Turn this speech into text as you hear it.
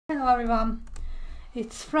Hello everyone,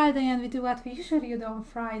 it's Friday and we do what we usually do on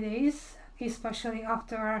Fridays, especially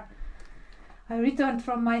after I returned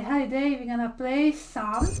from my holiday. We're gonna play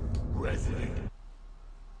some Resident.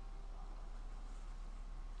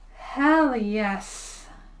 Hell yes.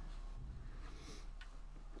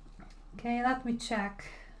 Okay, let me check.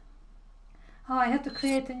 Oh, I had to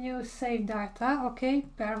create a new save data. Okay,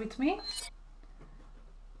 bear with me.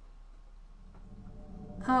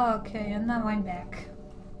 Okay, and now I'm back.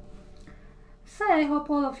 So I hope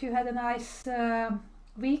all of you had a nice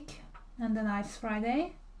week and a nice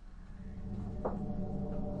Friday.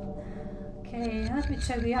 Okay, let me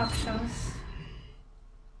check the options.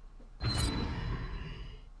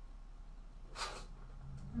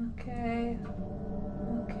 Okay,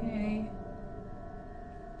 okay,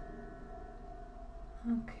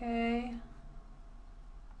 okay.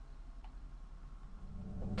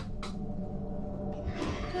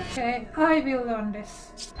 Okay, I will learn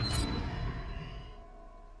this.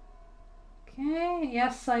 Okay,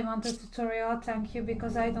 yes, I want a tutorial, thank you,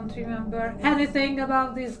 because I don't remember anything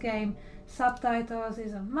about this game. Subtitles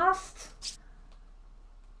is a must.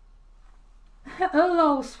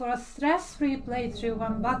 Allows for a stress-free playthrough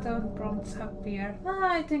when button prompts appear.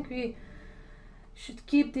 I think we should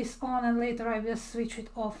keep this on and later I will switch it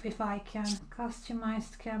off if I can.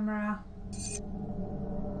 Customized camera.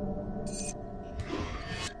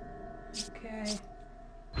 Okay.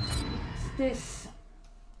 What's this?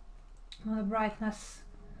 The brightness.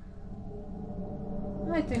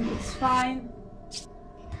 I think it's fine.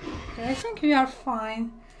 Okay, I think we are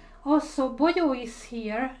fine. Also, Boyo is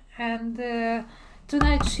here, and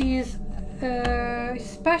tonight she is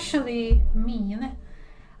especially mean.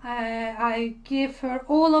 I give her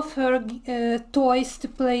all of her toys to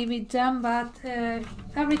play with them, but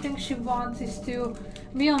everything she wants is to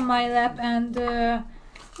be on my lap and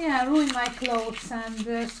yeah, ruin my clothes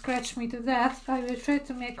and scratch me to death. I will try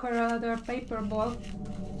to make her another paper ball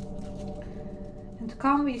and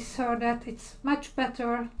convince her that it's much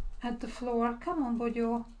better at the floor. Come on,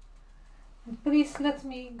 Bojo. And please let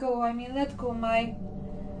me go. I mean, let go my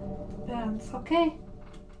pants, okay?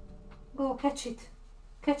 Go, catch it.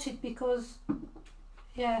 Catch it because,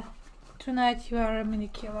 yeah, tonight you are a mini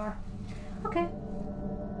killer. Okay,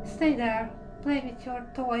 stay there. Play with your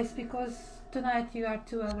toys because tonight you are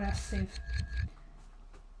too aggressive.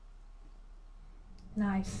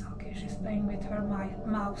 Nice. Okay, she's playing with her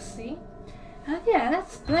mousey. And yeah,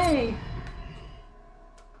 let's play.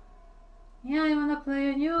 Yeah, I wanna play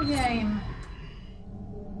a new game.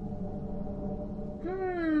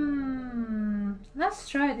 Let's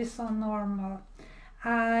try this on normal.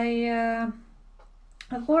 I've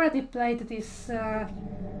already played this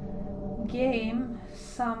game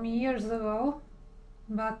some years ago,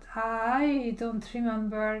 but I don't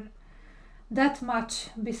remember that much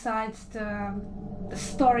besides the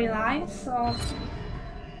storyline, so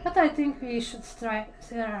but I think we should try.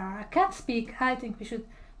 I can't speak. I think we should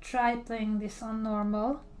try playing this on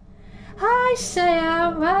normal. Hi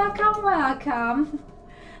Shaya, welcome, welcome.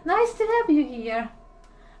 Nice to have you here.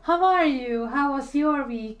 How are you? How was your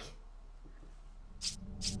week?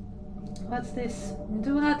 What's this?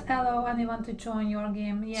 Do not allow anyone to join your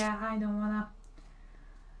game. Yeah, I don't wanna.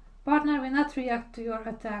 Partner will not react to your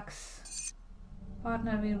attacks.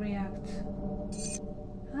 Partner will react.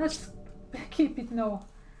 Let's keep it no.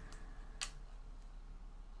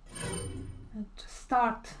 And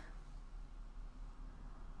start.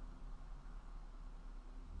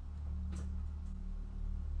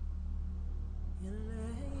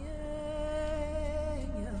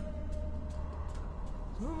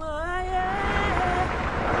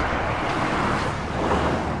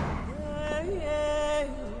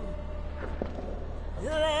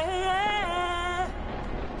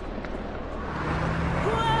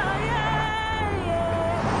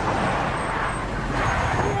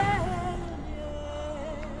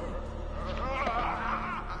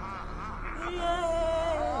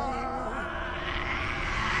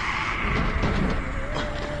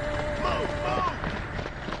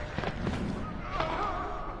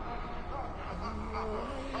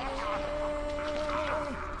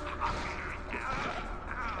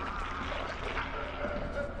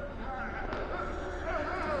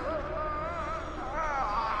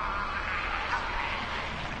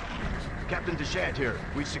 Captain Deshant here.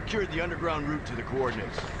 We secured the underground route to the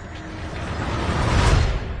coordinates.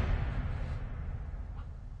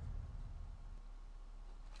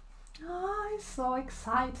 Oh, it's so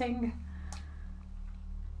exciting.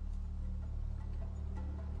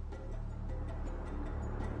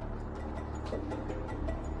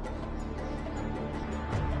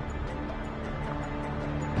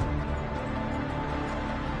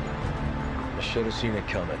 should have seen it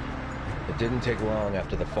coming. It didn't take long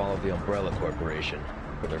after the fall of the Umbrella Corporation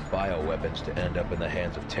for their bioweapons to end up in the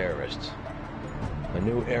hands of terrorists. A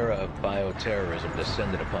new era of bioterrorism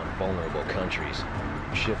descended upon vulnerable countries,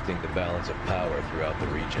 shifting the balance of power throughout the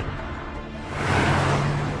region.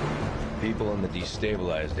 People in the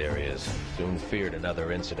destabilized areas soon feared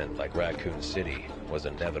another incident like Raccoon City was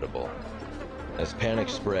inevitable. As panic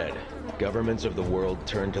spread, governments of the world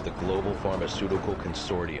turned to the Global Pharmaceutical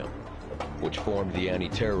Consortium, which formed the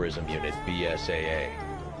anti-terrorism unit BSAA.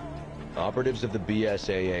 Operatives of the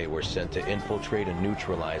BSAA were sent to infiltrate and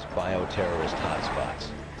neutralize bioterrorist hotspots,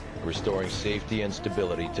 restoring safety and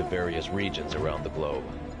stability to various regions around the globe.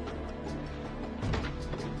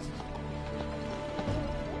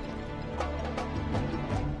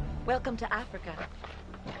 Welcome to Africa.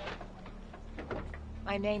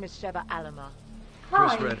 My name is Sheba Alama.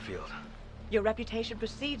 Hi. Chris Redfield. Your reputation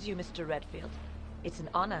precedes you, Mr. Redfield. It's an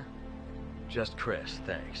honor. Just Chris,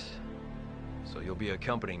 thanks. So you'll be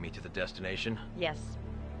accompanying me to the destination? Yes.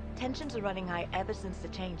 Tensions are running high ever since the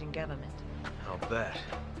change in government. I'll bet.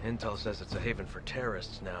 Intel says it's a haven for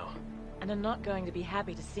terrorists now. And I'm not going to be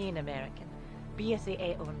happy to see an American,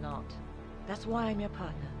 BSAA or not. That's why I'm your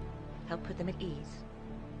partner. Help put them at ease.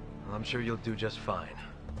 Well, I'm sure you'll do just fine.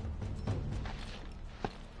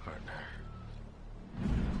 Partner.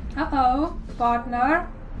 Uh-oh, partner.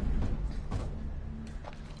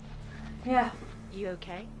 Yeah, You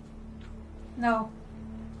okay? no.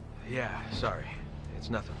 Yeah, sorry. It's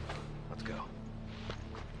nothing. Let's go.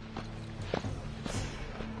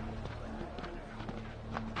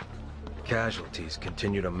 Casualties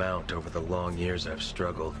continue to mount over the long years I've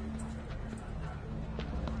struggled.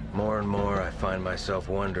 More and more, I find myself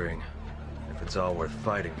wondering if it's all worth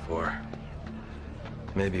fighting for.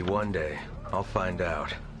 Maybe one day, I'll find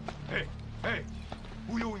out. Hey, hey!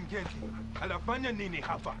 Huyo ingenti, anafanya nini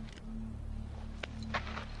hapa?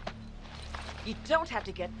 You don't have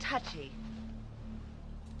to get touchy.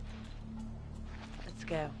 Let's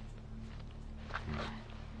go.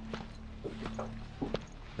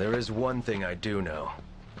 There is one thing I do know.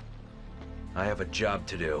 I have a job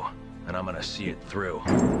to do, and I'm gonna see it through.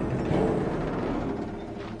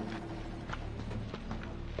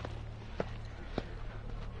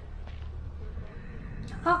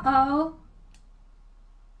 Uh-oh.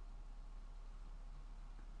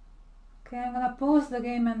 Okay, I'm gonna pause the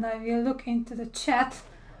game and I will look into the chat.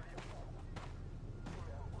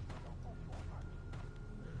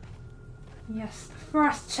 Yes, the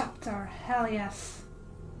first chapter. Hell yes.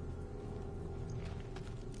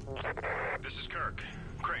 This is Kirk.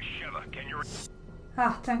 Chris, Sheva, can you...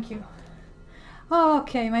 Ah, thank you.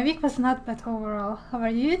 Okay, my week was not bad overall. How are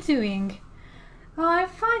you doing? Oh, I'm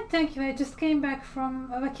fine, thank you. I just came back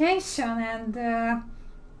from a vacation and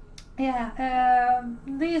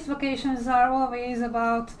these vacations are always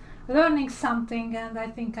about learning something and I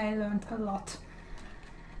think I learned a lot.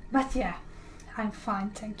 But yeah, I'm fine,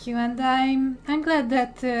 thank you. And I'm glad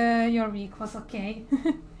that your week was okay.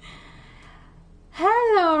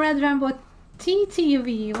 Hello, Red Rainbow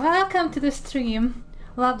TTV. Welcome to the stream.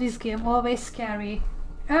 Love this game, always scary.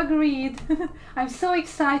 Agreed. I'm so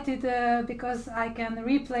excited because I can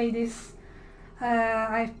replay this.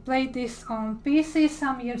 I played this on PC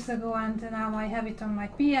some years ago and now I have it on my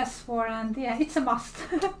PS4 and yeah, it's a must.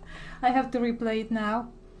 I have to replay it now.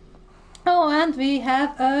 Oh, and we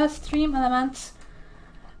have a stream element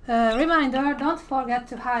reminder, don't forget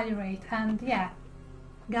to hydrate, and yeah,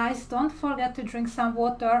 guys, don't forget to drink some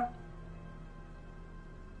water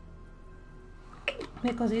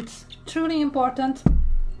because it's truly important.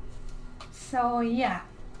 So yeah,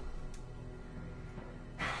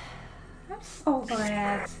 I'm so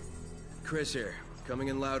glad. Chris here, coming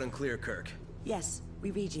in loud and clear, Kirk. Yes,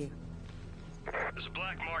 we read you. There's a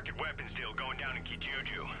black market weapons deal going down in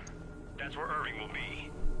Kijuju. That's where Irving will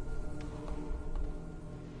be.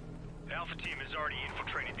 The Alpha team has already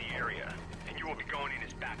infiltrated the area, and you will be going in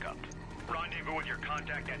as backup. Rendezvous with your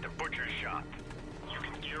contact at the butcher's shop. You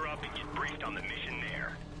can gear up and get briefed on the mission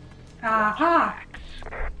there. Aha!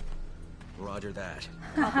 Roger that.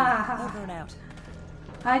 Over and out.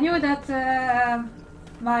 I knew that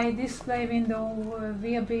my display window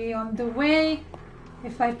will be on the way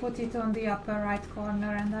if I put it on the upper right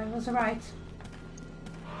corner, and I was right.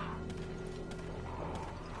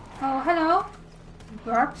 Oh, hello.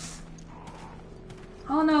 Burps.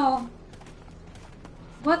 Oh no.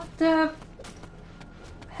 What the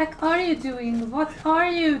heck are you doing? What are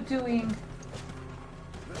you doing?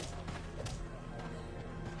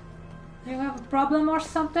 You have a problem or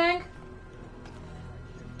something?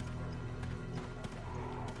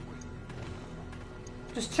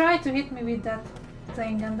 Just try to hit me with that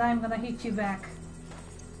thing and I'm gonna hit you back.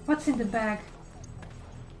 What's in the bag?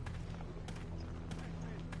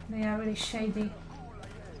 They are really shady.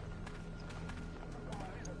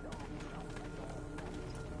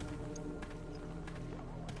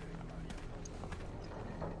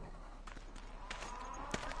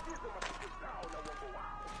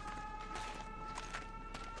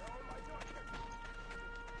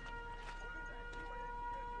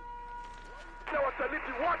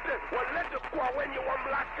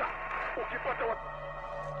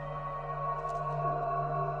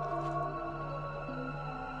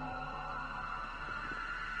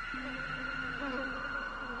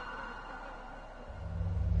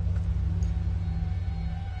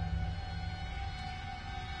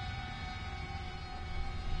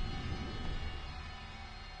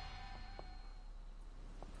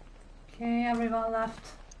 Okay, everyone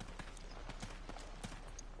left.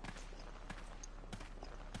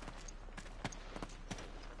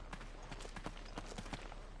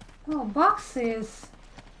 Oh, boxes!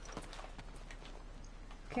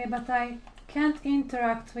 Okay, but I can't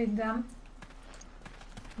interact with them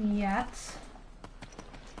yet.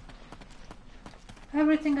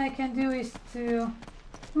 Everything I can do is to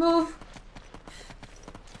move.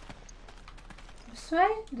 This way?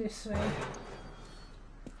 This way.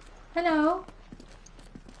 Hello,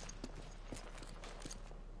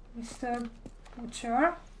 Mr.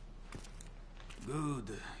 Butcher.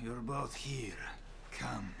 Good, you're both here.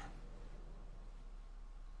 Come.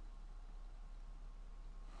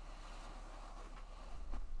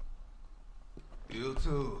 You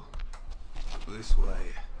too. This way.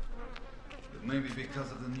 It may be because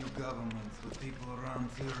of the new government, the people around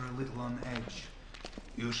here are a little on edge.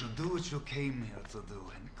 You should do what you came here to do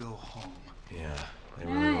and go home. Yeah, they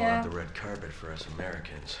really roll out the red carpet for us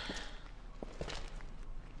Americans.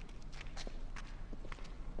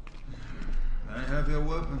 I have your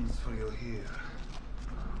weapons for you here.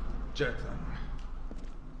 Check them.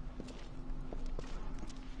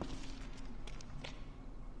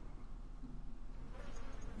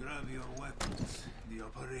 Grab your weapons. The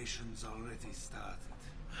operation's already started.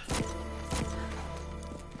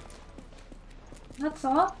 That's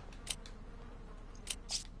all.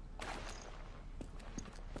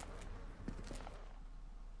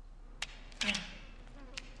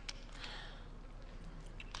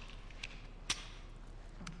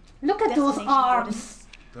 Look at those arms.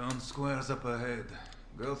 Town square's up ahead.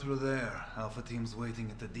 Go through there. Alpha team's waiting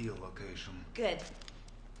at the deal location. Good.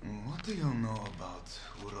 What do you know about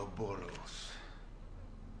Ouroboros?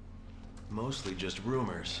 Mostly just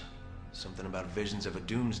rumors. Something about visions of a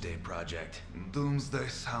doomsday project. Doomsday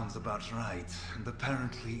sounds about right, and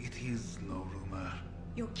apparently it is no rumor.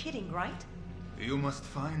 You're kidding, right? You must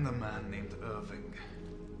find a man named Irving.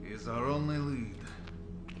 He is our only lead.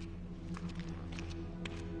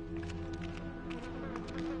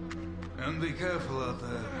 And be careful out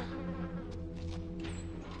there.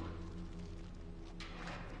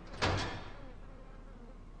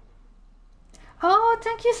 Oh,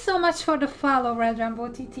 thank you so much for the follow, Red Rambo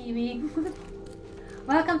TTV.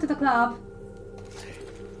 Welcome to the club.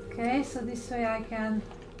 Okay, so this way I can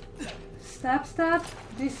stab.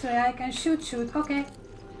 This way I can shoot. Okay.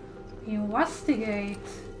 Investigate.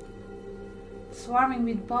 Swarming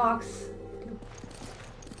with bugs.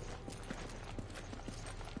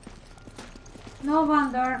 No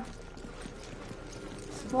wonder.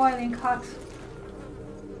 It's boiling hot.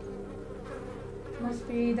 Must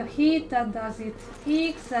be the heat that does it.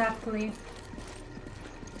 Exactly.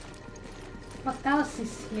 What else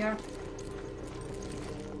is here?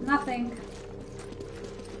 Nothing.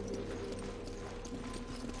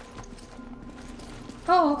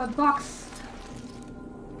 Oh, a box.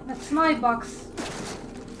 That's my box.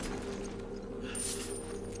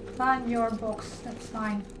 Find your box. That's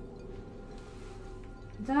fine.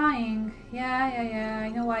 Dying. Yeah. I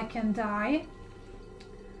know I can die.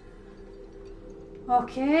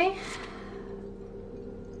 Okay.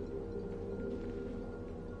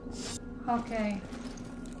 Okay.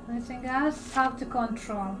 Anything else? How to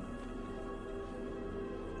control.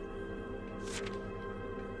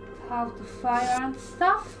 How to fire and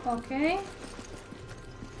stuff. Okay. I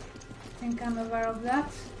think I'm aware of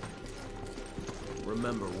that.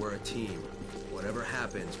 Remember, we're a team. Whatever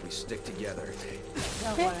happens, we stick together.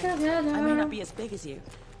 Don't Stick worry. together. I may not be as big as you,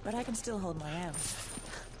 but I can still hold my own.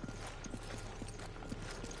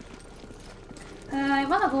 I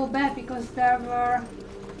wanna go back because there were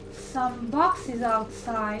some boxes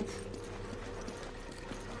outside.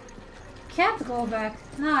 Can't go back.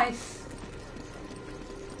 Nice.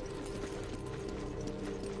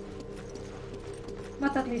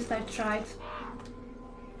 But at least I tried.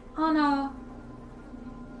 Oh no.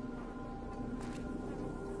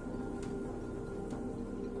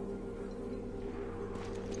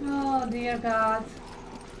 dear God.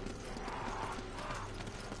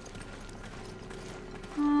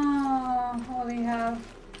 Oh, holy hell.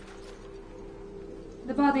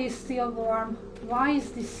 The body is still warm. Why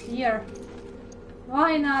is this here?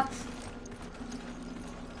 Why not?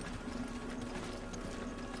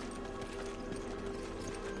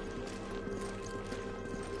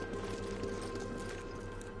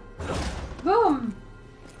 Boom!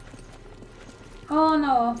 Oh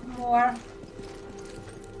no, more.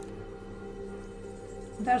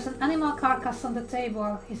 There's an animal carcass on the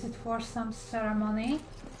table. Is it for some ceremony?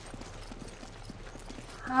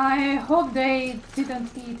 I hope they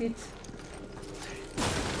didn't eat it.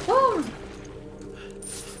 Boom!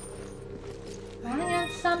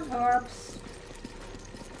 And some herbs.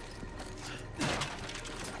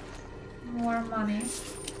 More money.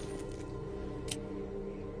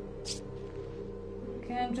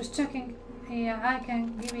 Okay, I'm just checking. Yeah, I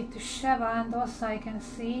can give it to Sheva, and also I can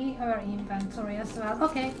see her inventory as well.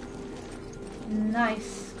 Okay.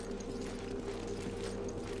 Nice.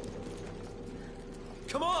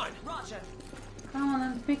 Come on! Roger. Come on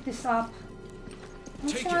and pick this up.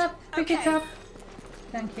 Take Shut up, pick it Okay. up.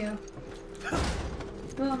 Thank you.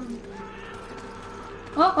 Boom.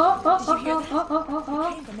 Oh, Did you hear that?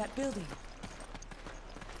 oh. Came from that building.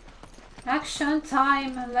 Action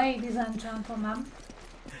time, ladies and gentlemen.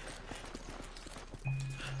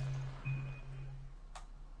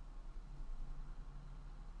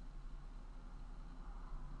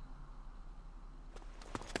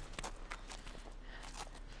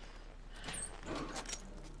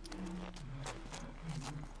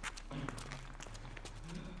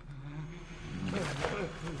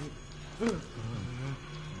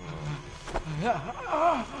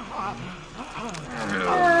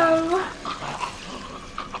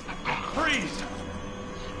 Freeze!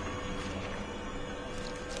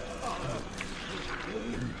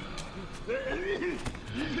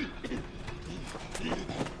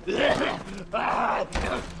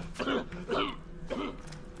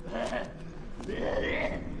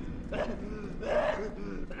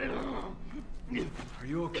 Are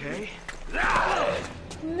you okay?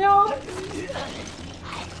 No.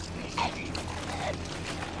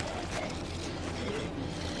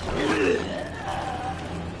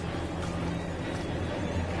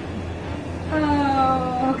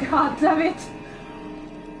 Oh, God damn it.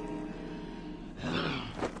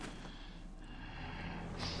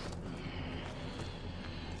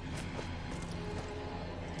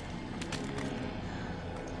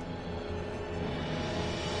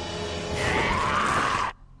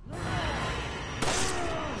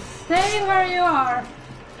 Stay where you are.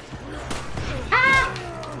 Ah!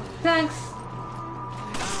 Thanks.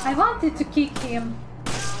 I wanted to kick him.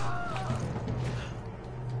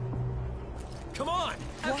 Come on!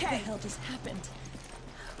 What the hell just happened?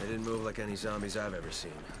 They didn't move like any zombies I've ever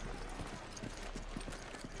seen.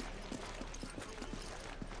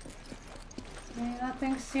 Okay,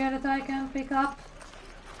 nothing's here that I can pick up.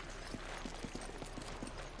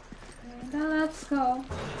 Okay, then let's go.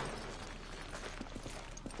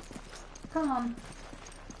 Come on.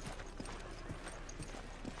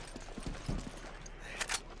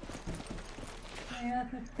 Okay,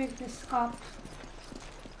 let me pick this up.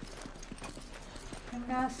 And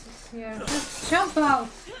gas is here. Let's jump out!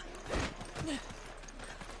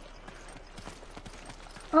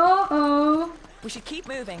 Uh-oh! We should keep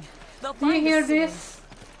moving. They'll Do you find hear us soon. this?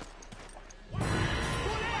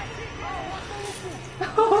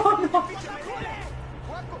 Oh no!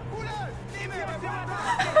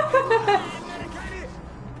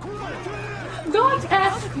 Don't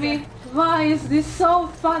ask me why is this so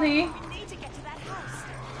funny. We need to get to that house.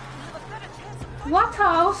 We'll have a better chance of What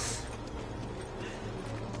house?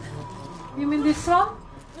 You mean this one?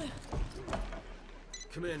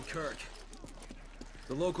 Come in, Kirk.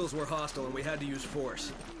 The locals were hostile and we had to use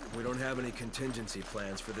force. We don't have any contingency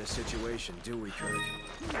plans for this situation, do we, Kirk?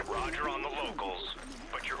 Roger on the locals,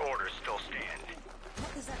 but your orders still stand.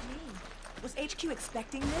 What does that mean? Was HQ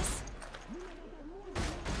expecting this?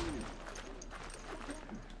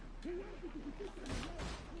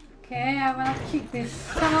 Okay, I wanna kick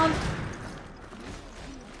this. Come on.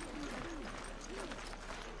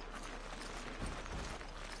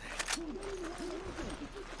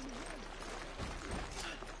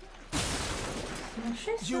 Smash,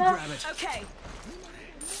 You smash. grab it. Okay.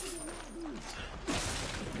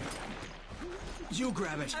 You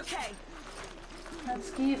grab it. Okay.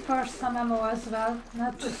 Let's give her some ammo as well,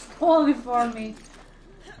 not just only for me.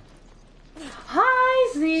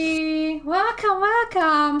 Hi Z! Welcome,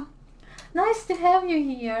 welcome! Nice to have you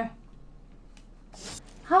here.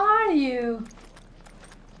 How are you?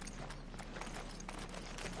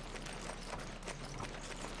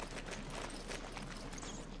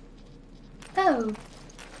 Oh.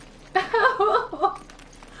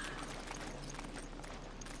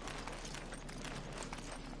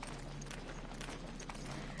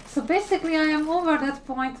 So basically I am over that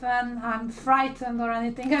point when I'm frightened or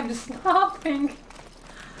anything, I'm just laughing.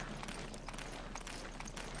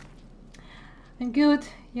 Good,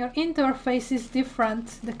 your interface is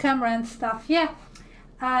different, the camera and stuff. Yeah,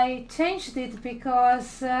 I changed it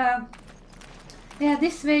because yeah,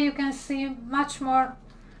 this way you can see much more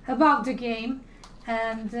about the game.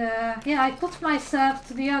 And yeah, I put myself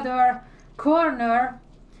to the other corner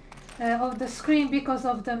of the screen because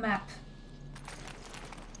of the map.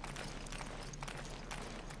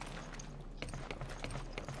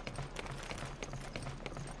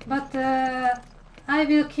 But I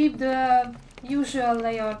will keep the usual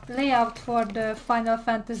layout for the Final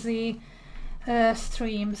Fantasy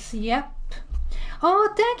streams. Yep.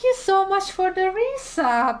 Oh, thank you so much for the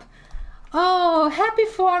resub. Oh, happy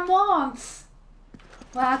 4 months.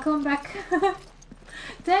 Welcome back.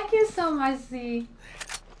 Thank you so much, Z.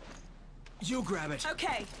 You grab it.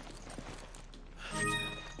 Okay.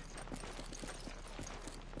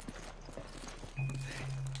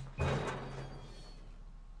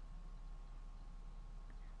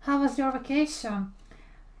 How was your vacation?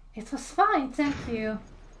 It was fine, thank you.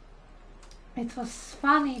 It was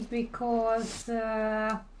funny because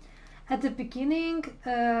at the beginning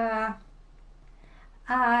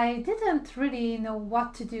I didn't really know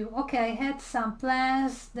what to do. Okay, I had some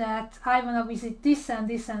plans that I wanna visit this and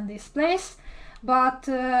this and this place, but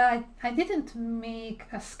I didn't make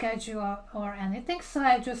a schedule or anything, so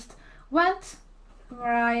I just went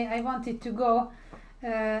where I wanted to go,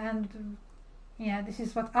 and yeah, this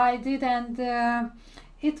is what I did, and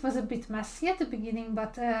it was a bit messy at the beginning,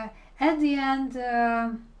 but at the end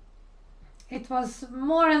it was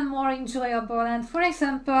more and more enjoyable. And for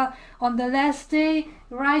example, on the last day,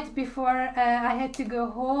 right before I had to go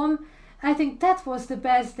home, I think that was the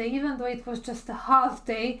best day, even though it was just a half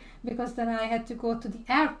day, because then I had to go to the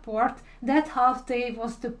airport. That half day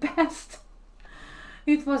was the best.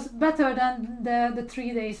 It was better than the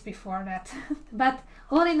 3 days before that. But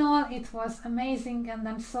all in all, it was amazing, and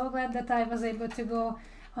I'm so glad that I was able to go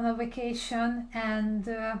on a vacation. And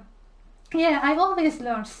yeah, I always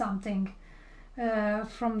learn something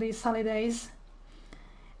from these holidays.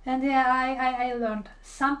 And yeah, I learned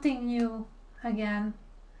something new again,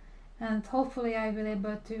 and hopefully I will be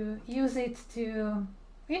able to use it to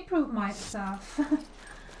improve myself.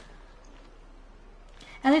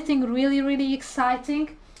 Anything really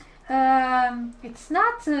exciting? It's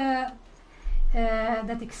not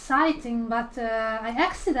that exciting, but I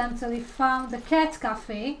accidentally found a cat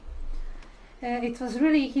cafe. It was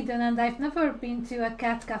really hidden, and I've never been to a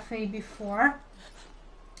cat cafe before.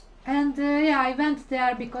 And yeah, I went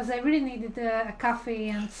there because I really needed a coffee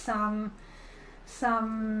and some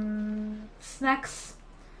snacks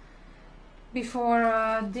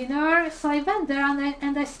before dinner. So I went there,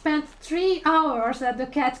 and I spent 3 hours at the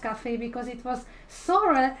cat cafe because it was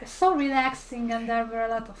so relaxing, and there were a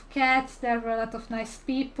lot of cats, there were a lot of nice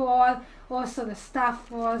people. Also the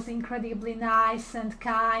staff was incredibly nice and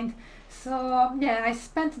kind. So yeah, I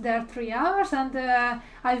spent there 3 hours, and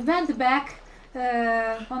I went back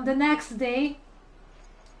on the next day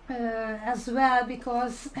as well,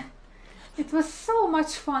 because it was so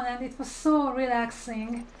much fun and it was so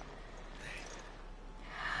relaxing.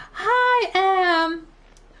 Hi,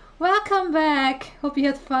 welcome back. Hope you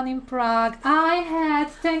had fun in Prague. I had.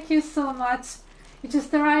 Thank you so much. You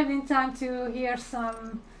just arrived in time to hear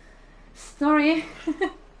some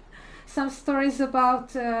some stories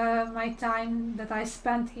about my time that I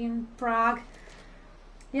spent in Prague.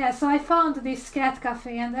 Yeah, so I found this cat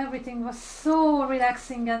cafe, and everything was so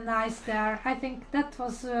relaxing and nice there. I think that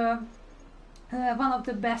was one of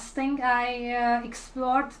the best things I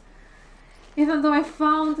explored, even though I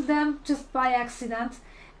found them just by accident.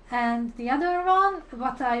 And the other one,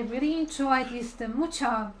 what I really enjoyed, is the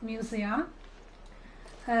Mucha Museum.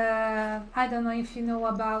 I don't know if you know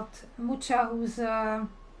about Mucha, who's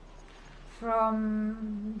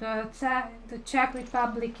from the Czech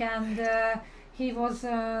Republic, and he was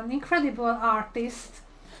an incredible artist.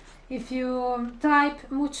 If you type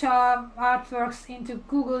Mucha artworks into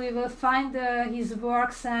Google, you will find his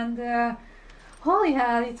works, and holy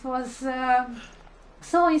hell, it was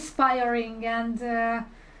so inspiring. And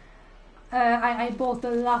I bought a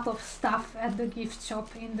lot of stuff at the gift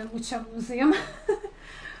shop in the Mucha Museum.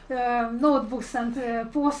 Notebooks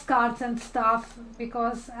and postcards and stuff,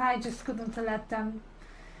 because I just couldn't let them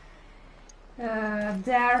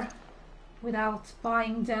there without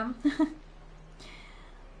buying them.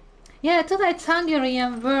 Yeah, tonight's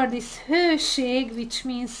Hungarian word is hőség, which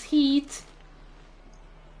means heat.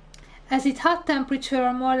 Is it hot temperature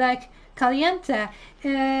or more like caliente?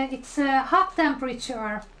 It's hot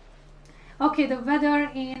temperature. Okay, the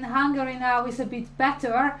weather in Hungary now is a bit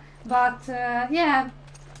better, but yeah,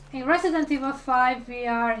 in Resident Evil 5 we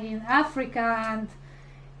are in Africa and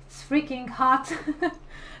it's freaking hot.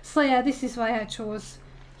 So yeah, this is why I chose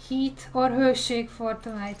heat or hőség for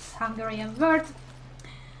tonight's Hungarian word.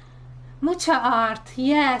 Mucha art,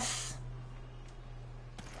 yes.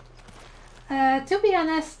 To be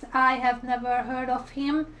honest, I have never heard of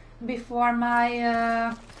him before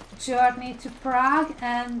my journey to Prague,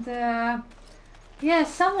 and yeah,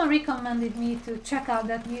 someone recommended me to check out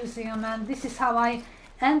that museum, and this is how I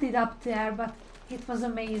ended up there, but it was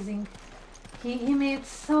amazing. He made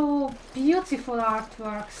so beautiful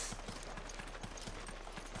artworks.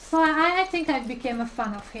 So I think I became a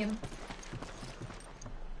fan of him.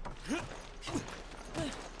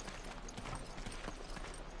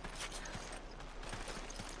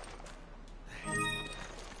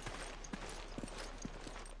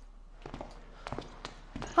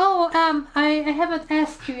 Oh, I haven't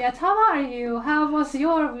asked you yet. How are you? How was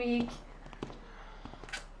your week?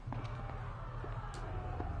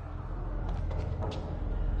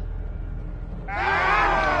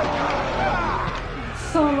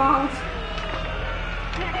 So loud.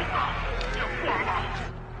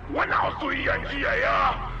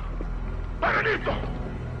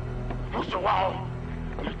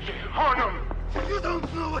 You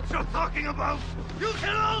don't know what you're talking about! You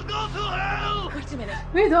can all go to hell! Wait a minute.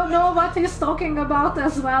 We don't know what he's talking about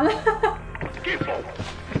as well.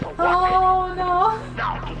 Oh no.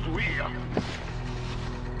 Now to Suia.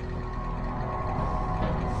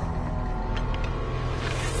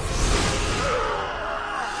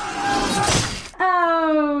 Oh.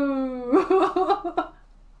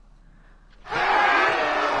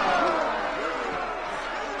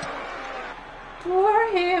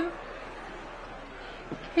 Poor him.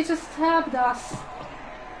 He just stabbed us.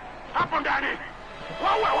 Happen, Danny!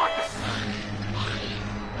 What?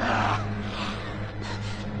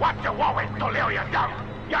 What the Huawei to lay you down?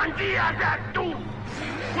 Yanji and that too!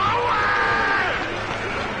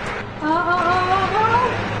 Oh.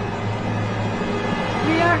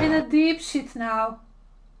 We are in a deep shit now.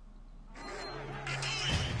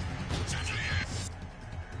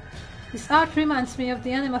 This art reminds me of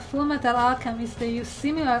the anime Fullmetal Alchemist. They use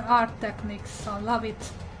similar art techniques, so love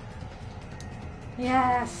it.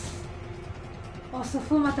 Yes. Also,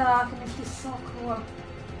 Fullmetal Alchemist is so cool.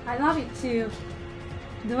 I love it too.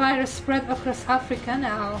 The virus spread across Africa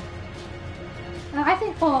now. I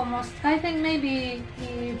think almost. I think maybe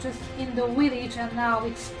just in the village and now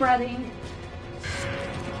it's spreading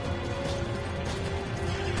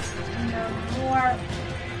in a more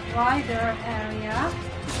wider area.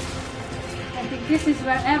 I think this is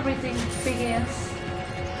where everything begins.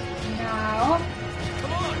 Now.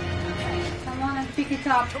 Come on and pick it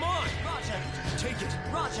up. Come on! Roger! Take it!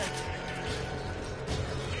 Roger!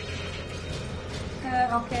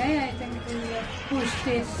 Okay, I think we push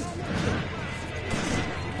this.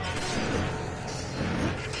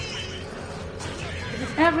 This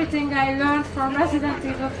is everything I learned from Resident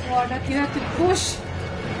Evil 4, that you have to push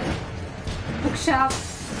bookshelves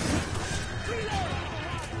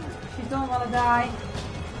if you don't want to die.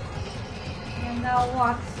 And now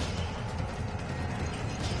what?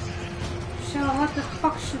 So what the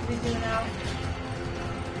fuck should we do now?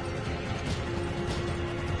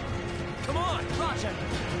 Come on! Roger!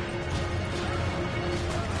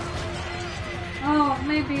 Oh,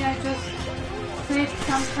 maybe I just saved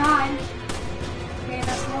some time. Okay,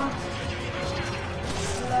 that won't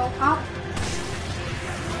blow up.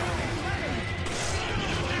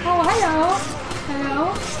 Oh, hello! Hello!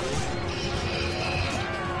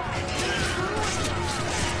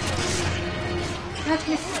 Let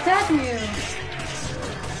me stab you!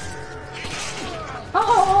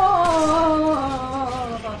 Oh!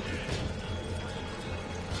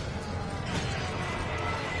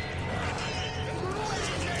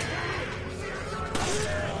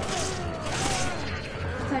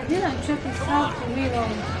 I didn't check this out to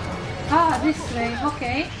reload. Ah, this way,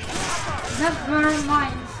 okay. Never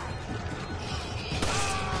mind.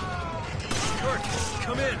 Kirk,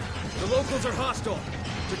 come in. The locals are hostile.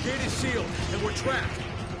 The gate is sealed, and we're trapped.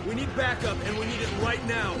 We need backup, and we need it right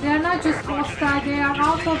now. They are not just hostile, they are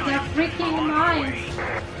out of their freaking minds.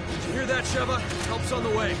 Did you hear that, Sheva? Help's on the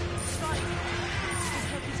way.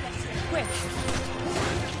 Quick!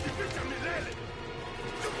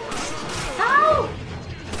 Ow!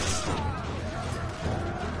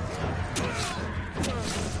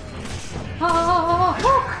 Oh,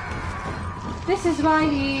 Hook! This is why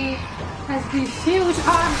he has these huge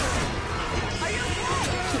arms.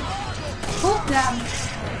 Hook them!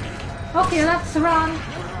 Okay, let's run!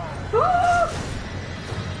 Woo!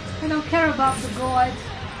 I don't care about the gold.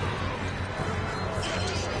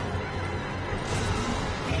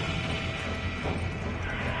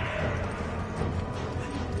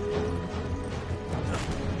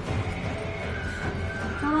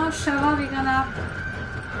 Come on, Shava, we're gonna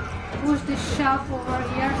push this shelf over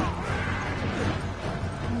here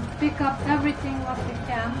and pick up everything what we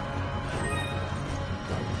can.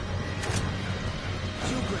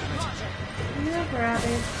 You grab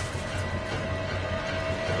it.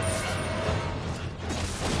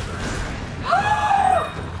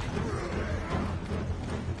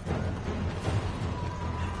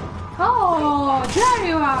 Oh, there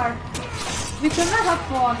you are! With a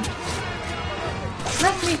megaphone.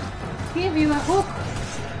 Let me give you a hook.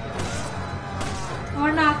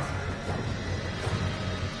 Or not.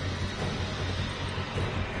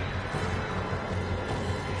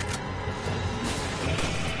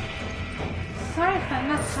 Sorry if I'm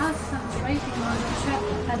not concentrating on the chat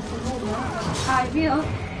at the moment, but I will.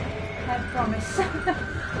 I promise.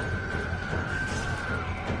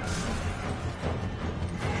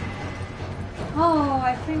 Oh,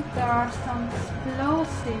 I think there are some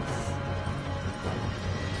explosives.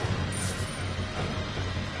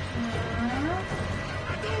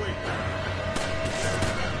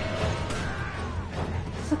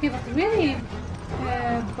 It's okay, what really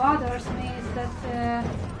bothers me is that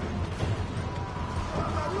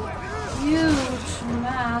huge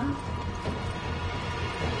man.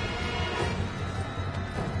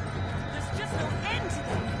 There's just no end to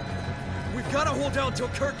them. We've got to hold out till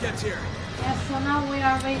Kirk gets here. Yeah, so now we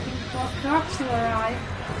are waiting for Kirk to arrive.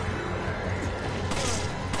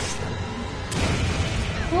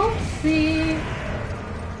 Oopsie!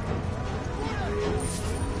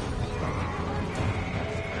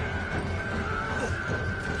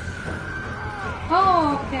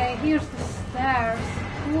 Oh, okay, here's the stairs.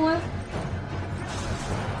 Cool.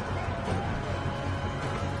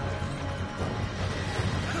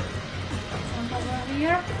 Jump over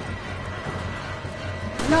here.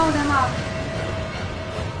 Blow them up.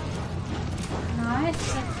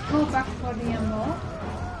 Nice. Let's go back for the ammo.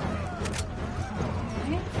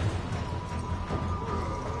 Okay.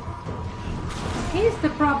 He's the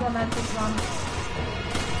problematic one.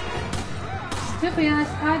 To be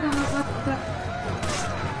honest, I don't know what the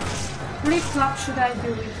flip-flop should I do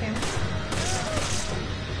with him.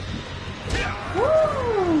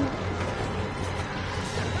 Woo!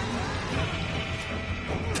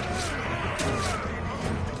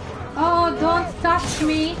 Oh, don't touch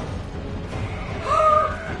me!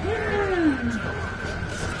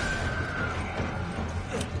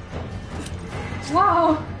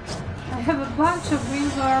 Wow! I have a bunch of green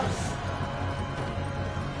verbs.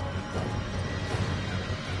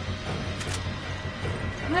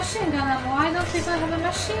 Machine gun ammo. I don't even have a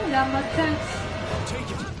machine gun, but thanks. Take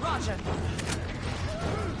it. Roger.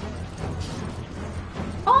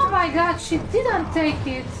 Oh my god, she didn't take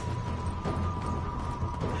it.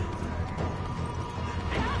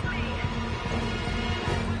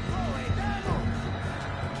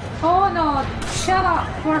 Oh no, shut up,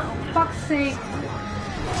 for fuck's sake.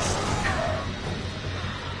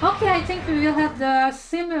 Okay, I think we will have the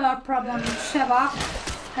similar problem with Sheva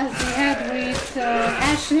as we had with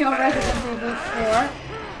Ashley or Resident Evil 4.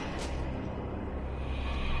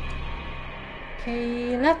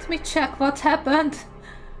 Okay, let me check what happened.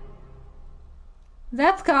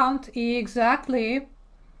 That count, exactly.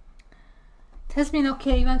 It has been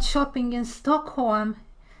okay, went shopping in Stockholm.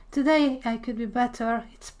 Today I could be better.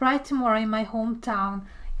 It's Pride tomorrow in my hometown.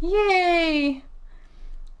 Yay!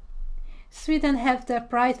 Sweden have their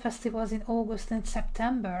Pride festivals in August and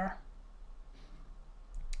September.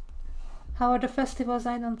 How are the festivals?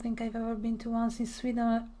 I don't think I've ever been to once in Sweden,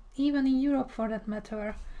 or even in Europe for that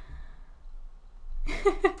matter.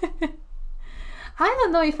 I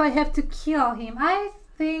don't know if I have to kill him. I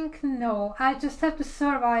think no. I just have to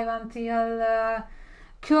survive until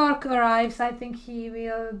Kirk arrives. I think he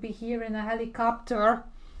will be here in a helicopter.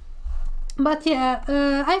 But yeah,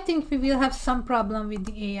 I think we will have some problem with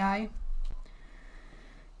the AI.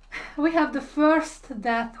 We have the first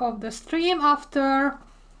death of the stream after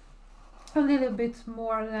a little bit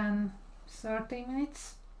more than 30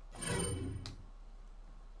 minutes.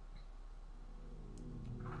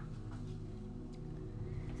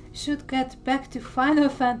 Should get back to Final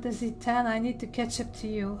Fantasy X. I need to catch up to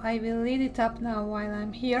you. I will lead it up now while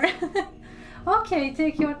I'm here. Okay,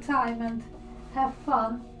 take your time and have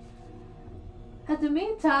fun. At the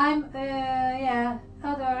meantime, yeah,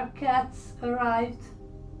 other cats arrived.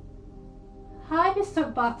 Hi,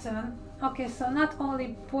 Mr. Button. Okay, so not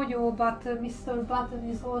only Pollo, but Mr. Button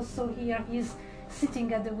is also here. He's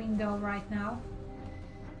sitting at the window right now.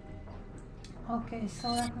 Okay, so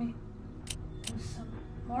let me do some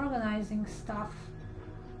organizing stuff.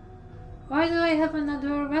 Why do I have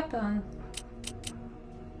another weapon?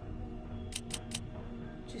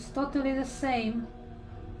 Which is totally the same.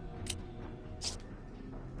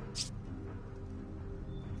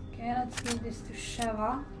 Okay, let's give this to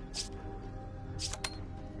Sheva.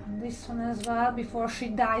 And this one as well, before she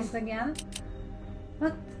dies again.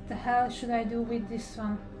 What the hell should I do with this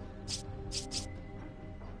one?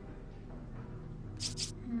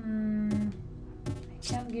 I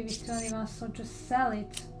can't give it to anyone, so just sell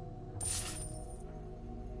it.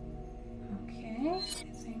 Okay,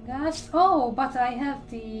 anything else? Oh, but I have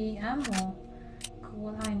the ammo.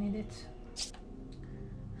 Cool, I need it.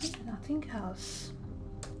 And nothing else.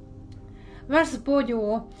 Where's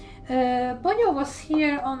Bojo? Bojo was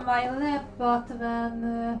here on my lap, but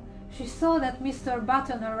when she saw that Mr.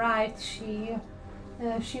 Button arrived, she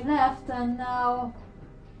left, and now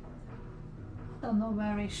I don't know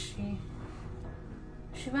where is she.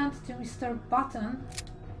 She went to Mr. Button.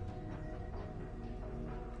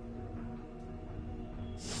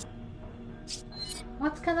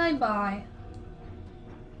 What can I buy?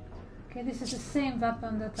 Okay, this is the same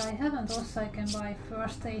weapon that I have, and also I can buy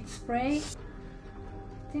first aid spray.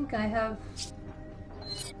 I think I have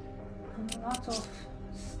a lot of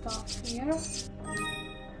stuff here.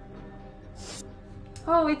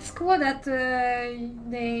 Oh, it's cool that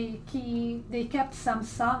they kept some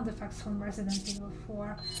sound effects from Resident Evil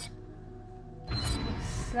 4.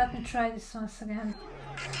 Oops, let me try this once again.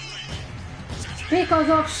 Because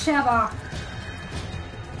of Sheva!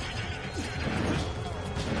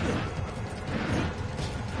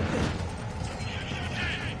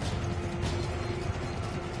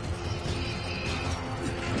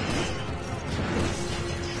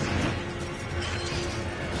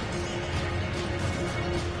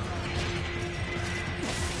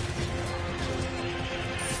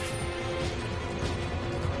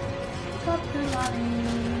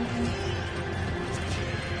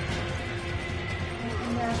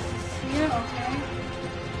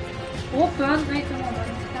 Open? Wait a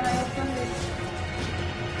moment. Can I open this?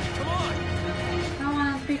 Come on! Come on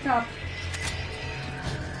and pick up.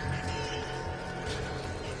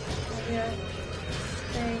 Here.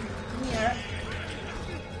 Stay here.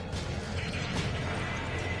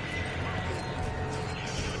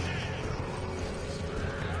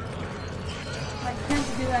 I can't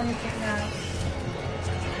do anything else.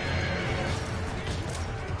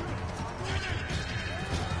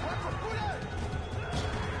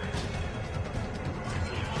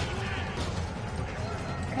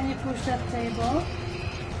 Push that table.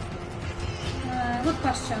 Good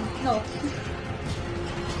question. No.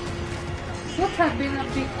 Would have been a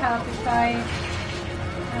big help if I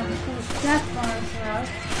pushed that one as well.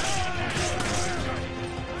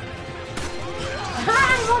 I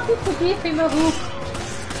wanted to give him a hook.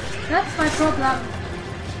 That's my problem.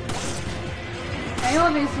 I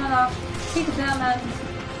always wanna hit them and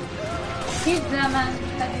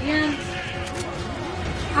at the end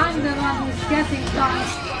I'm the one who's getting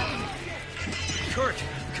punished. Kirk,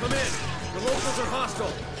 come in. The locals are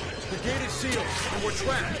hostile. The gate is sealed, and we're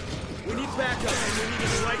trapped. We need backup, and we need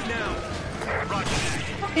it right now.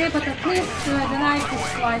 Okay, but at least the knife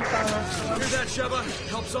is quite powerful. Hear that, Sheva?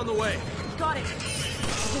 Help's on the way. Got it. I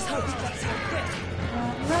just hope it gets here quick.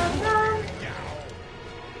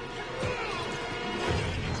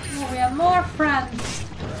 Oh, we are more friends.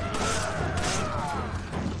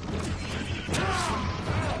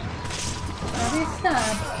 What is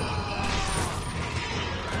that?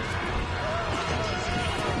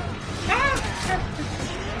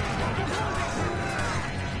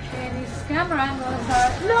 Okay, these camera angles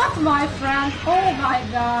are not my friend. Oh my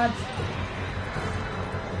god.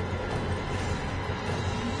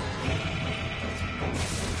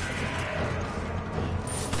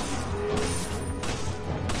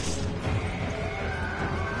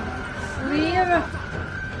 Leave.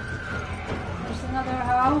 There's another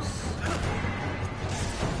house.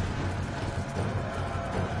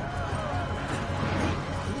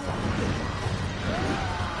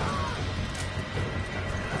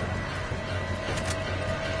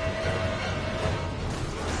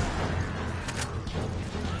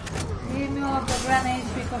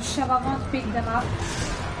 Grenades because Sheva won't pick them up.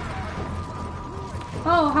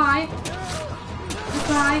 Oh, hi.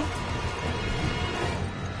 Goodbye.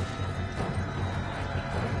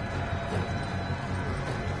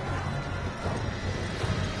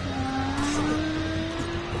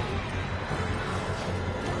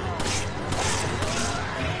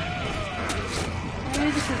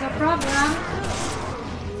 problem.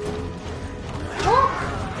 Oh!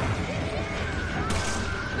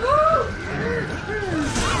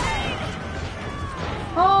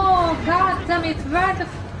 Oh, god damn it, where the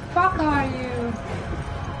fuck are you?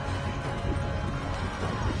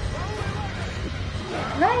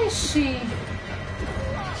 Where is she?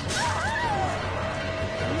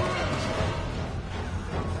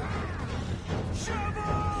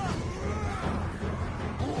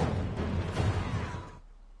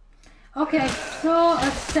 Okay, so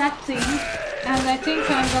a setting, and I think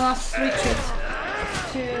I'm gonna switch it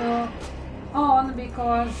to on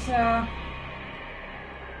because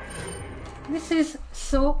this is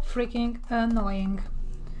so freaking annoying.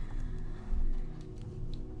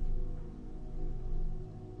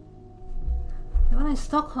 The one in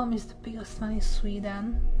Stockholm is the biggest one in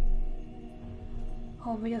Sweden.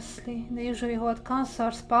 Obviously, they usually hold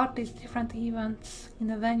concerts, parties, different events in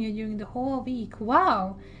the venue during the whole week.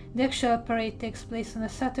 Wow! The actual parade takes place on a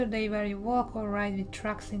Saturday where you walk or ride with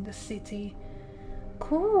trucks in the city.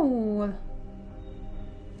 Cool!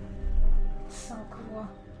 So cool.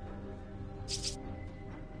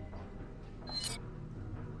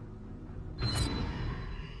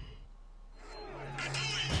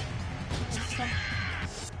 So,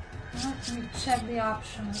 let me check the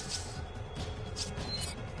options.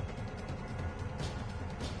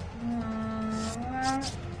 Where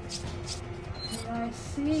did I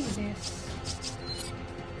see this?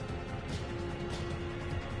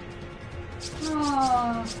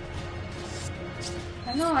 Oh,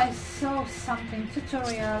 I know I saw something.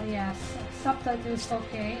 Tutorial, yes. Subtitles,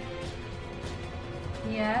 okay.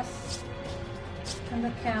 Yes. And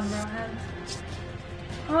the camera, and...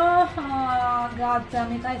 Oh, god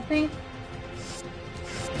damn it, I think...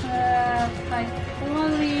 I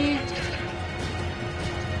only...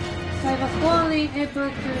 So I was only able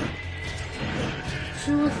to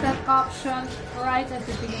choose that option right at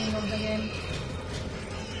the beginning of the game.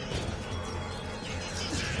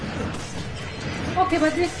 Okay,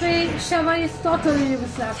 but this way Shava is totally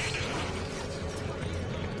useless.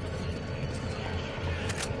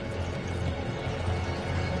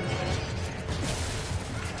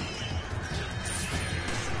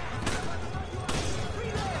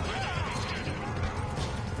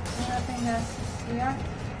 Nothing else is here.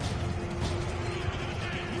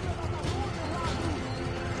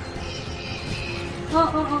 Oh,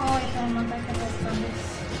 wait a moment, I can open this.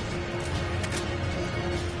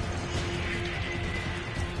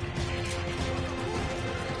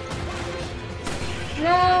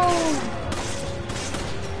 No!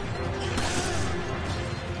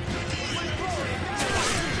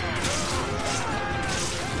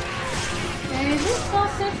 Okay, this one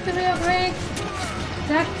seems to be a great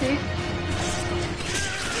tactic.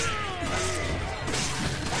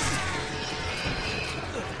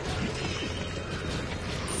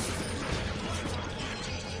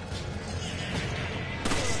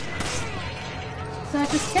 So I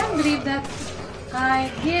just can't believe that I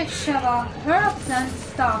gave Shava herbs and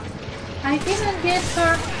stuff. I even gave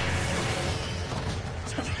her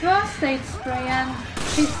a first aid spray and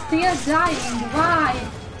she's still dying. Why?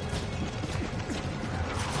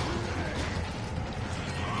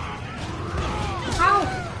 Ow!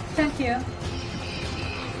 Thank you.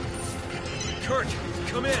 Kirk,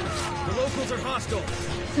 come in. The locals are hostile.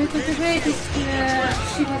 So it would be great if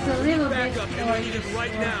she was a little bit Backup more and we need it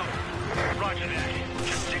right now. Roger that.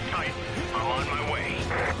 Just sit tight. I'm on my way.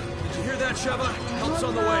 Did you hear that, Sheva? Help's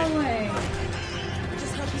on the way.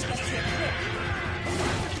 Just hope he's gets here quick.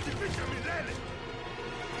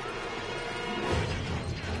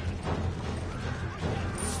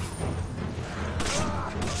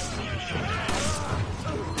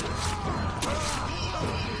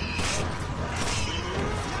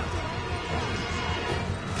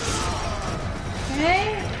 Okay.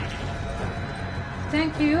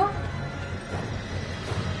 Thank you.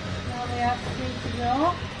 Now we have 3 to go.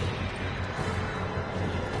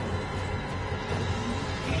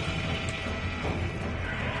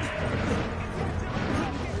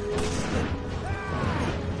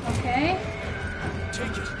 Okay.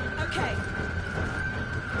 Take it. Okay.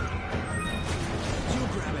 You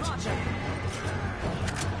grab it.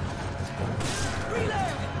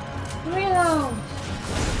 Reload.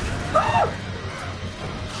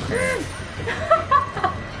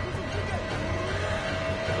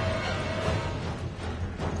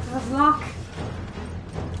 It was luck.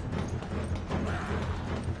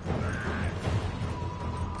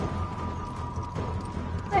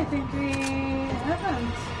 I think we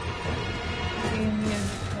haven't been here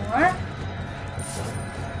before.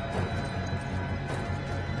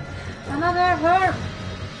 Another herb.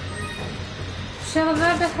 Sheva,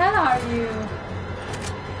 where the hell are you?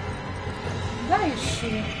 Where is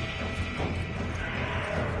she?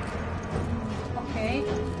 Okay.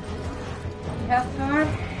 We have her.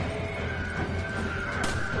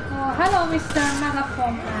 Oh, hello, Mr.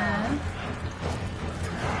 Megaphone Man.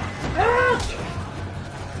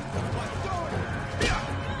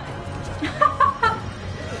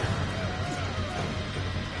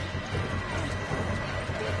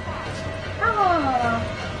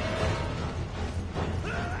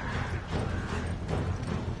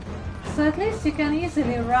 So at least you can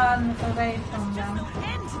easily run away from them.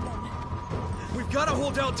 We've got to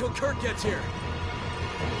hold out till Kirk gets here.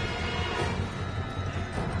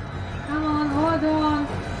 Come on, hold on.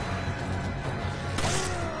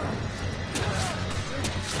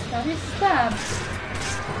 That is stabbed.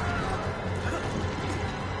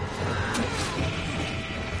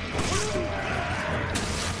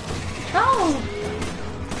 Oh!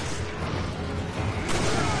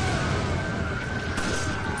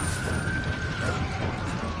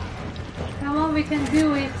 Come on, we can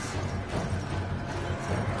do it.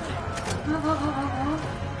 Oh.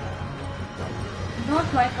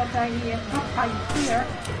 Don't like what I hear. Come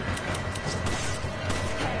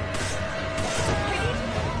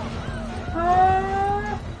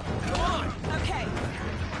on. Okay.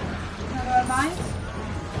 Never mind.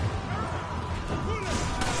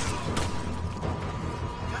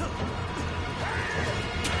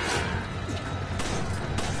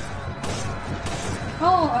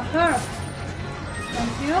 Oh, a herb.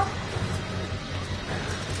 Thank you.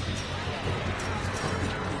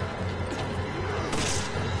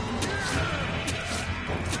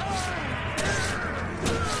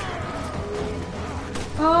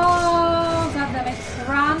 Oh, goddammit.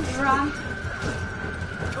 Run.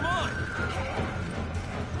 Come on.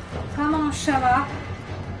 Come on, Sheva.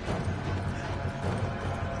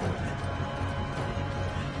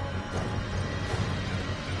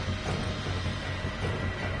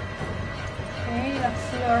 Okay, let's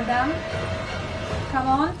lure them. Come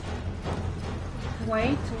on.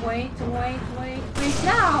 Wait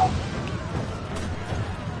now!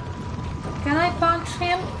 Can I punch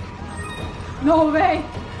him? No way!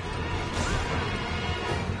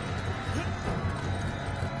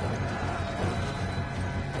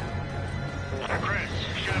 Chris,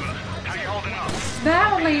 Sheva, how you holding up?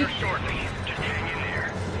 Barely! Shortly. Just hang in there.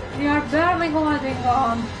 We are barely holding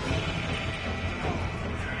on.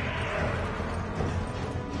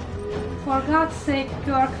 For God's sake,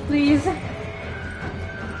 Kirk, please.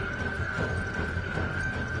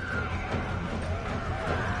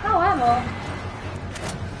 Oh, ammo.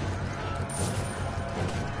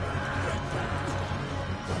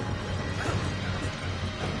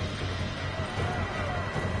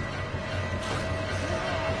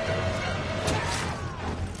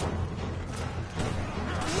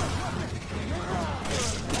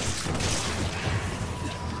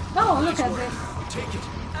 Oh, look at this. Take it.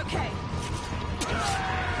 Okay.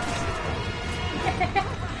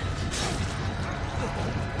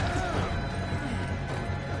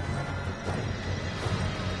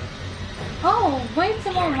 Oh, wait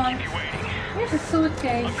a moment. Keep you waiting. Here's a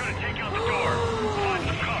suitcase. I'm gonna take out the door. Find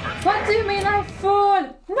some cover. What do you mean I'm full?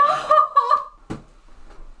 No!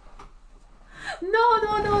 No.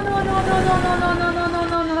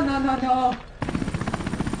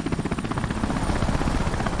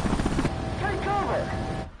 Take cover.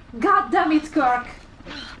 God damn it, Kirk.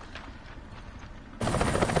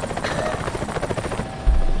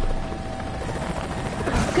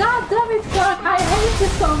 God damn it, Kirk. I hate you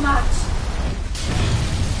so much.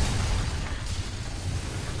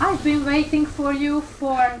 I've been waiting for you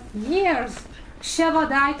for years. Sheva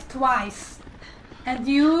died twice. And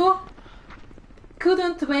you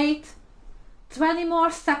couldn't wait 20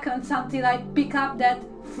 more seconds until I pick up that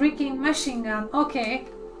freaking machine gun. Okay.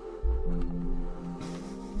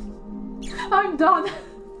 I'm done.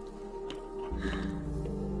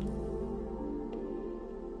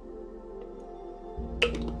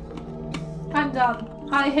 I'm done.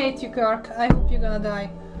 I hate you, Kirk. I hope you're gonna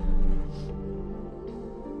die.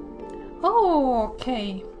 Oh,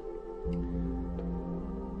 okay.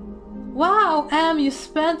 Wow, Em, you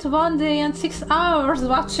spent 1 day and 6 hours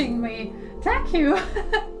watching me. Thank you.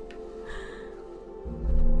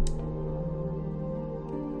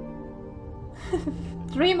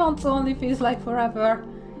 3 months only feels like forever.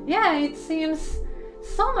 Yeah, it seems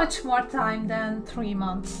so much more time than 3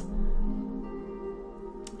 months.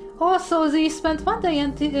 Also, they spent 1 day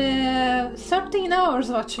and 13 hours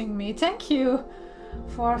watching me. Thank you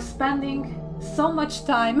for spending so much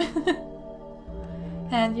time.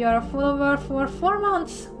 And you're a follower for 4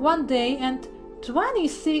 months, 1 day and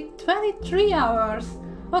 26, 23 hours.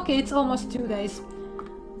 Okay, it's almost 2 days.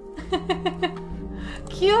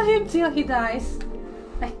 Kill him till he dies.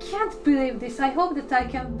 I can't believe this. I hope that I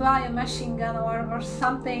can buy a machine gun or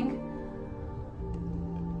something.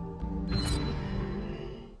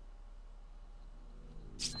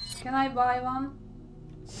 Can I buy one?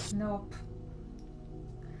 Nope.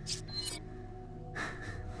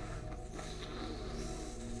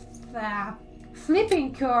 Ah,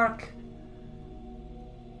 sleeping Kirk.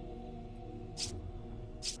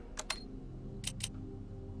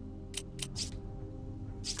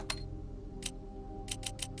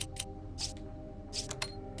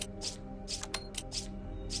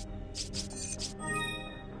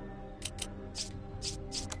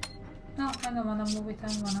 No, I don't wanna move it,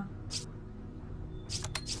 I wanna.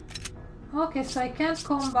 Okay, so I can't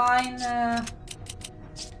combine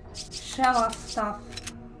Shella stuff.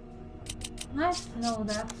 Nice to know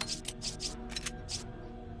that.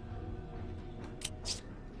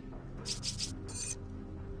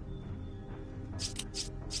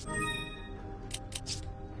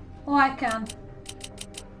 Oh, I can.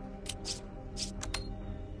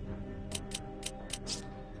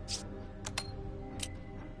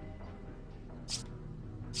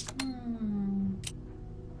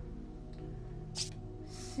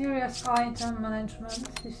 Serious item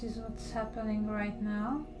management. This is what's happening right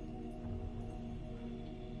now.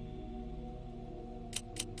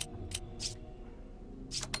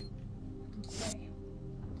 Okay.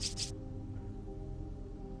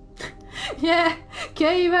 Yeah,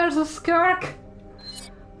 Kay versus Kirk.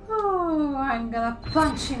 Oh, I'm gonna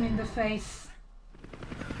punch him in the face.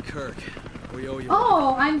 Kirk, we owe you.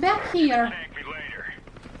 Oh, I'm back here. Thank me later.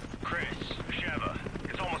 Chris, Sheva,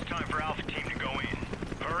 it's almost time for Alpha Team to go in.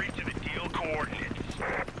 Hurry to the deal coordinates.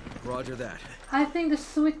 Roger that. I think the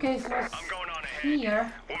suitcase was I'm going on ahead.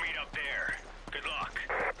 here. We'll meet up there. Good luck.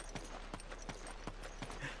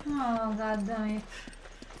 Oh, god damn it.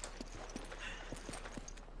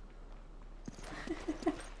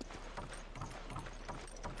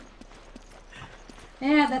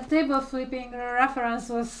 Yeah, the table flipping reference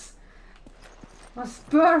was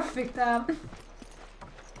perfect.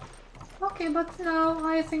 Okay, but now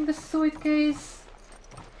I think the suitcase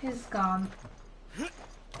is gone.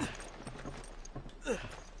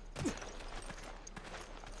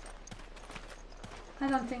 I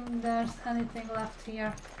don't think there's anything left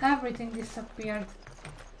here. Everything disappeared.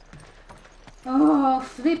 Oh,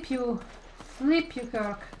 flip you,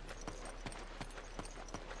 Kirk.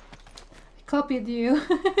 I copied you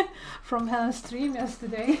from Helen's stream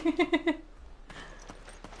yesterday.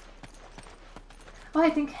 Oh, I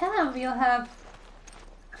think Helen will have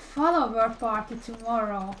a follower party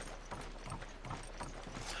tomorrow.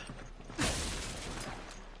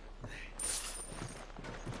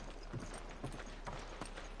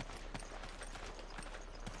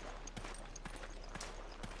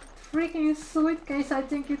 Freaking suitcase, I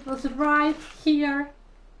think it was right here.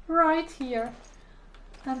 Right here.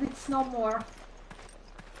 And it's no more.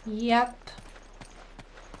 Yep.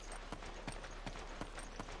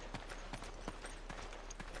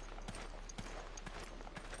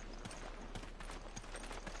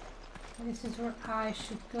 This is where I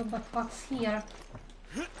should go, but what's here?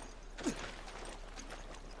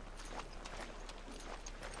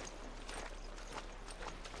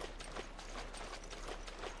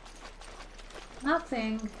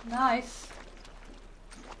 Nothing. Nice.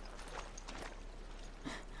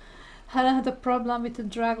 I had a problem with the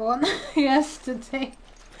dragon yesterday.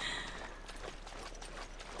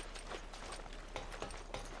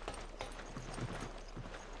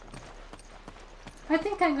 I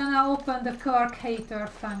think I'm gonna open the Kirk Hater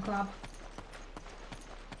fan club.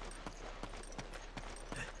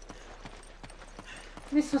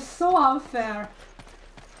 This was so unfair.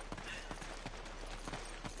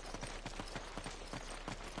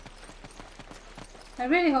 I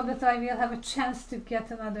really hope that I will have a chance to get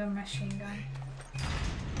another machine gun.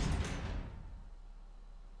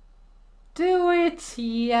 Do it,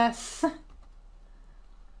 yes.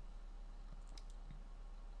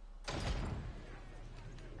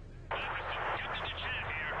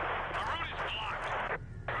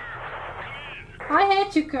 I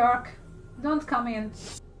hate you, Kirk. Don't come in.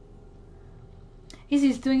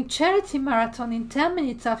 Izzy's doing charity marathon in 10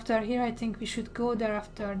 minutes after here. I think we should go there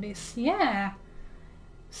after this. Yeah.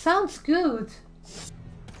 Sounds good.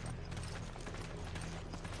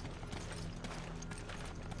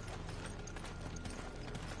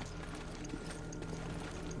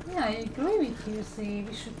 Yeah, I agree with you, see.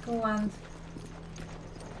 We should go and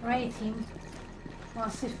rate him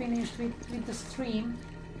once he finished with the stream.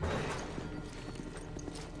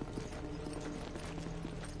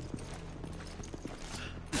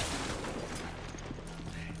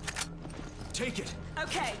 Take it.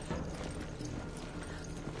 Okay.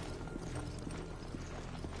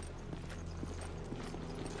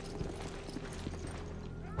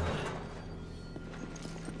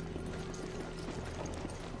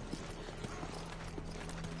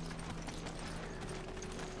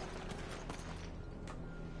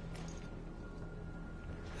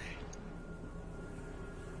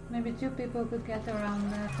 Maybe two people could get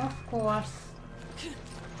around that, of course.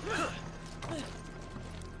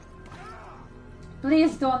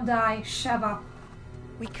 Please don't die, Sheva.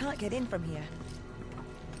 We can't get in from here.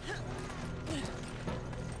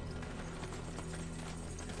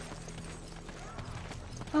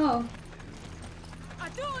 Oh.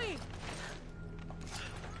 Adui!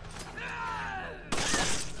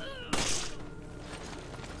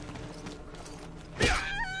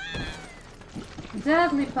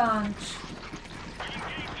 Deadly punch.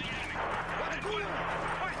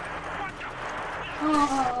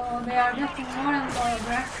 Oh, they are getting more and more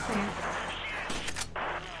aggressive.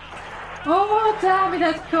 Oh, damn it,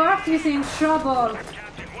 that Kirk is in trouble.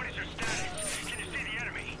 Captain, what is your status? Can you see the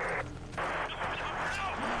enemy?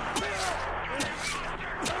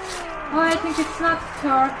 Oh, I think it's not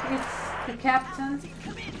Kirk, it's the captain.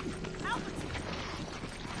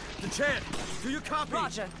 Dechant, do you copy?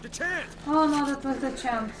 Roger. Dechant! Oh no, that was the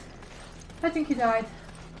champ. I think he died.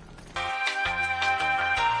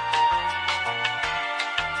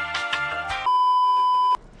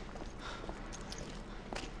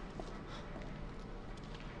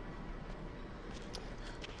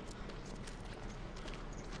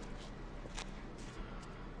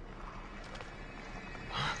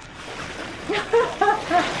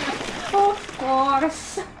 Of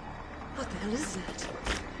course. What the hell is that?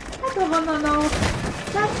 I don't wanna know.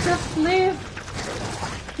 Let's just leave.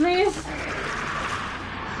 Please.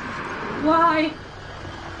 Why?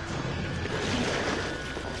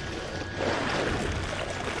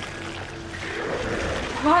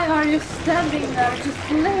 Why are you standing there?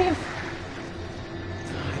 Just leave.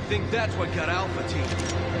 I think that's what got Alpha Team.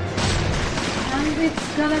 And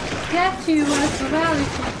it's gonna get you as well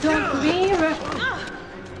if you don't leave.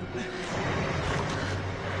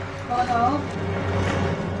 Oh no.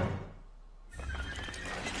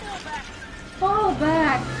 Fall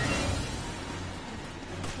back!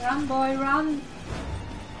 Run, boy, run!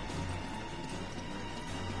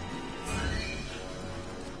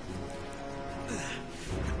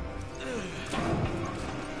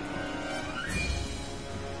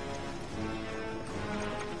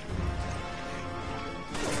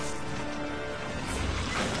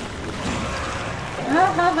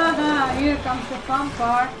 Here comes the fun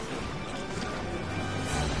part.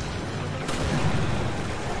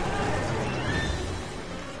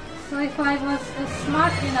 So if I was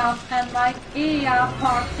smart enough and my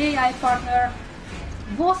AI partner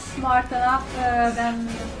was smart enough, then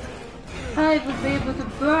I would be able to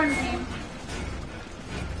burn him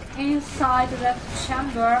inside that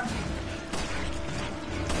chamber.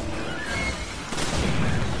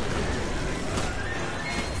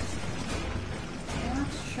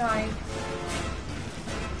 Let's try it.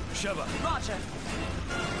 Sheva. Roger.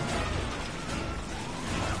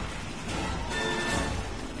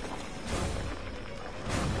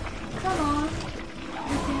 Come on,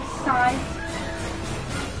 get inside.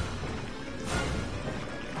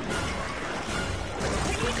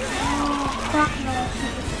 Oh, fuck no,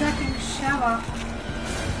 she's attacking Sheva.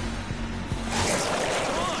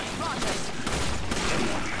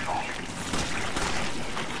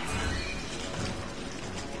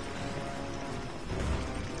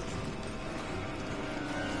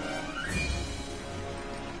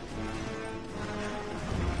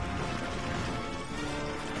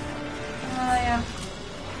 Yeah.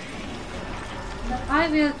 But I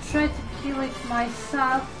will try to kill it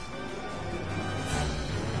myself.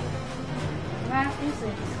 Where is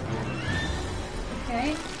it? Okay.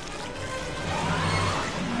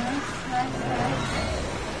 Nice.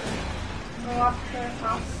 Go after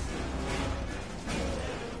us.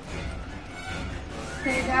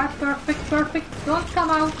 Stay there. Perfect. Don't come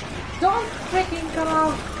out. Don't freaking come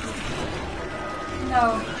out. No.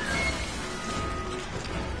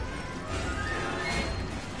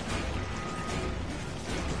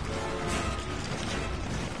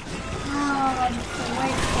 Oh, it's a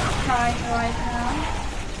waste of time right now.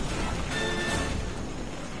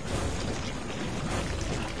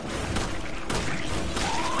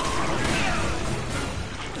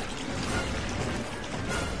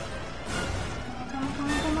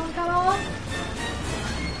 Come on.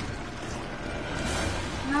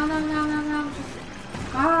 No.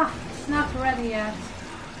 It's not ready yet. I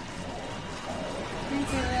think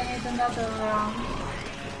we will need another round.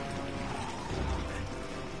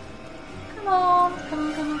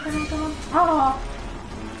 come on, come on. Oh!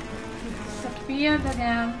 It disappeared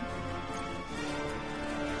again.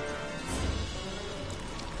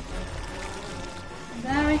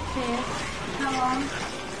 There it is. Come on.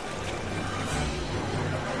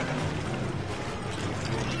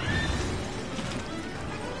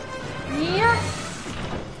 Yes!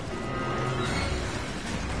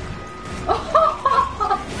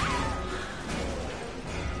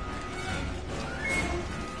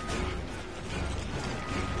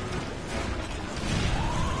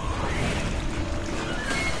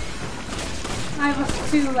 I was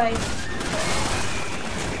too late.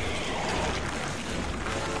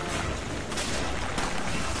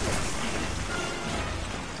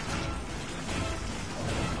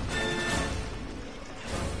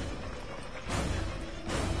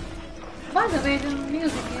 By the way, the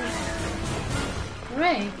music is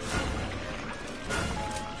great.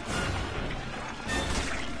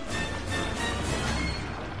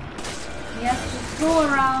 Yes, just go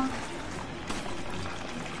around.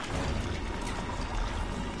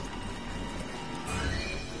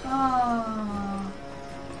 Oh.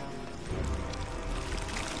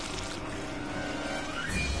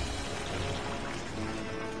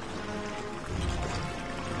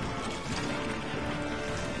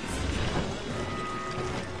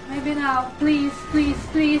 Maybe now, please, please,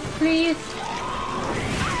 please, please.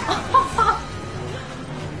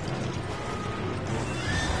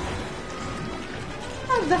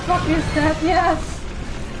 What the fuck is that? Yes.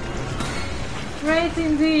 Great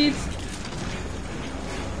indeed.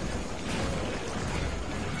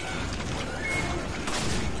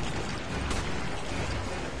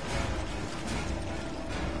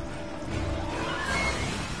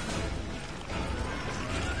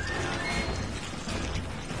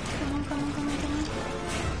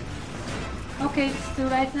 Okay, it's too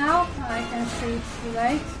late now. I can see it's too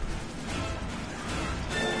late.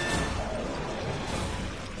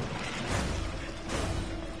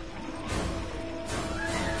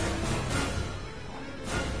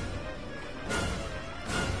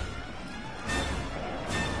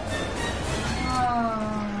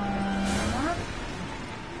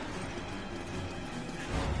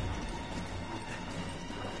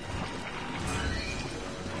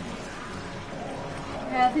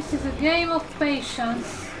 Yeah, this is a game of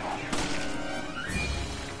patience.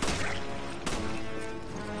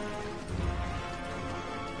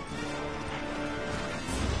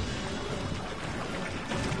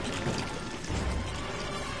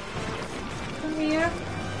 Come here.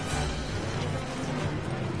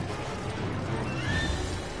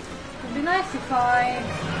 It'd be nice if I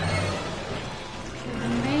could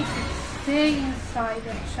make it stay inside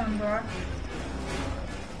the chamber.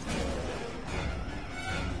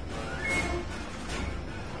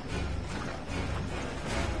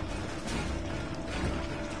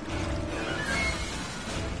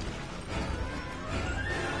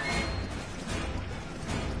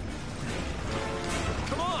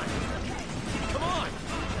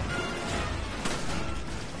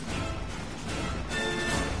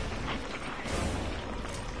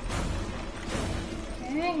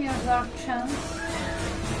 Here's our chance.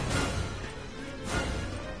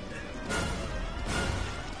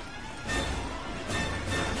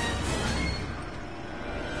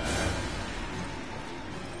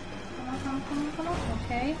 Come on.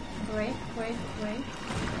 Okay, great.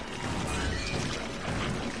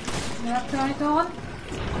 Now turn it on.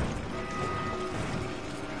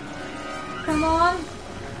 Come on.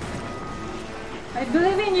 I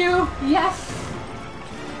believe in you. Yes.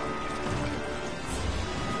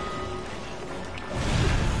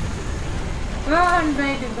 Burn,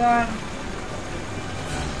 baby, burn.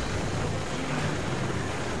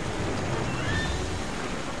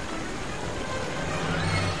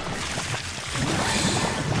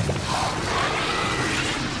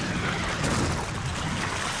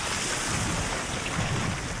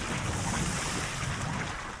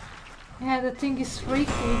 Yeah, the thing is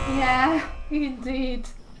freaky. Yeah, indeed.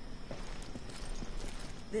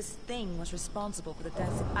 This thing was responsible for the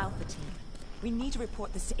deaths of Alpha Team. We need to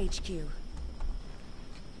report this to HQ.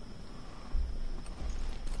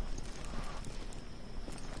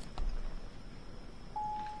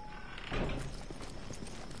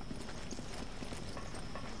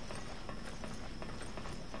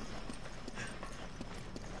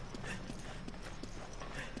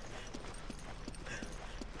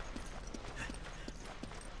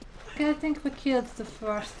 Okay, I think we killed the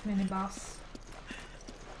first mini-boss.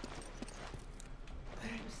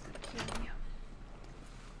 Where is the kill?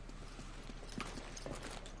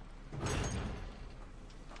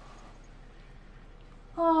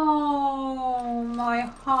 Oh, my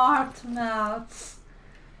heart melts.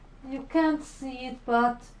 You can't see it,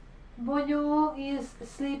 but Boyo is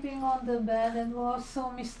sleeping on the bed, and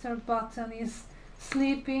also Mr. Button is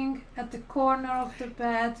sleeping at the corner of the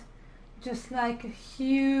bed, just like a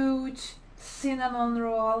huge cinnamon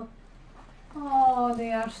roll. Oh,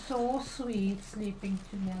 they are so sweet sleeping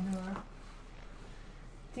together.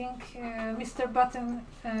 I think Mr. Button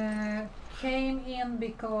came in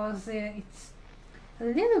because it's a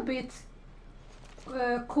little bit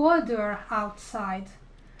colder outside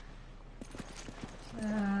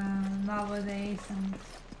nowadays, and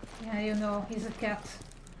yeah, you know, he's a cat.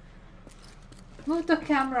 Move the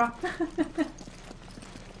camera.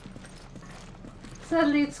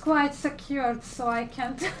 Sadly, it's quite secured, so I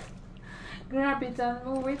can't grab it and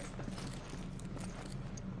move it.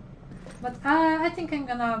 But I think I'm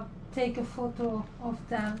gonna take a photo of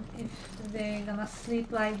them if they're gonna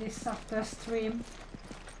sleep like this after stream.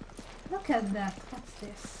 Look at that. What's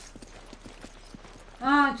this?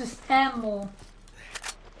 Ah, just ammo.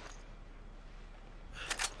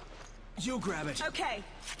 You grab it. Okay.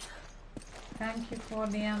 Thank you for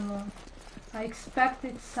the ammo. I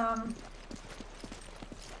expected some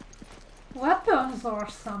weapons or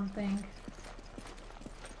something.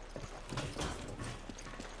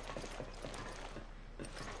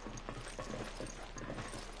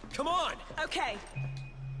 Come on! Okay.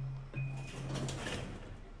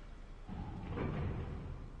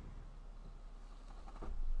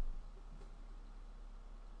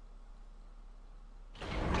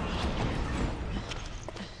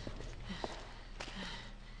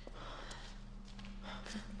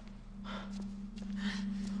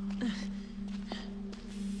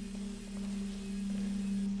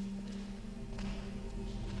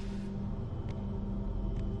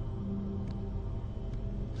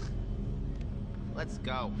 Let's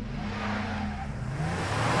go.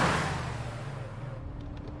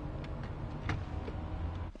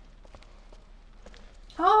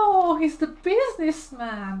 Oh, he's the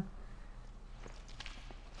businessman.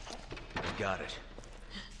 Got it.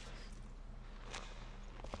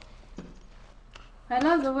 I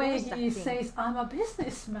love the way was that he thing? says, I'm a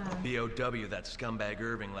businessman. BOW that scumbag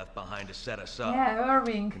Irving left behind to set us up. Yeah,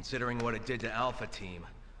 Irving. Considering what it did to Alpha Team,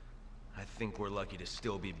 I think we're lucky to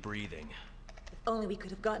still be breathing. If only we could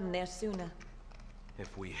have gotten there sooner.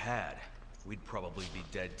 If we had, we'd probably be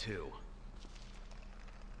dead too.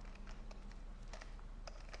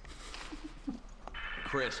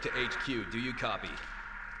 Chris to HQ, do you copy?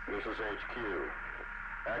 This is HQ.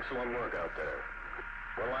 Excellent work out there.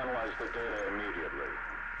 We'll analyze the data immediately.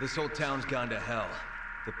 This whole town's gone to hell.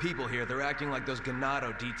 The people here, they're acting like those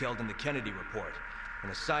Ganado detailed in the Kennedy report.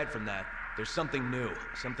 And aside from that, there's something new,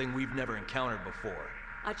 something we've never encountered before.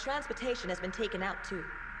 Our transportation has been taken out too.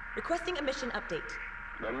 Requesting a mission update.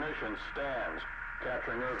 The mission stands.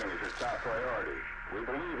 Capturing Irving is your top priority. We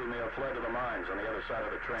believe he may have fled to the mines on the other side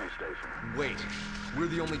of the train station. Wait, we're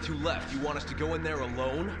the only two left. You want us to go in there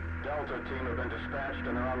alone? Delta team have been dispatched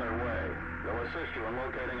and are on their way. They'll assist you in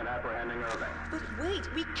locating and apprehending Irving. But wait,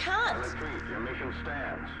 we I can't! repeat, your mission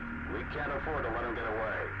stands. We can't afford to let him get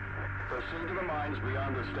away. Proceed to the mines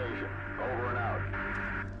beyond the station. Over and out.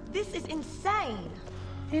 This is insane!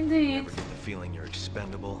 Indeed. Ever get the feeling you're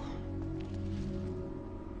expendable?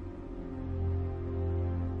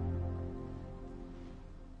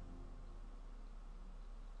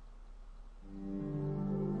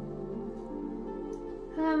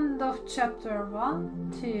 End of chapter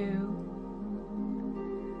 1, 2.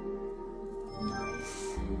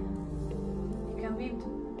 Nice. You can leave the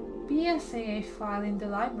BSAA file in the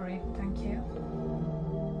library, thank you.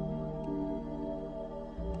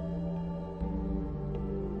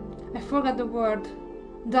 I forgot the word.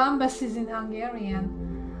 Donbass is in Hungarian.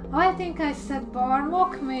 Oh, I think I said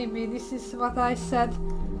Barmok, maybe. This is what I said.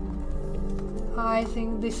 I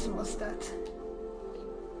think this was that.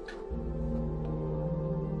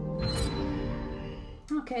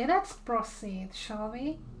 Okay, let's proceed, shall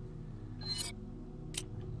we?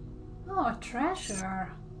 Oh, a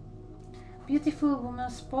treasure! Beautiful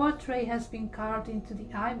woman's portrait has been carved into the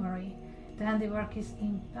ivory. The handiwork is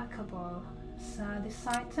impeccable. Sell this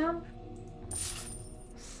item?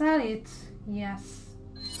 Sell it, yes.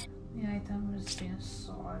 The item has been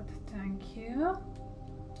sold, thank you.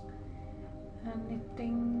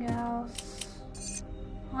 Anything else?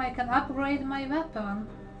 Oh, I can upgrade my weapon.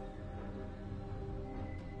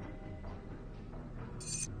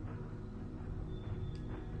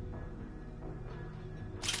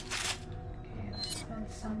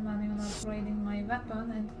 Some money on upgrading my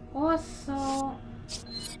weapon, and also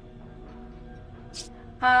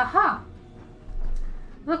aha,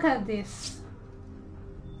 look at this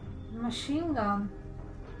machine gun.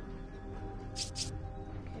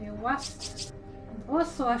 Okay, Okay, what? And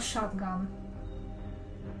also a shotgun.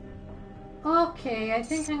 Okay, I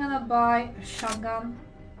think I'm gonna buy a shotgun.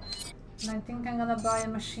 And I think I'm gonna buy a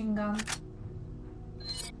machine gun.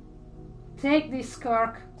 Take this,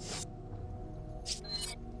 Kirk.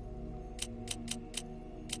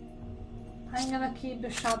 I'm gonna keep the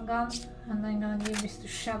shotgun and I'm gonna give this to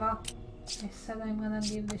Sheva. I said I'm gonna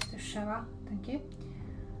give this to Sheva. Thank you.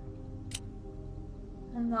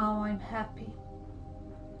 And now I'm happy.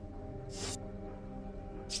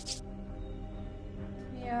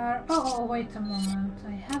 We are... Oh, wait a moment.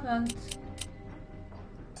 I haven't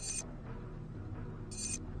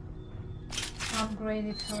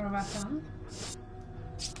upgraded her weapon.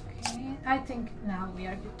 Okay, I think now we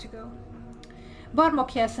are good to go.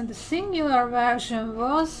 Barmok, yes, and the singular version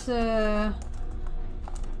was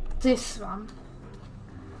this one.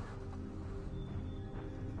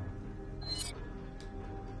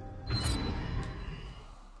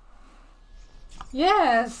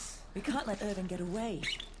 Yes! We can't let Irving get away.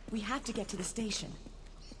 We have to get to the station.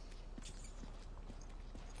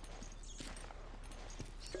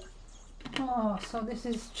 Oh, so this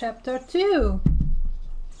is chapter 2.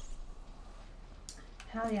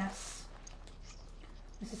 Hell yes.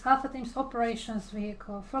 This is Alpha Team's operations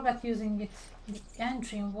vehicle. Forgot using it. The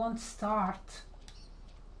engine won't start.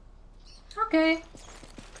 Okay.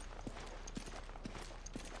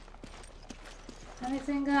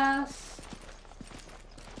 Anything else?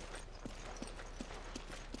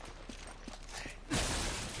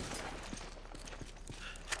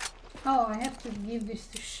 Oh, I have to give this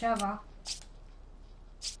to Sheva.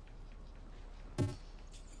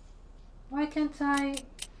 Why can't I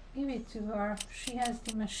give it to her? She has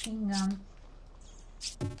the machine gun.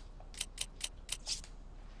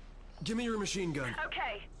 Give me your machine gun.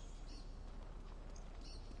 Okay.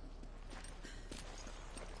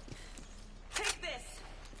 Take this.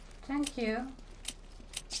 Thank you.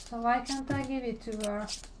 So why can't I give it to her?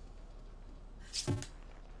 I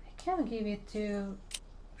can give it to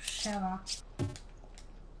Sheva.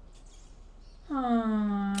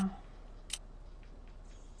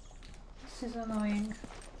 This is annoying.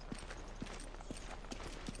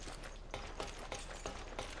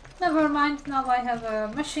 Never mind, now I have a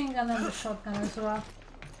machine gun and a shotgun as well.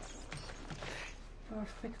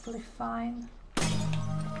 Perfectly fine.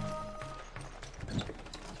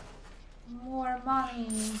 More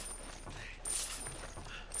money.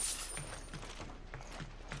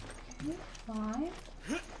 Okay, fine.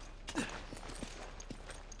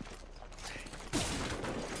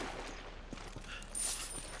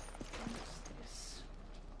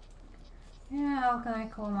 Yeah, how can I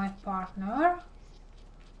call my partner?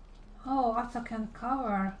 Oh, attack and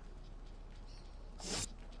cover.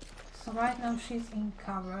 So right now she's in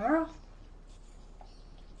cover.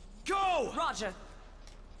 Go! Roger.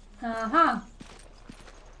 Uh-huh.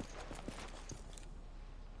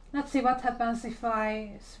 Let's see what happens if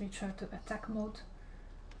I switch her to attack mode.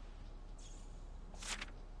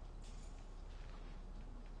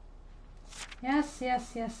 Yes,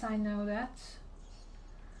 yes, yes, I know that.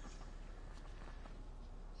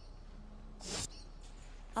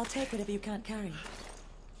 I'll take whatever you can't carry.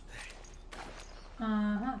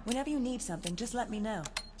 Uh-huh. Whenever you need something, just let me know.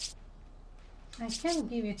 I can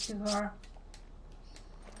give it to her.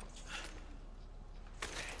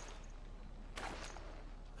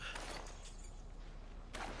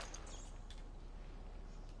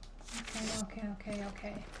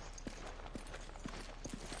 Okay.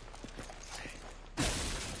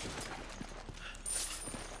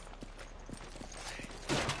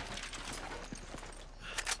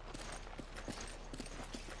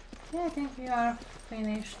 Yeah, I think we are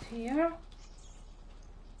finished here.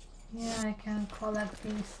 Yeah, I can collect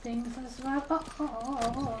these things as well.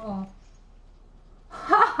 Oh.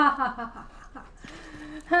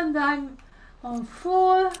 And I'm on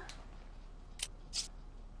full.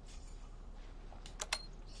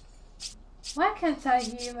 Why can't I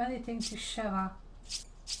give anything to Sheva?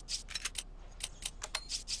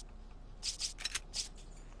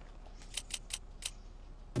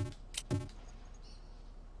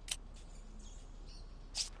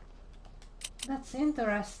 That's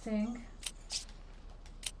interesting.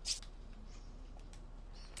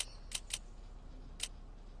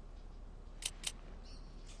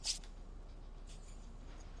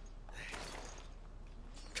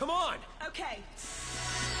 Come on! Okay.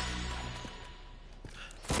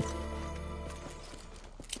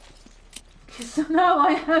 Okay, so now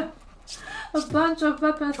I have a bunch of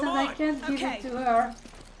weapons Come and I on. can't give Okay. it to her.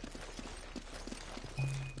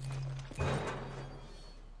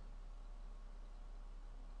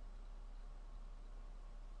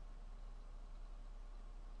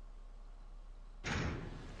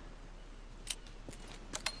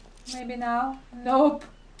 Maybe now? Nope.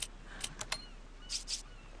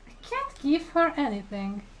 I can't give her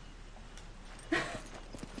anything.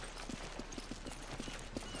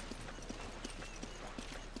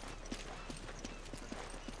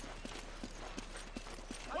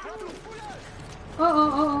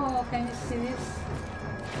 Oh, can you see this?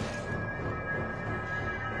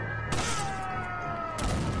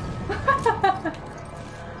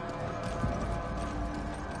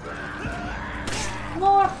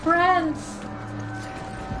 More friends!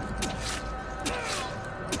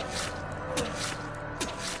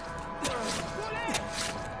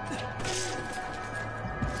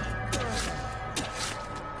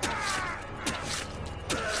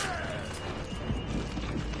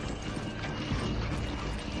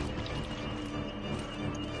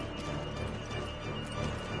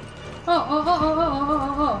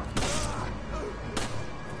 Oh.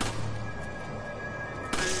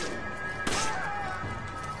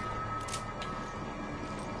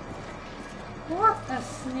 What a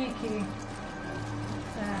sneaky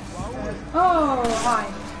bastard. Oh, hi.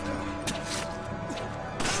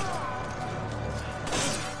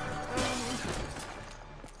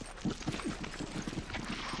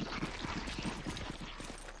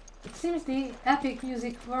 It seems the epic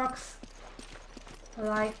music works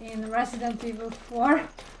like in Resident Evil 4.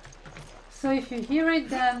 So if you hear it,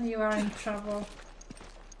 then you are in trouble.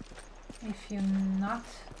 If you're not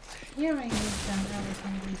hearing it, then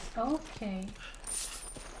everything is okay.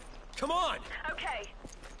 Come on! Okay.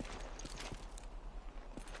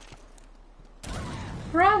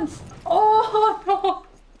 Friends! Oh no!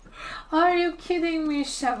 Are you kidding me,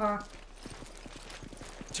 Sheva?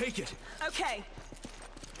 Take it! Okay.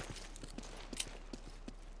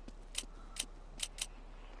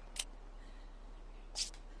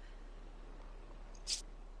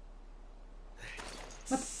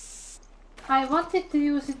 But I wanted to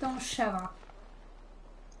use it on Sheva.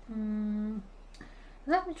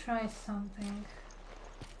 Let me try something.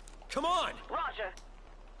 Come on! Roger.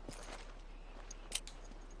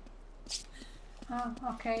 Oh,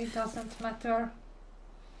 okay, doesn't matter.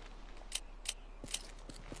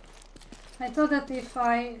 I thought that if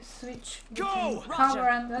I switch between cover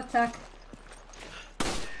and attack,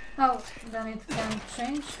 oh, then it can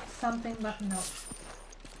change something, but no.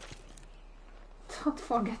 Don't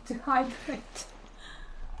forget to hydrate.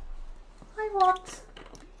 I want.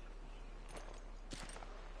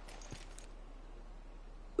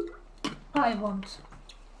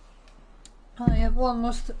 I have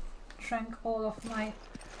almost drank all of my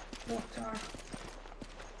water.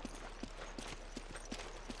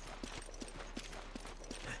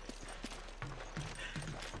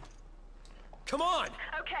 Come on!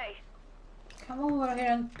 Okay. Come over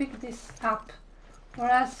here and pick this up, or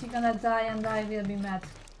else you're gonna die and I will be mad.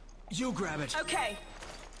 You grab it. Okay.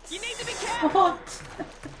 You need to be careful. What?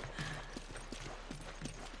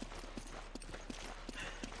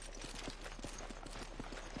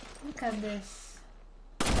 Look at this.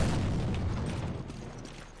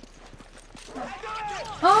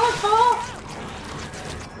 Oh!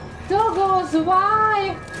 Doggos,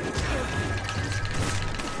 why?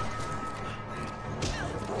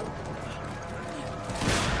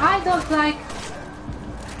 I don't like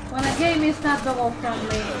when a game is not doggo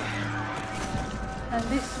friendly. And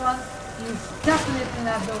this one is definitely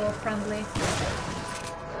not doggo friendly.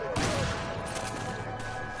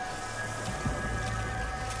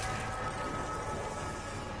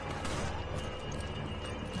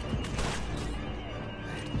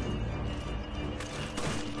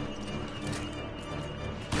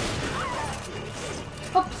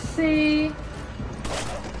 Oopsie!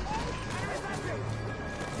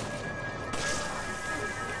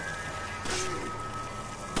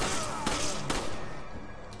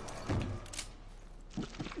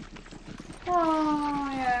 Oh,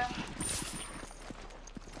 yeah.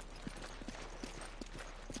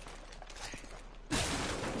 I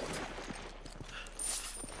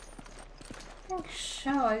think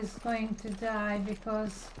Shaw is going to die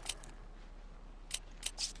because...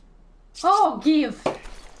 Oh, give!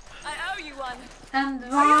 I owe you one. And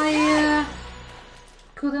why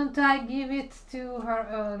couldn't I give it to her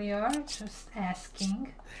earlier? Just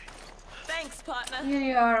asking. Thanks, partner. Here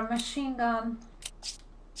you are, a machine gun.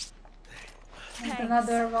 And Thanks.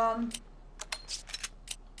 another one.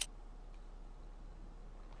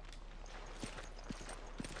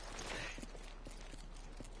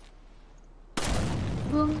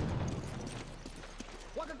 Boom.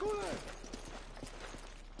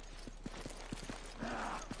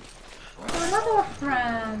 Another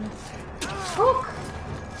friend. Hook.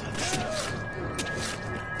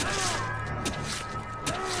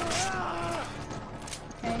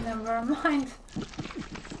 Okay, number never mind.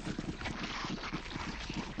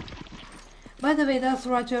 By the way, does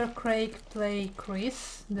Roger Craig play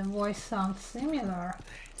Chris? The voice sounds similar.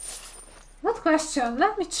 Good question,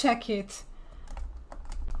 let me check it.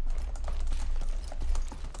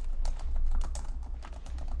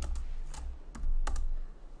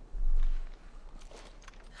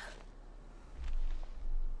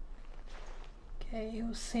 Okay,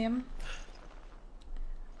 use him.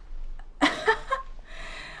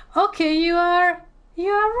 Okay, you are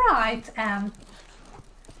right, Anne.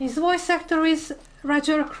 His voice actor is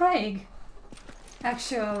Roger Craig,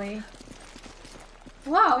 actually.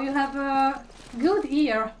 Wow, you have a good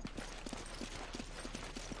ear.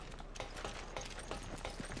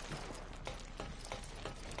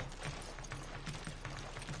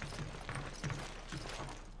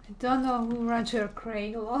 I don't know who Roger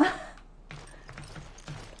Craig was.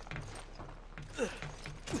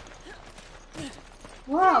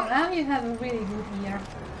 Wow, now you have a really good ear.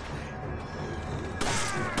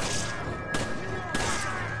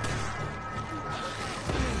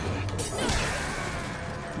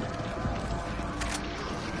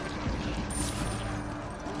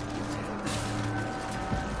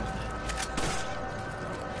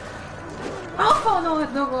 Oh no,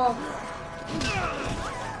 doggo!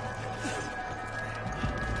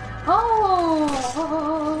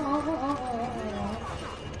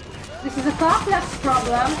 This is a complex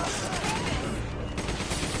problem.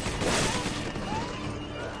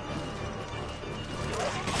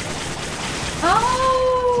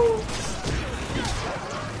 Oh!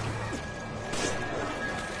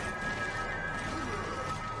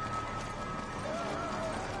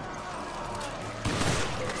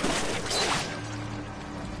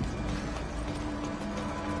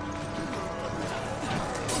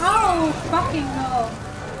 Oh, fucking no.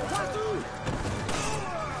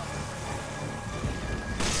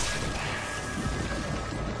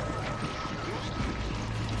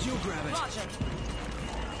 You grab it.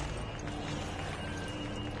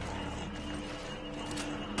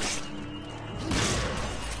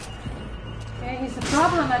 Okay, he's a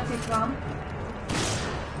problematic one.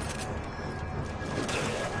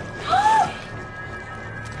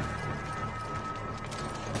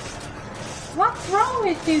 What's wrong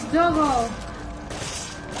with you, doggo?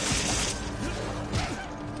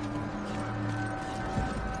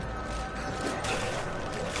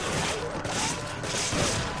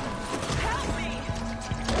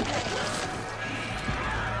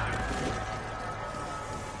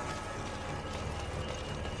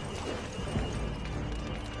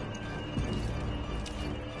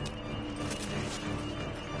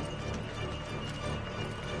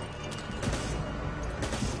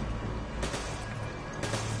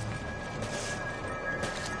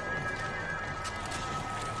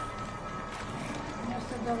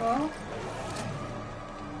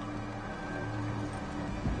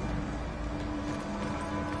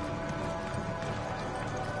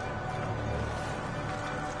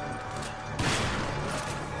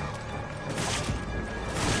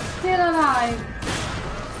 Still alive.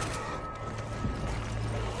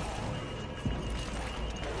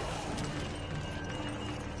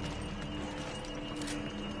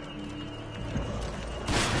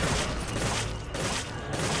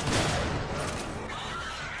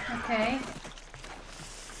 Okay.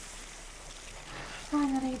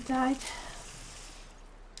 Finally died.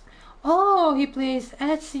 Oh, he plays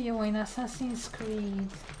Ezio in Assassin's Creed.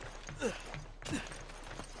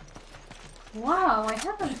 Wow, I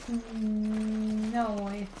haven't know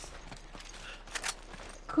it.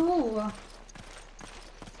 Cool.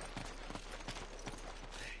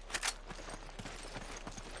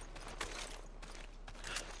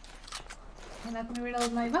 Okay, let me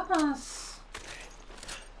reload my weapons.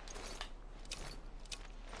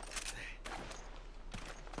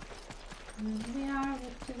 We are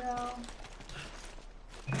good to go.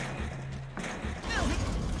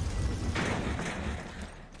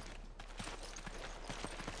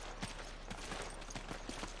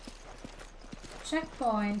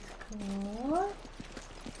 Checkpoint. Cool.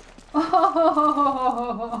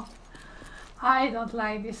 Oh, I don't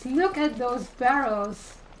like this. Look at those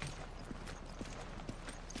barrels.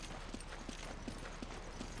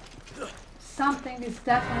 Something is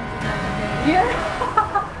definitely not good here.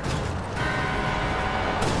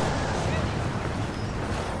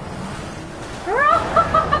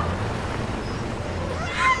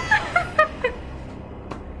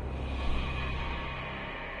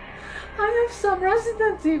 I have some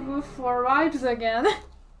Resident Evil 4 vibes again.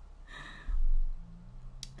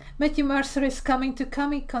 Matthew Mercer is coming to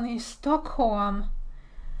Comic-Con in Stockholm.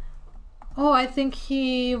 Oh, I think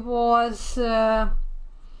he was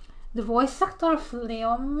The voice actor of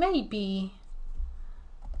Leon, maybe.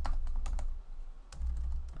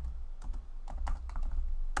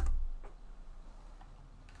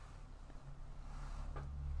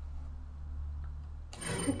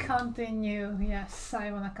 Continue. Yes,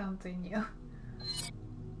 I wanna continue.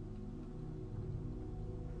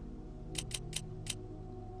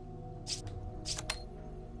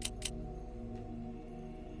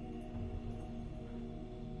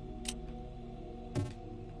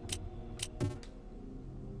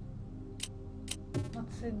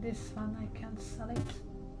 What's it? This one? I can't sell it.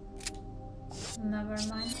 Never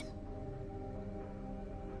mind.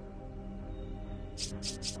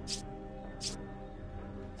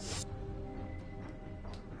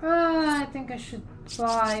 I think I should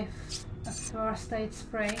buy a first aid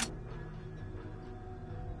spray.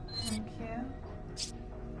 Thank you.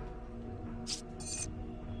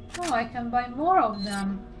 Oh, I can buy more of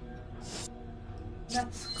them.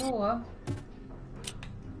 That's cool.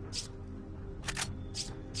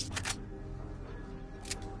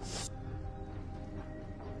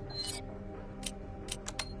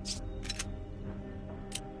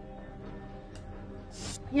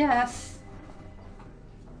 Yes.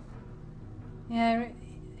 Yeah,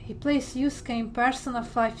 he plays Yusuke in Persona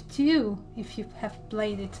 5 too, if you have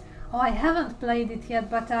played it. Oh, I haven't played it yet,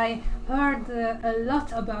 but I heard a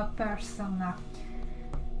lot about Persona.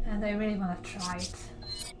 And I really want to try it.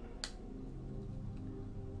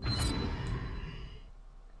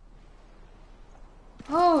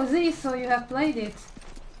 Oh, Z, so you have played it.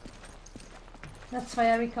 That's why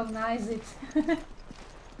I recognize it.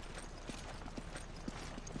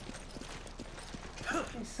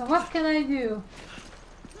 Okay, so what can I do?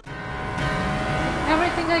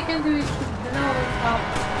 Everything I can do is to blow it up.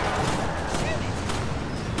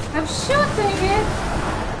 I'm shooting it!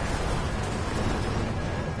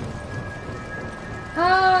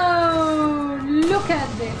 Oh, look at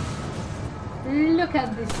this! Look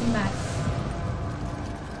at this mess.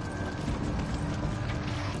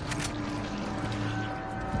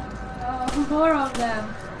 Oh, more of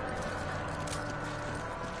them.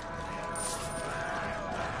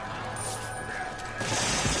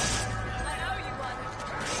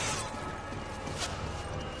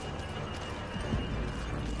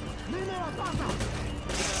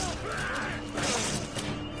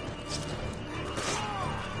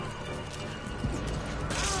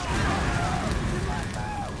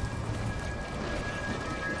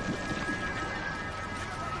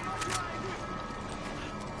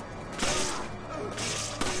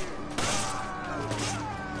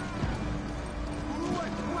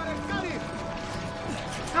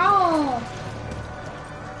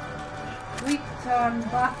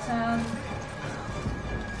 Button.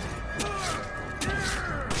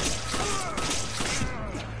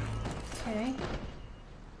 Okay.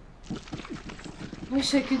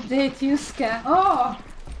 Wish I could date Yusuke. Oh!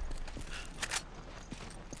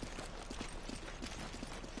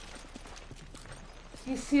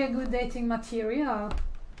 Is he a good dating material?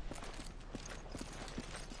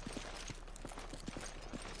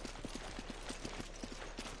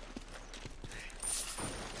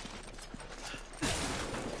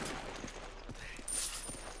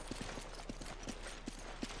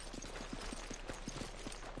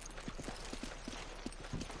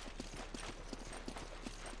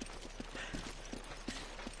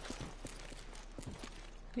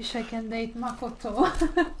 Wish I can date Makoto.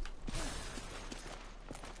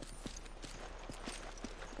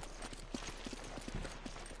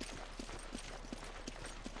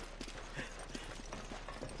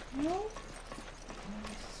 No?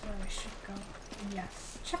 This is where I should go.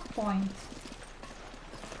 Yes, checkpoint.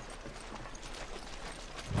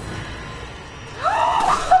 No!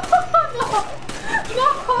 No!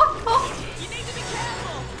 You need to be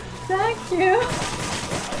careful! Thank you!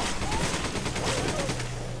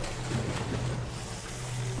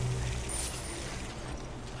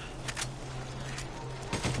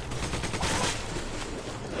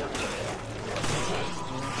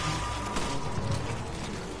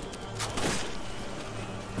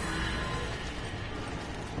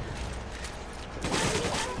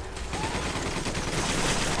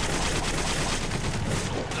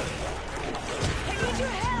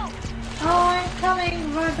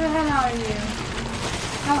 Where the hell are you?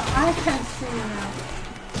 Oh, I can see you now.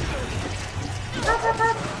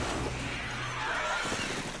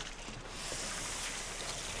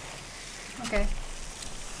 Okay.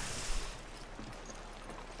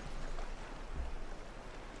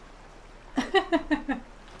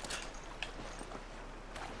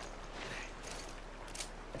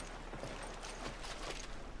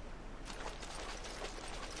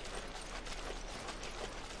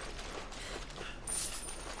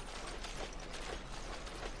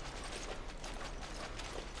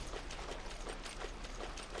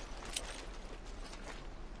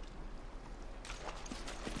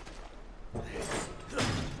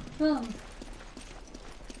 Boom.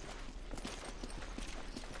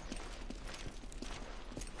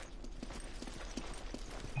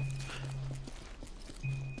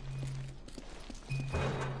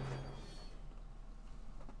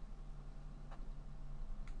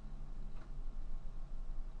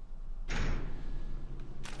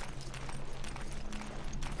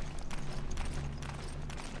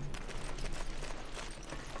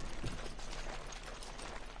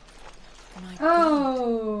 My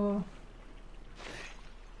Oh.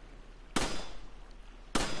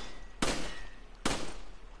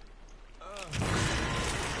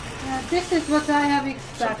 Yeah, this is what I have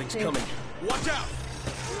Something's expected. coming. Watch out!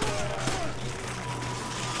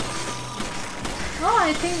 Oh,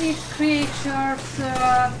 I think these creatures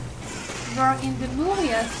were in the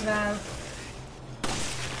movie as well.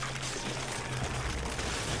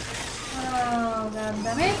 Oh, god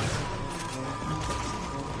damn it.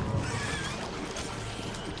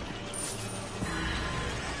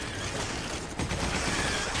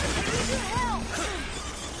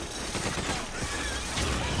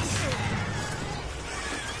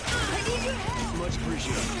 Much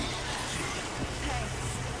appreciated.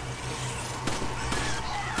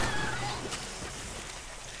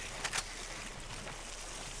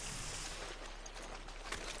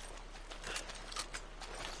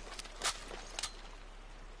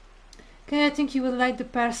 Okay, I think you will like the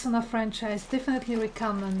Persona franchise. Definitely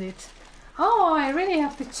recommend it. Oh, I really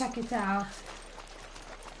have to check it out.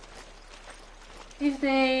 If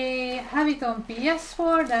they have it on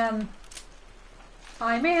PS4, then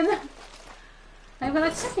I'm in. I'm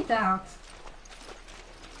gonna check it out.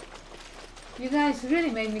 You guys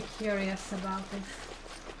really made me curious about it.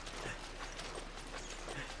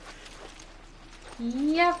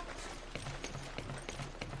 Yep.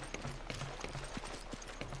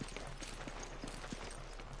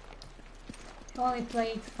 Only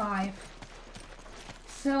played 5.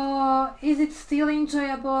 So, is it still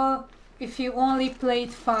enjoyable if you only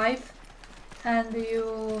played 5 and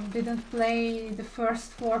you didn't play the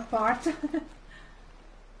first 4 parts?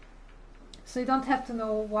 So you don't have to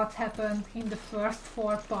know what happened in the first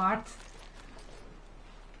 4 parts.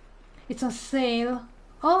 It's on sale.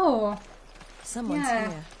 Oh! Someone's Yeah.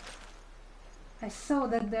 here. I saw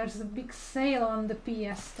that there's a big sale on the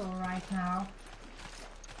PS Store right now.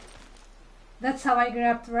 That's how I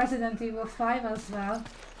grabbed Resident Evil 5 as well.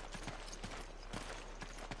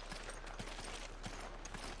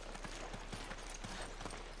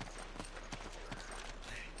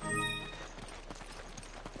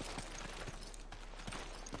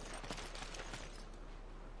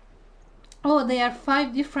 Oh, they are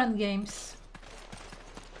 5 different games.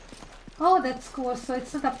 Oh, that's cool, so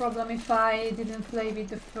it's not a problem if I didn't play with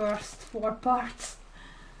the first 4 parts.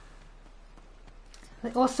 I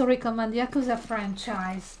also recommend Yakuza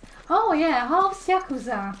franchise. Oh yeah, how's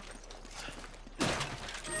Yakuza?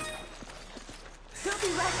 Don't be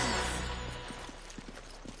reckless.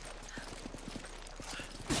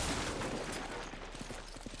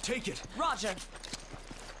 Take it! Roger.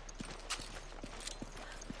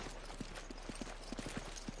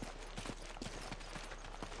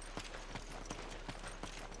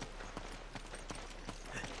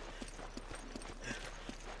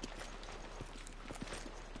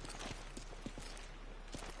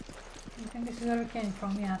 I think this is where we came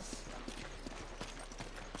from, yes.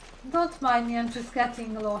 Don't mind me, I'm just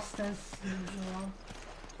getting lost as usual.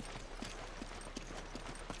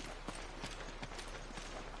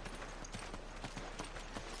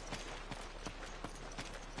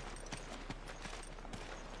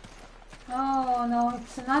 Oh no,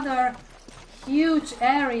 it's another huge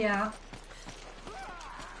area.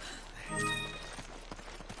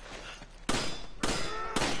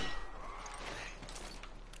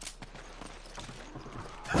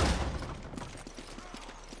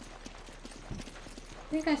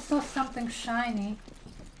 I think I saw something shiny.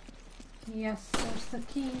 Yes, there's the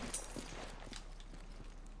key.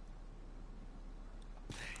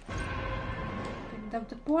 Picked up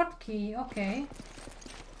the port key, okay.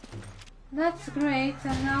 That's great,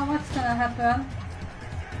 and now what's gonna happen?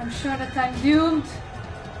 I'm sure that I'm doomed.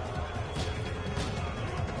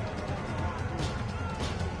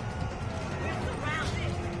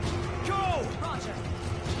 Go! Roger.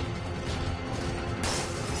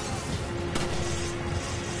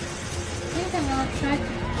 I think I'm gonna try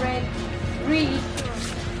to break free.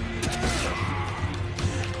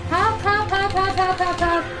 Help, help, help, help, help, help,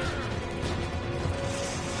 help!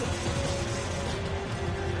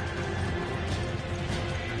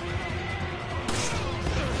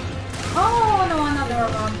 Oh no, another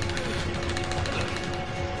one.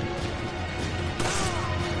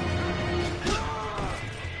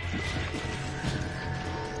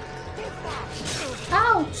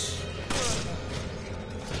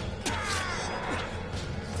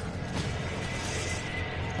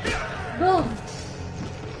 Boom!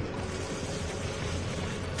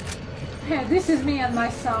 Yeah, this is me and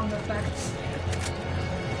my sound effects.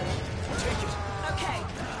 Okay.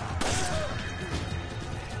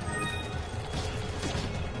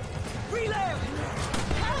 Reload!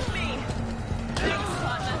 Help me! Thanks,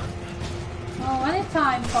 partner. Oh,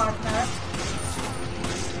 anytime, partner.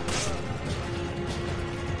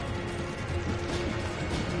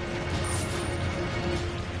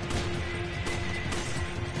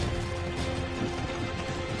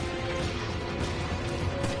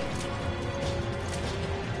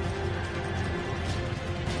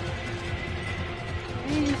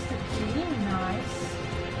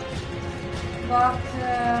 But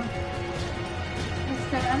is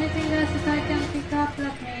there anything else that I can pick up?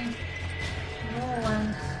 Let me go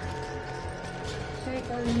and take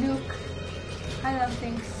a look. I don't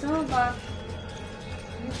think so, but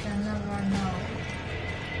you can never know.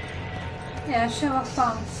 Yeah, Sheva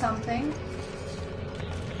found something.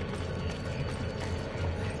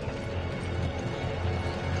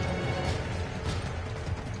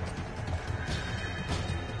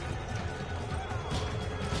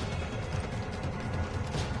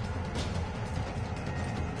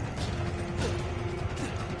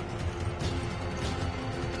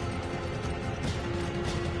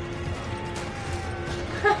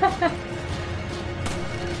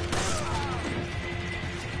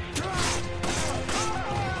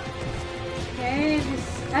 Okay, this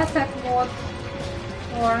attack mode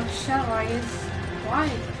for Sheva is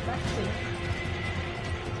quite effective.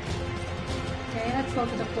 Okay, let's go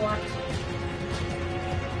to the port.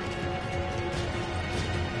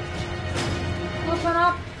 Open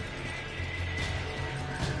up!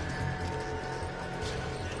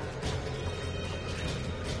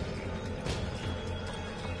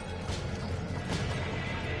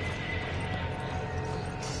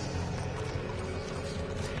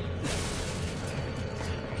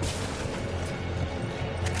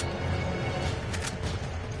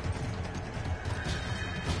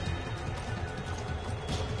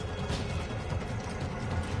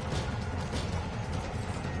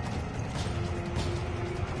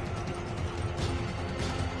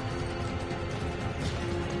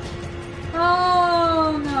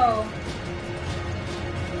 Oh no!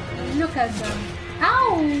 Look at them.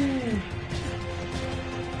 Ow!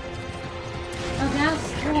 Against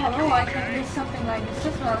wall. Oh, I can do something like this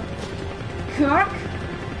as well. Kirk?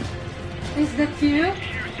 Is that you? HQ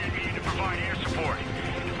sent me in to provide air support.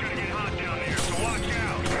 It's gonna get hot down there, so watch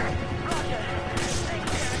out. Roger.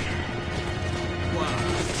 Thanks, Kirk. Wow.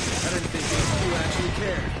 I didn't think HQ actually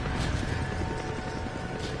cared.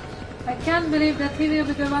 I can't believe that he will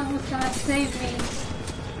be the one who's gonna save me.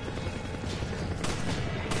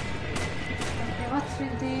 Okay, what's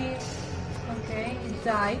with the... Okay, he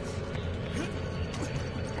died.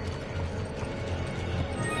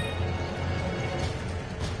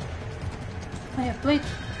 I have played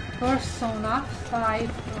Persona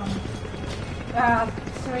 5 from...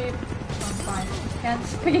 3 from 5. Can't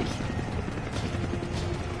speak.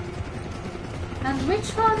 And which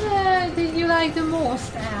one did you like the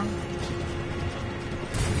most, Anne?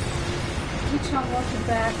 Which one was the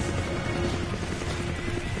best?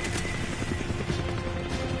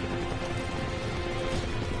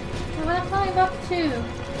 I'm gonna climb up too.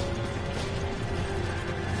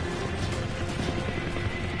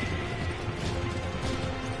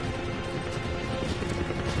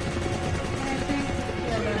 I think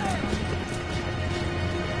the other one.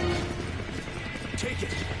 Take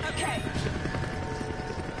it. Okay.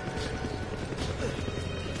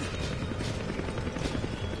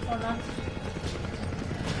 Or not.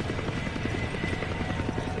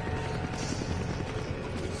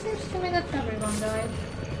 Seems to me that everyone died.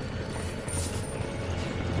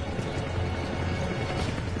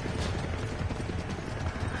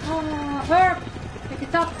 Oh, Herb! Pick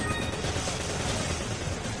it up!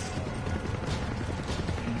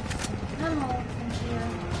 Ammo in here.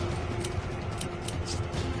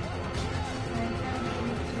 I can't give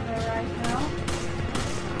it to her right now.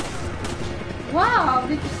 Wow,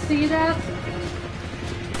 did you see that?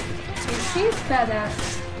 Okay, she's badass.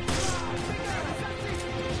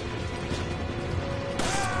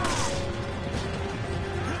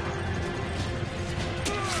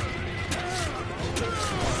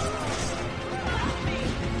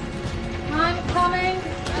 I'm coming.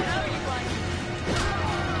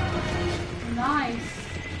 Nice.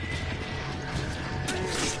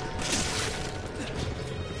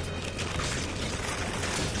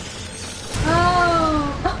 Oh!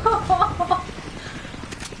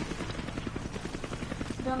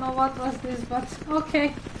 Don't know what was this, but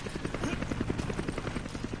okay.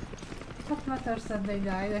 But what matters that they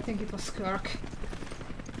died? I think it was Kirk.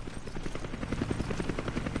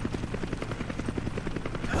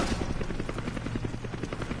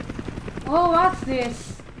 Oh, what's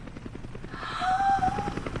this?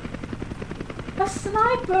 A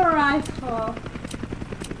sniper rifle!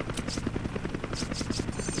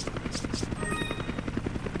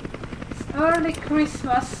 It's early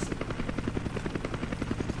Christmas.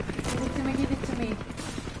 Give it to me, give it to me.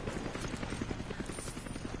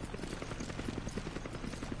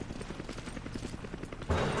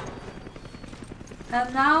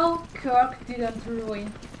 And now Kirk didn't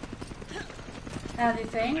ruin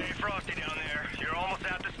anything. Stay frosty down there. You're almost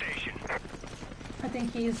at the station. I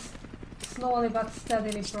think he's slowly but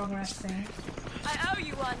steadily progressing. I owe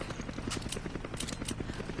you one.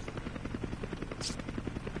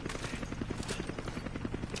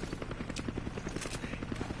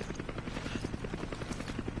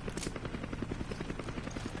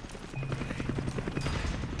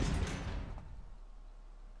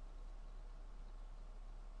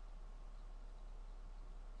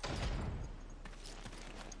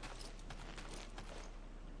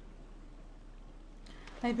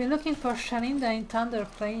 I've been looking for Shalinda in Thunder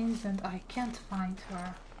Plains and I can't find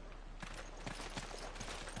her.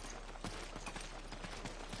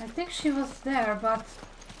 I think she was there, but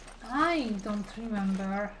I don't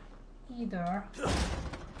remember either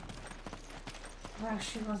where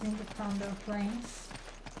she was in the Thunder Plains.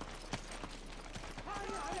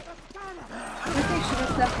 I think she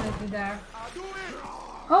was definitely there.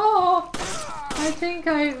 Oh! I think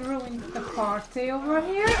I ruined the party over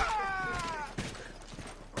here.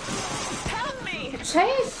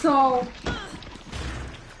 Chainsaw!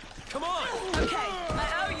 Come on! Okay, I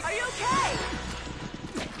owe you. Are you okay?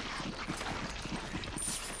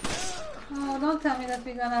 Oh, don't tell me that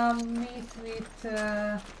we're gonna meet with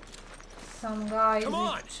some guys with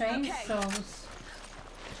chainsaws.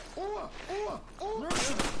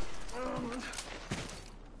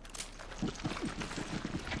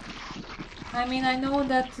 I mean, I know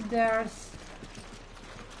that there's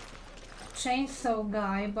chainsaw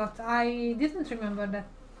guy, but I didn't remember that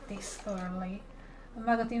this early. A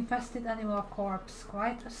maggot-infested animal corpse.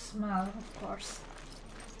 Quite a smell, of course.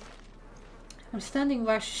 I'm standing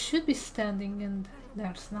where she should be standing and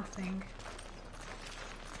there's nothing.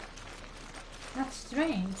 That's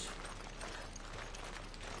strange.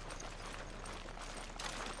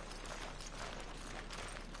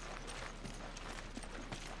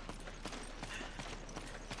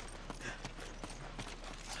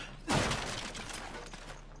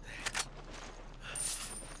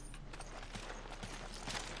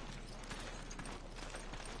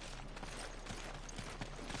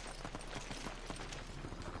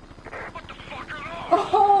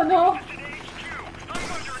 Oh no! This is HQ. I'm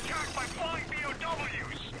under attack by flying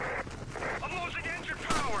BOWs. I'm losing engine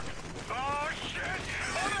power. Oh shit!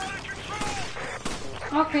 I'm out of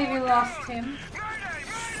control. Okay, we lost him. Mayday!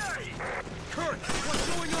 Mayday! Kirk, what's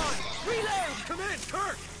going on? Reload! Come in,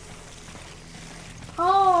 Kirk!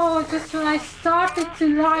 Oh, just when I started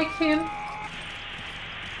to like him,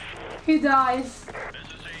 he dies. This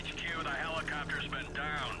is HQ. The helicopter's been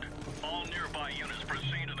downed. All nearby units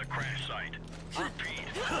proceed to the crash site. Repeat,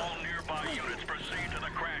 all nearby units proceed to the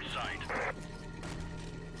crash site.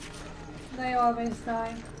 They always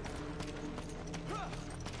die.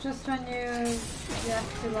 Just when you get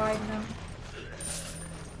to like them.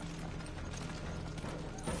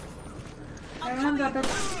 I remember the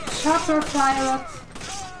chopper pilot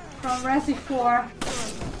from Resi 4.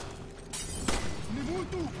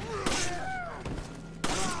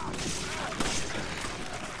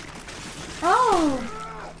 Oh!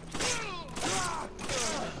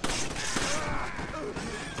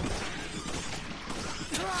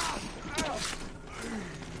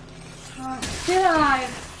 Oh, still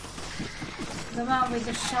alive! The man with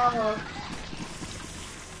the shovel.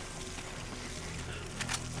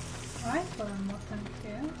 Right, for a more thank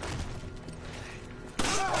you.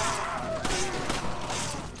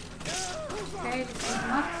 Okay, this is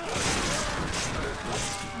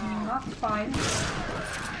not fine.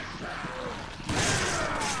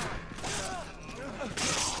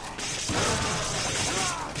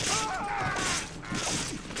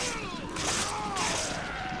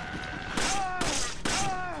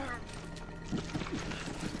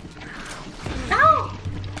 Ow!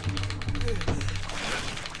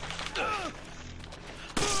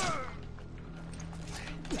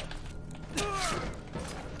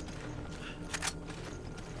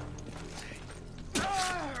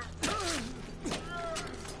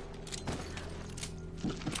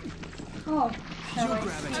 Oh, shall I?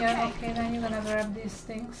 Yeah, okay, then you're gonna grab these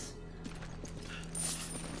things.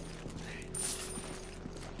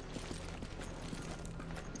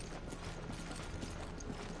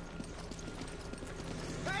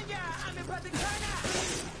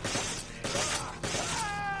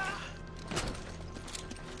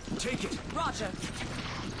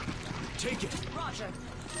 Take it. Roger.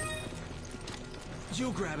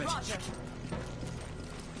 You grab it. Roger.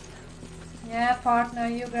 Yeah, partner,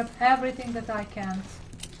 you grab everything that I can't.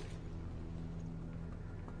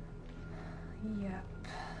 Yep.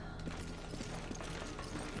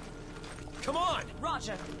 Come on.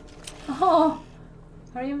 Roger. Oh,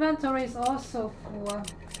 her inventory is also full.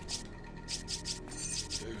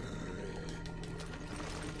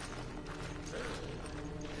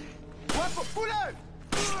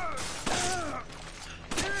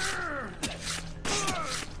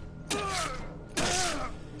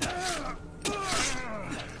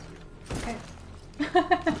 Okay.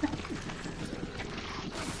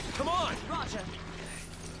 Come on. Roger.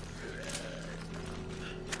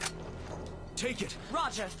 Take it.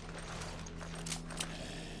 Roger.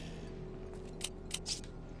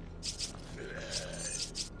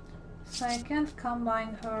 So I can't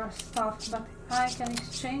combine her stuff, but I can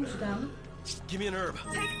exchange them. Give me an herb.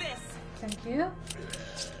 Take this. Thank you.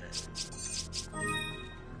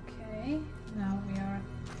 Okay, now we are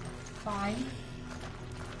fine.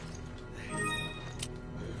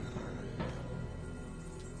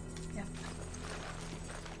 Yep.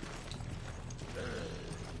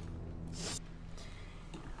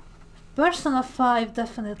 Persona 5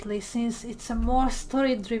 definitely, since it's a more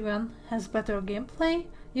story-driven, has better gameplay.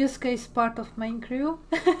 Yusuke is part of main crew.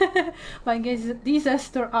 My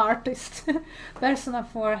disaster artist. Persona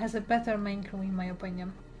 4 has a better main crew in my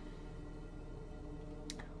opinion.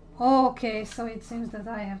 Okay, so it seems that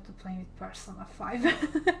I have to play with Persona 5.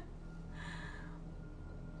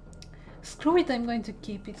 Screw it, I'm going to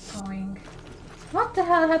keep it going. What the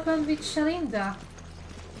hell happened with Shalinda?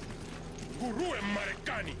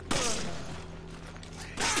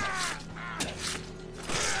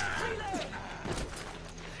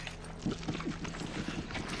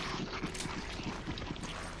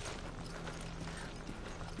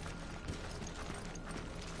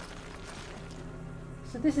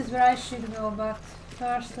 So this is where I should go, but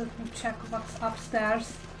first let me check what's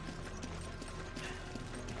upstairs.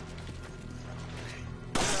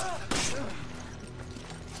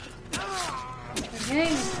 The game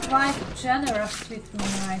is quite generous with me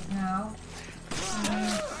right now.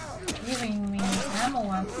 Giving me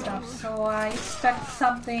ammo and stuff, so I expect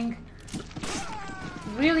something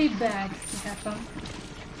really bad to happen.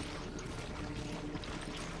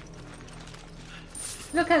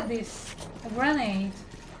 Look at this! A grenade!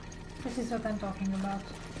 This is what I'm talking about.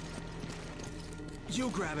 You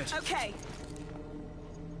grab it. Okay.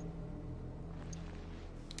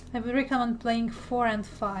 I would recommend playing 4 and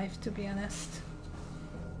 5, to be honest.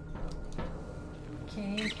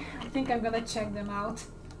 Okay, I think I'm gonna check them out.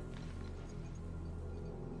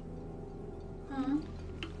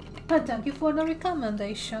 But thank you for the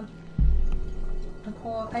recommendation. I'm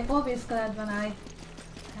always glad when I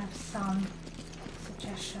have some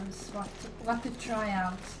suggestions what to try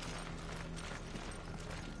out.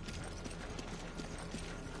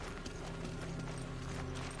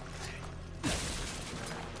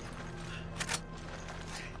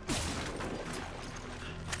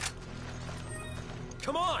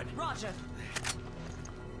 Come on. Roger.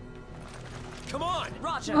 Come on.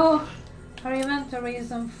 Roger. Oh, her inventory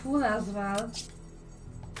is on full as well.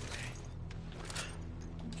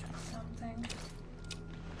 Check something.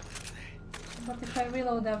 But if I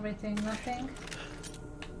reload everything, nothing?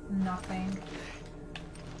 Nothing.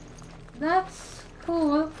 That's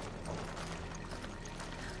cool.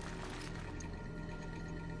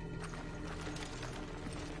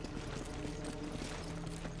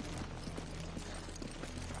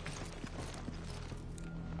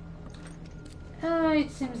 It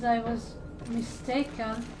seems I was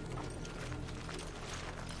mistaken.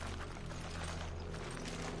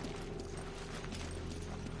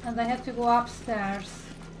 And I have to go upstairs.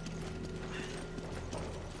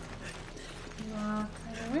 But I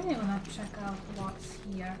really want to check out what's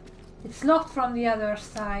here. It's locked from the other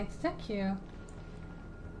side. Thank you.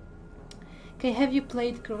 Okay, have you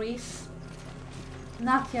played Grease?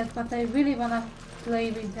 Not yet, but I really want to play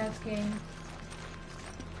with that game.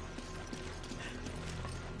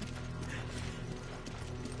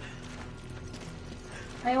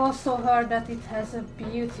 I also heard that it has a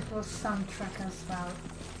beautiful soundtrack as well.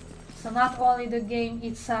 So not only the game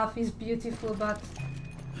itself is beautiful, but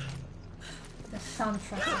the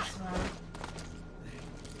soundtrack as well.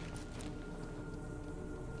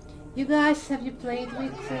 You guys, have you played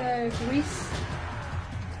with Grease?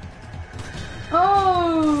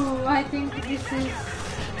 Oh, I think this is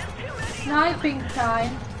sniping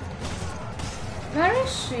time. Where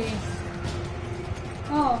is she?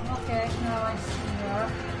 Oh, okay, now I see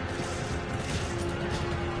her.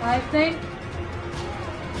 I think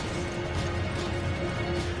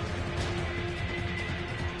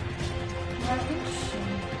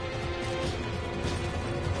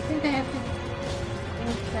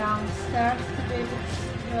stairs to be able to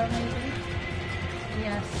see her, maybe.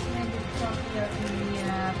 Yes, maybe from here.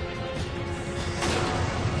 Yeah.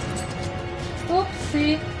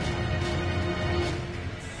 Oopsie.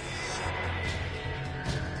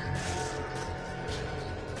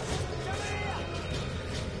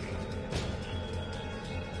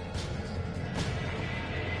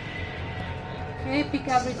 Okay, pick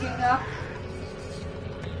everything up.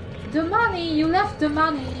 The money! You left the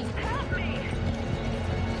money!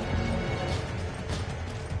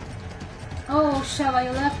 Oh, Sheva,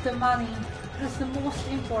 you left the money. That's the most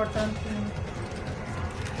important thing.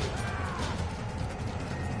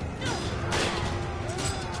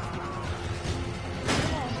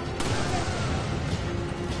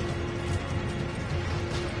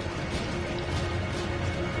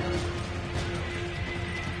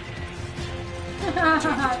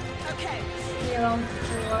 Okay. Still on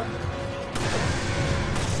floor.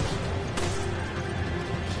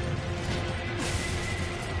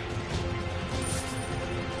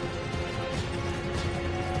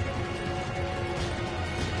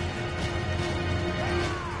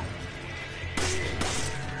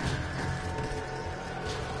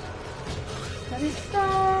 Let it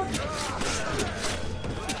stop.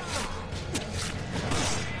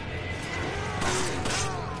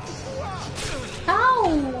 Ow!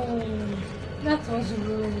 That was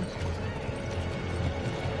rude.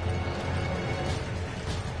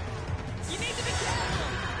 You need to be careful.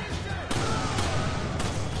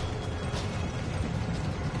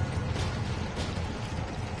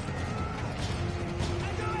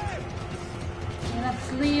 Okay, let's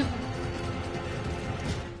leave.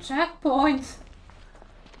 Checkpoint.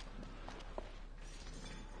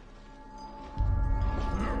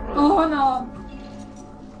 Oh no.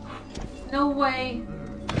 No way.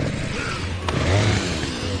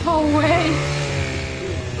 No way.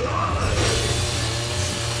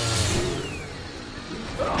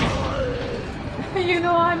 You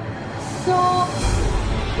know, I'm so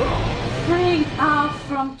freaked out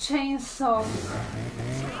from chainsaws.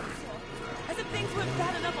 As if things weren't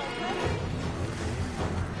bad enough already.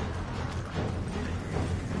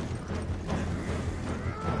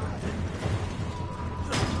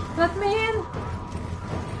 Let me in.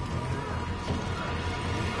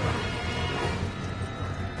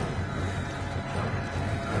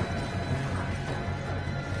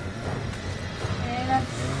 Okay,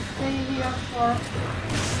 let's stay here for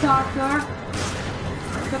starter.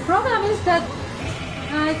 The problem is that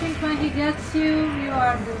I think when he gets you, you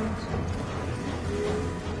are doomed.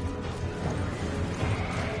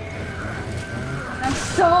 I'm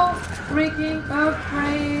so freaking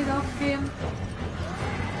afraid of him.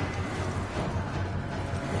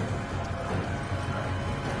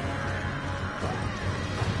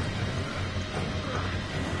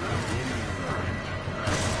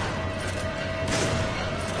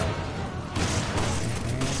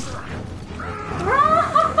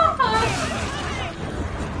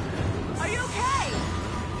 Are you okay?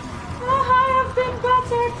 Oh, I have been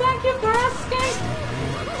better. Thank you for asking.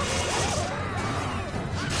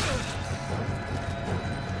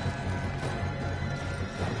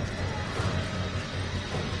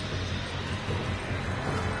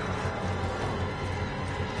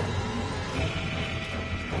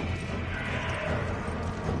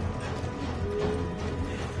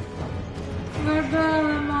 Where the hell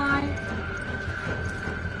am I?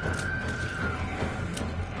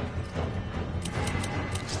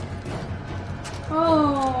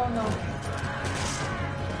 Oh no.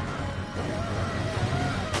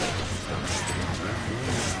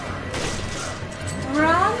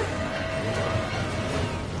 Run!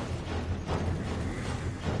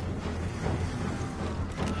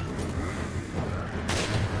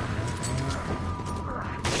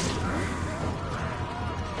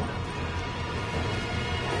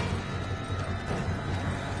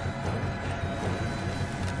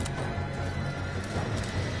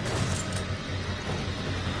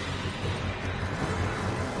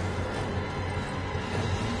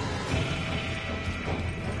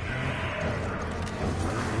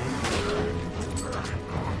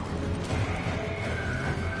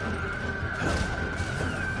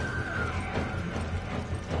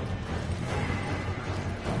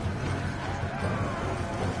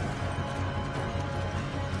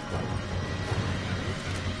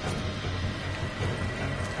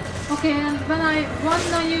 Okay, and when I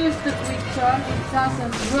wanna use the quick turn, it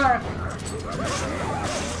doesn't work.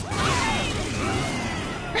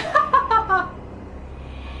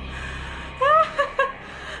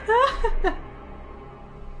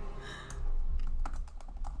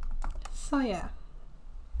 So yeah.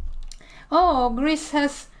 Oh, Greece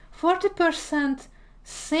has 40%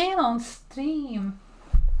 Sail on stream.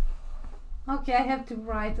 Okay, I have to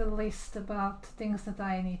write a list about things that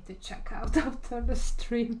I need to check out after the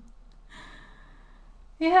stream.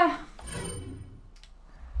 Yeah.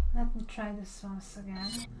 Let me try this once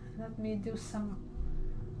again. Let me do some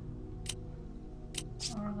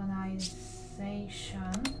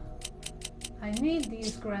organization. I need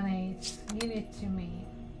these grenades. Give it to me.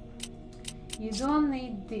 You don't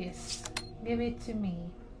need this. Give it to me.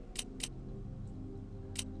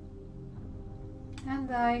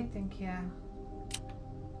 And I think, yeah,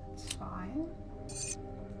 it's fine.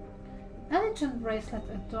 Elegant bracelet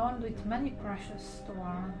adorned with many precious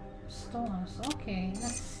stones. Okay,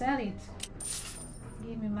 let's sell it.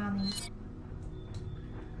 Give me money.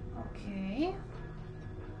 Okay.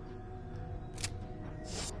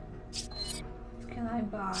 What can I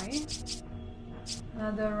buy?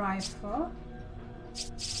 Another rifle.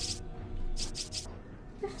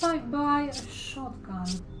 If I buy a shotgun?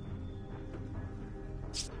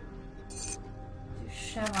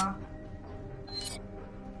 Sheva.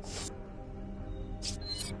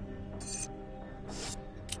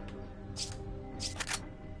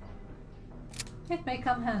 It may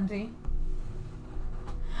come handy.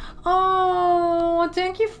 Oh,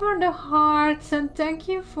 thank you for the hearts and thank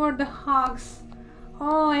you for the hugs.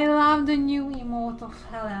 Oh, I love the new emote of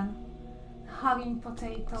Helen. Hugging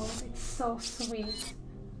potatoes, it's so sweet.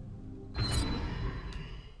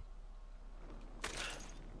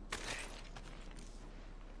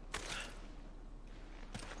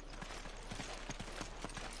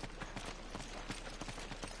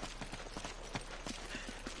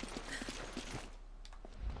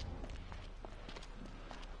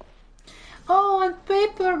 Oh, and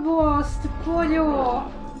Paper Boss, the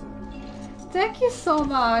pollo. Thank you so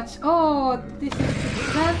much. Oh, this is the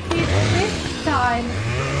 25th time.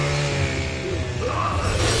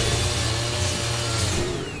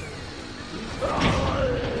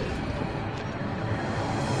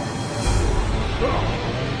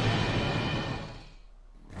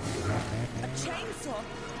 A chainsaw?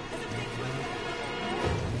 As a big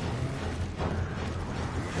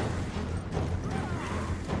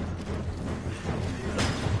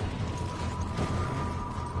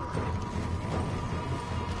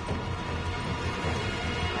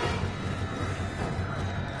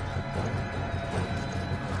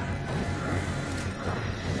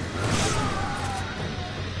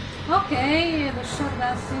Okay, the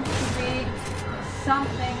shotgun seems to be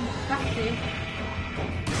something effective.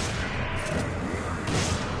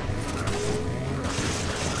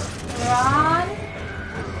 Run!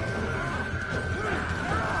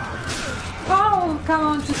 Oh, come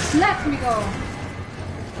on, just let me go!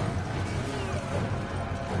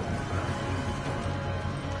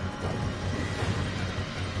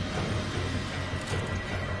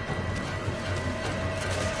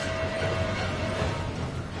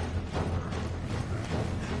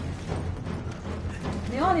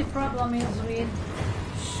 The only problem is with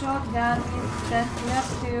shotgun is that you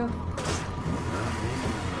have to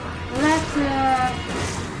let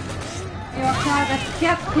your target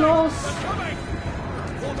get close.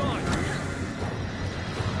 Hold on.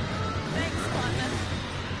 Thanks, partner.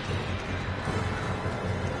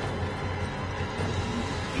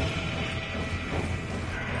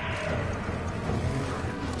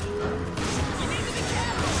 You need to be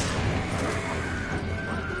careful.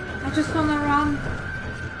 I just wanna run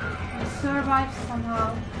and survive somehow.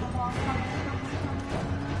 Come on, come on, come on, come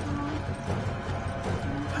on,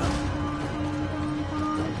 come on, come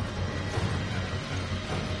on.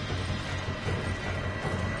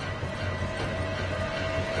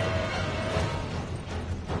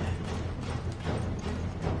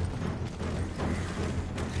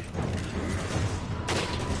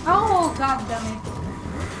 Oh, god damn it.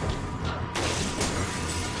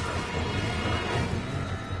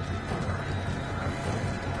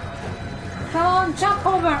 Come on, jump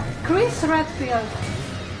over! Chris Redfield!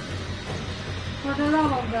 For the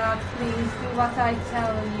love of God, please do what I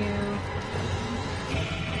tell you.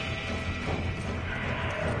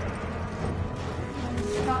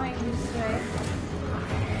 It's coming this way.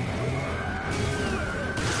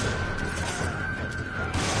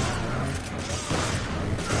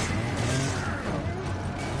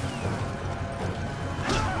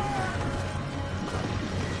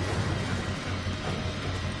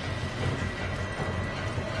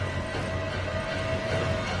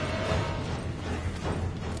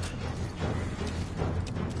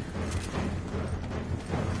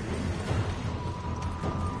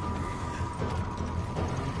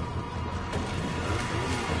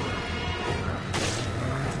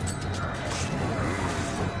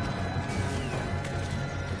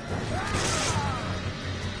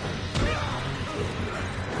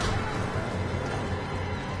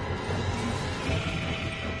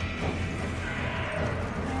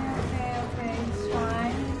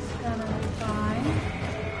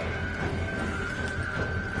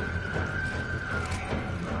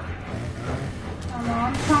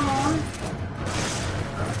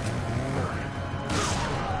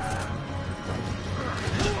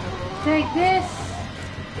 take this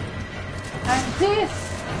and this.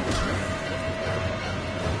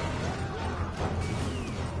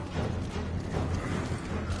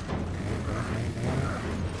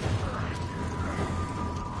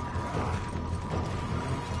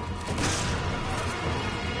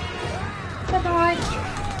 Bye-bye.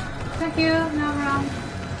 Thank you, now run.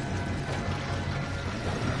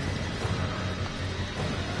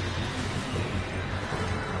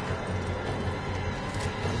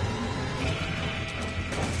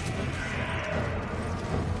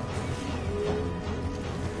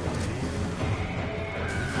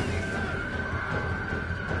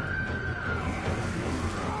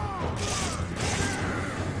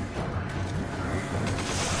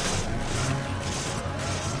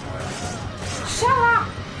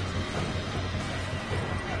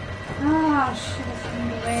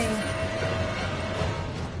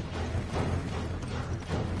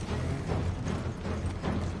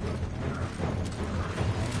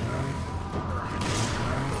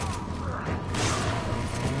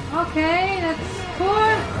 Okay, that's cool.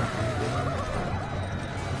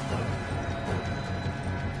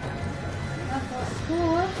 That was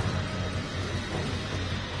cool.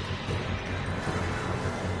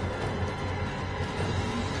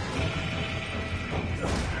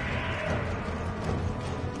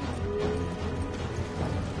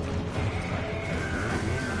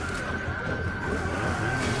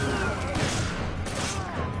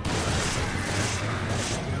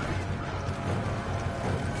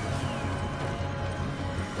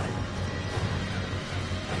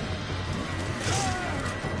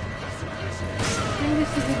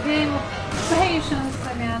 This is a game of patience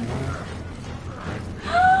again.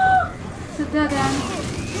 It's a dead end.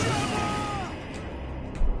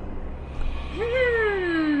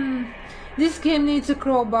 This game needs a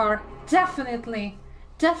crowbar. Definitely.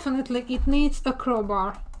 Definitely it needs a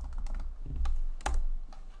crowbar.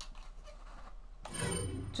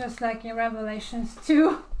 Just like in Revelations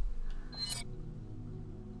 2.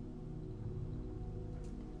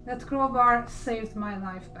 That crowbar saved my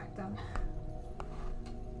life back then.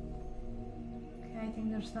 I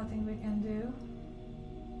think there's nothing we can do.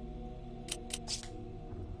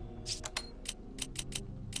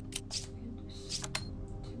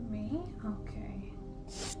 To me? Okay.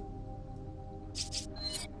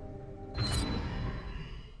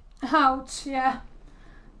 Ouch, yeah.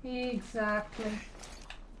 Exactly.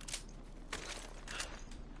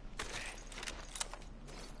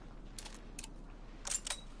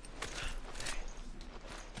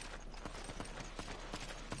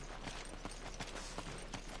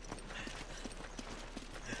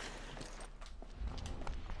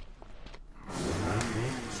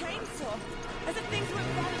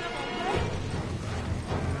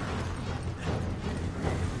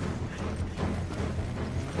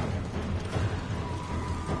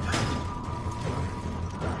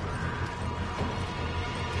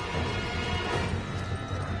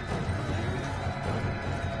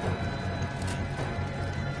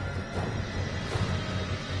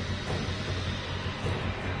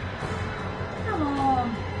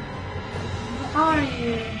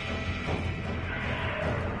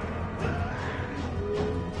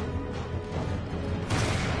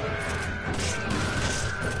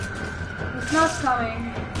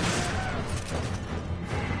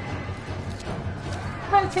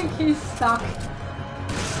 I think he's stuck.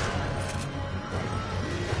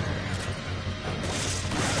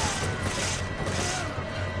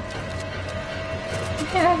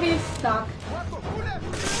 Yeah, he's stuck.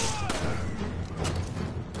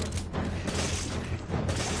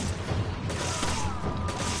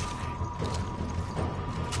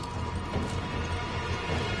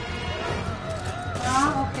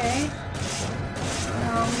 Ah, okay.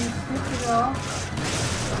 Now he's good to go.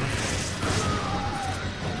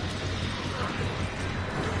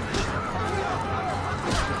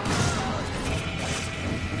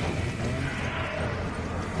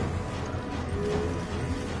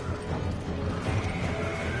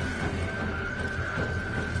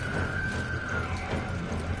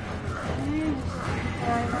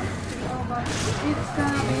 It's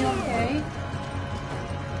gonna be okay.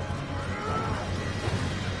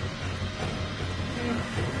 If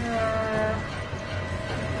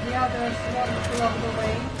the others won't block the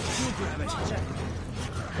way.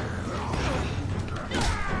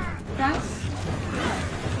 Thanks.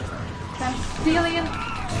 I'm still in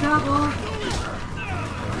trouble.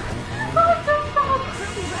 What the fuck?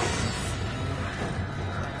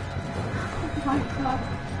 Oh my god.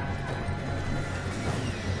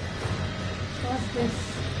 What's this?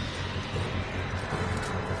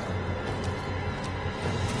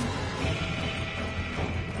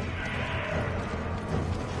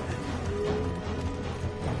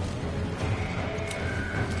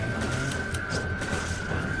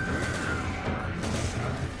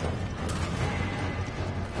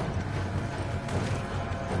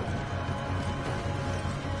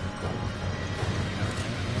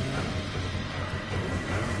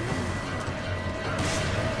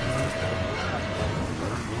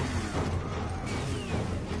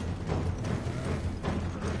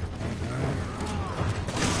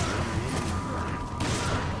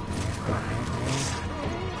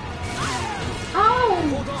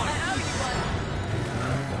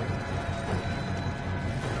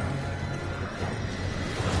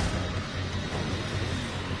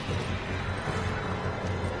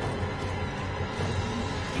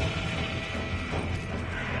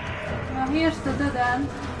 here's the dead end.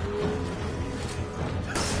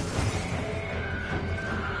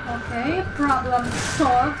 Okay, problem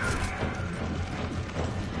solved.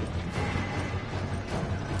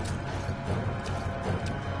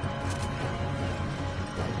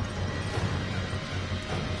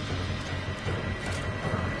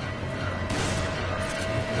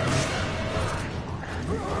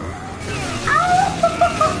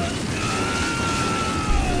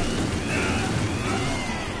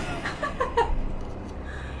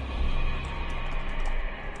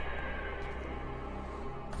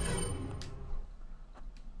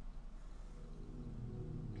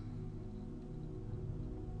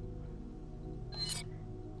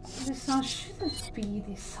 This one shouldn't be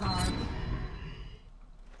this hard.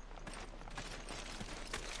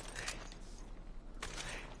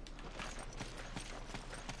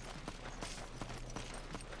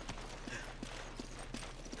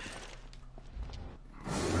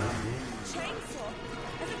 Chainsaw?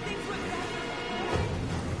 As if things went bad.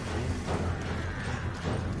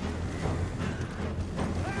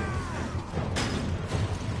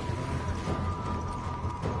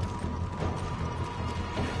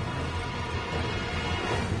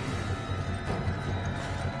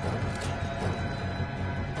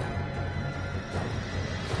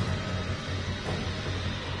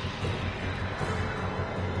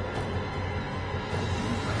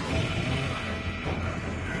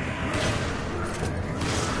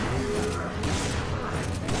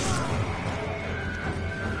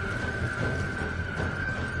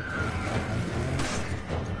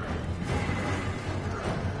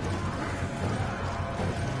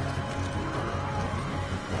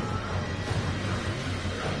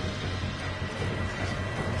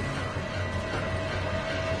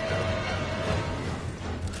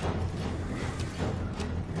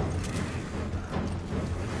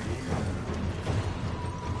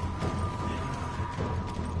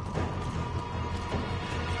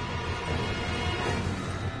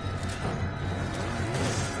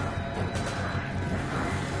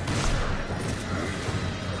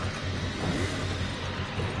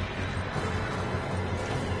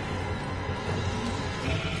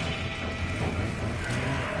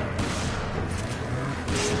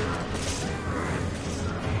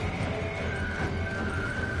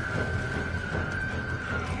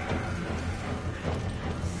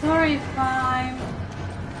 Sorry if I'm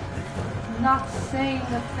not saying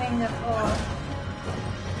a thing at all.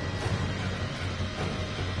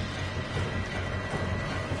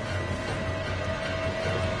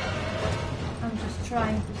 I'm just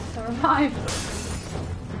trying to survive.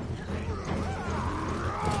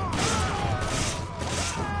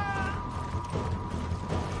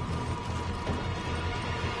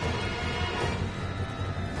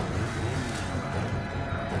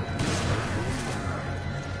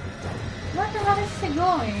 Where the hell is he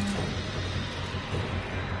going?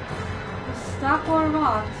 He's stuck or what?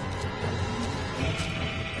 I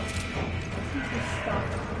think he's stuck.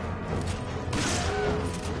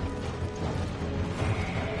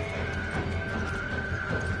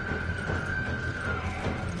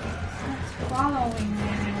 He's not following me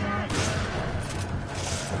anymore.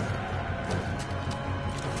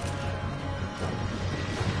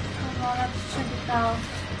 Come on, let's check it out.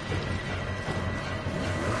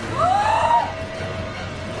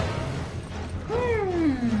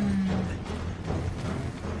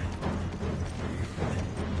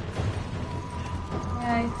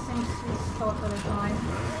 Yeah, it seems he's totally fine.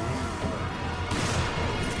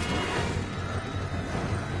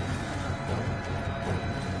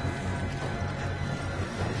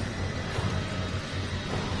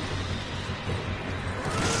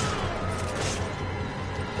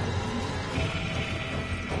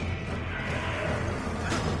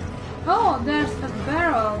 Oh, there's the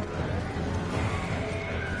barrel.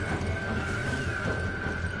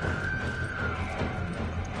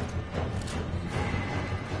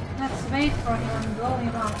 Let's wait for him and blow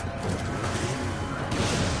him up.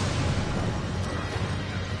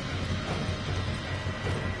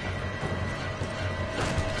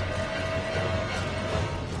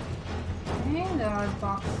 Okay, there are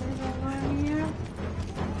boxes over here.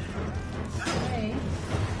 Let's wait.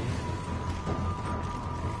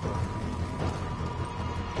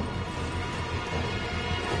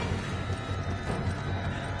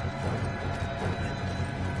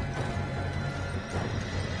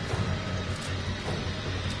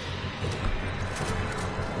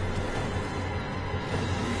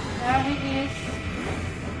 There he is.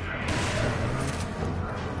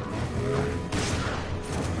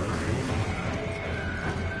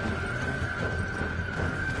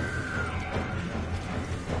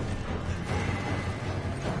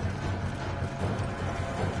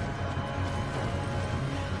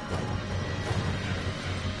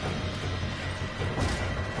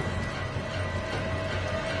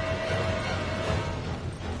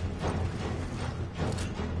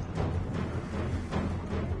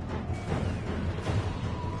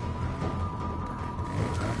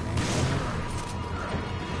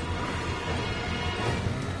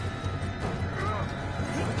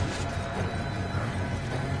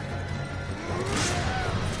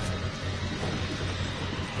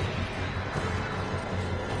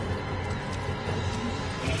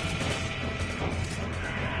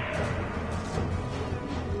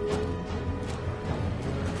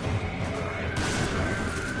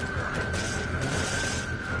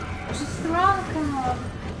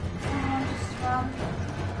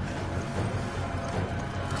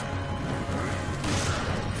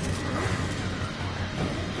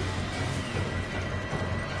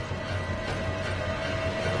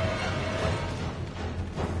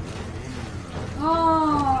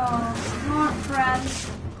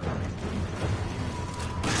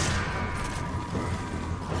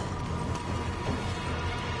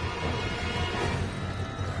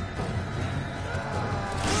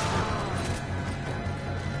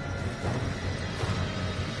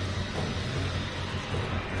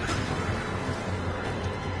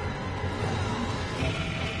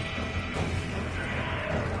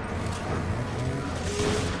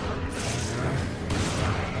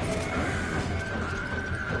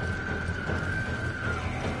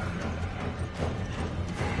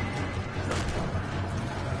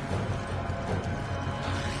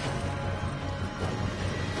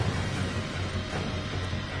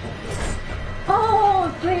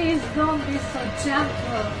 Please don't be so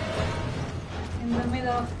gentle in the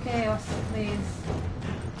middle of chaos, please.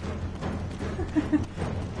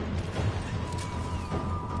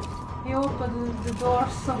 He opened the door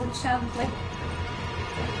so gently.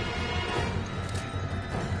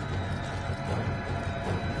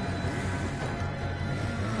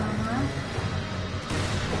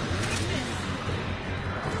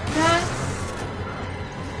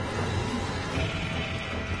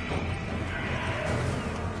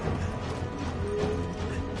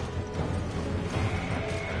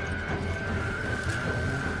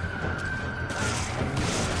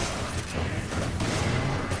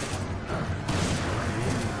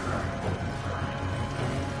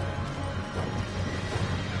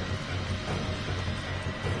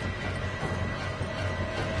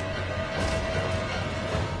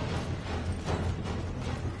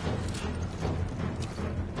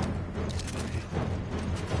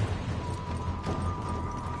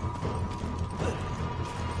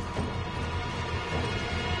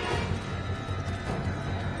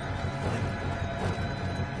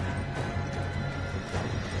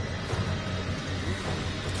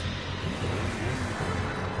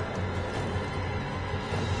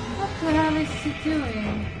 What the hell is he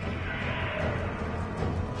doing?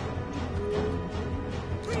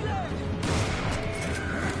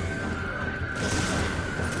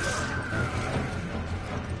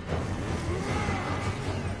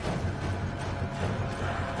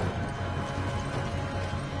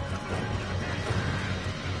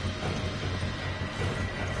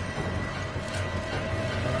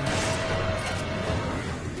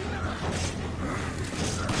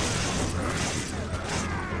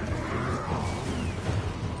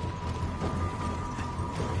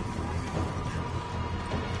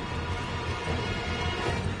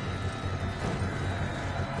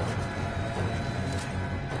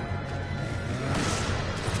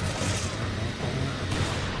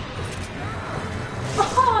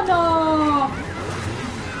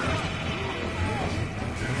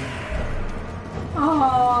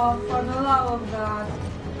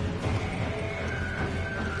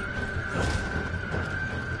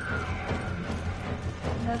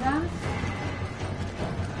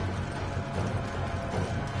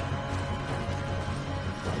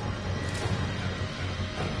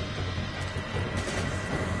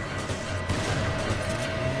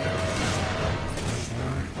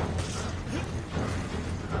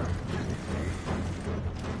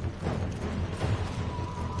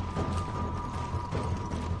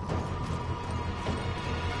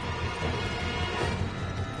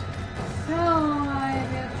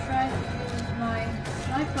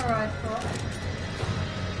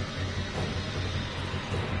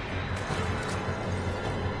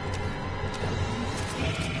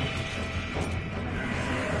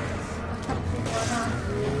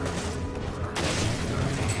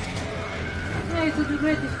 It would be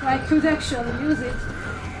great if I could actually use it.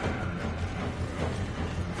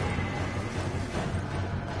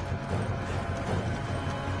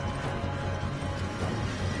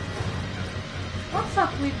 What's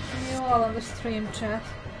up with you all on the stream chat?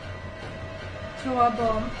 Throw a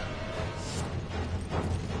bomb.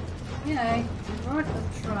 Yeah, it's worth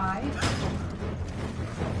a try.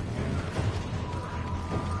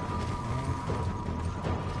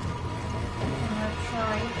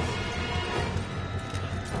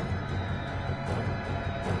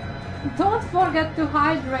 Don't forget to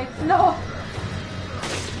hydrate. No!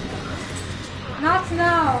 Not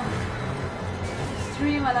now!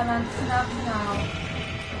 Stream elements, not now.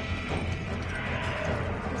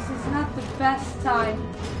 This is not the best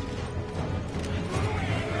time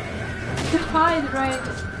to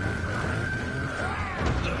hydrate.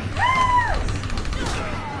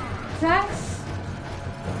 Thanks.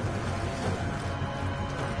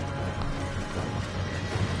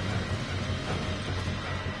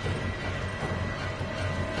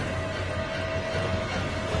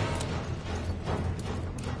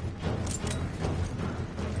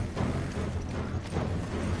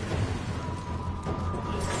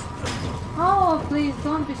 Please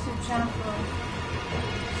don't be so gentle.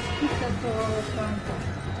 Keep the door open.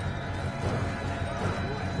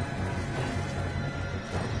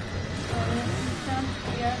 Jump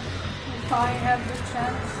here if I have the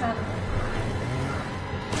chance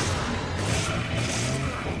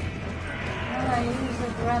and I use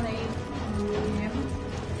a grenade on him.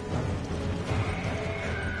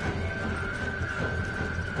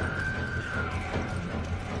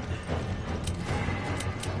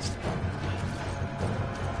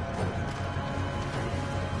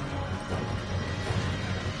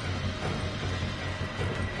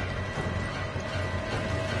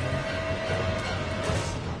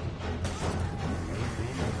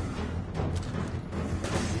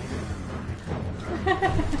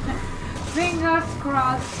 Fingers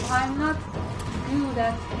crossed, I'm not good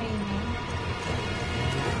at aiming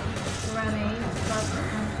grenades, but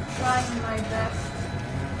I'm trying my best.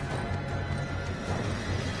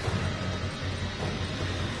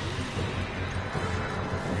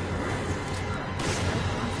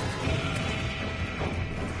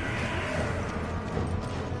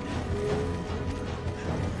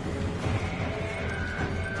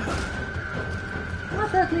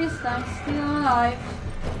 But at least I'm still alive.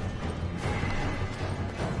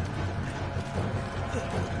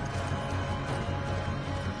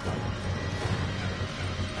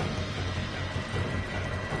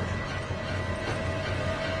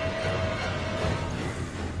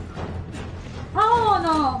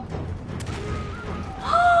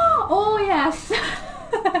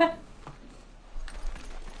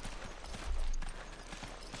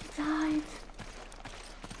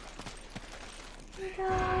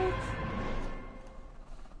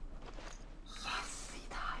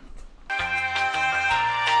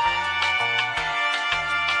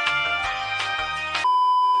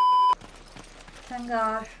 Thank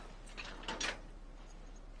God.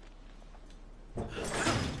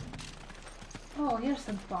 Oh, here's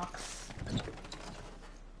a box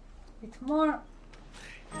with more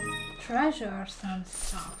treasures and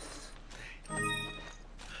stuff.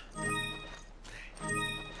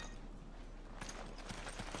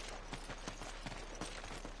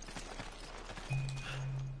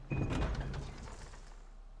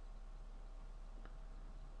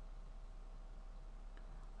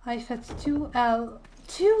 I've had 2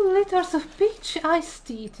 liters of peach iced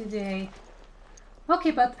tea today.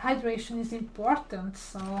 Okay, but hydration is important,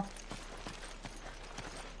 so...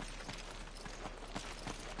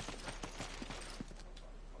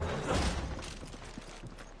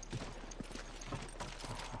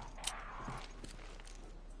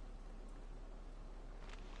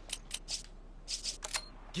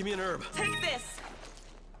 Give me an herb. Take this!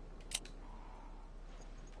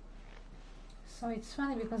 So it's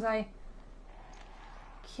funny because I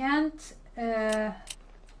can't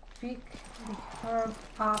pick the herb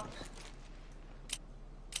up.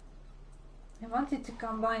 I wanted to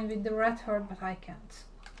combine with the red herb, but I can't.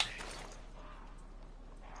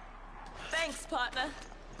 Thanks, partner.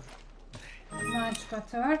 Much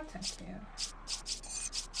better, thank you.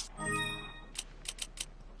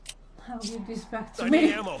 I'll give this back to I me.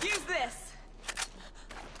 need ammo. Use this!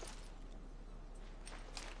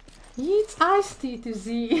 Eat iced tea to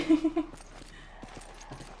Z.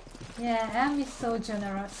 Yeah, Em is so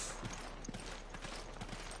generous.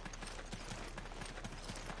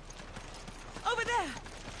 Over there!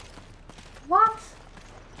 What?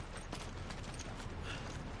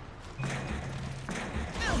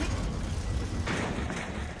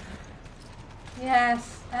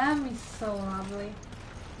 Yes, Em is so lovely.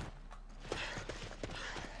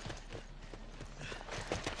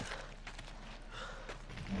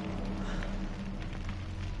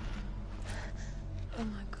 Oh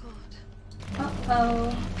my god.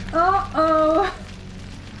 Uh-oh. Uh-oh.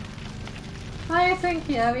 I think,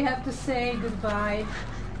 yeah, we have to say goodbye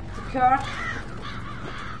to Kirk.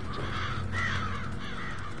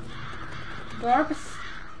 Burbs.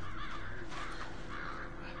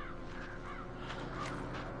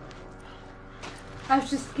 I've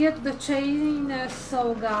just get the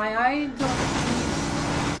chainsaw guy. I don't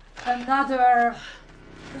need another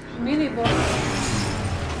mini boss.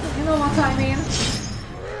 You know what I mean?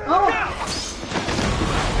 Oh!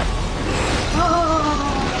 Oh!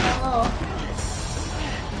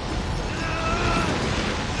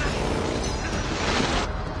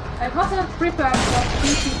 I wasn't prepared for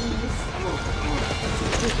PTDs.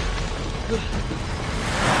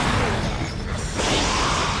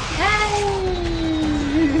 Hey!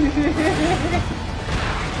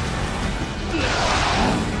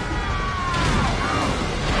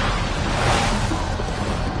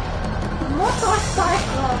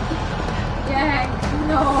 Motorcycle! Gang,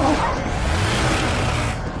 no!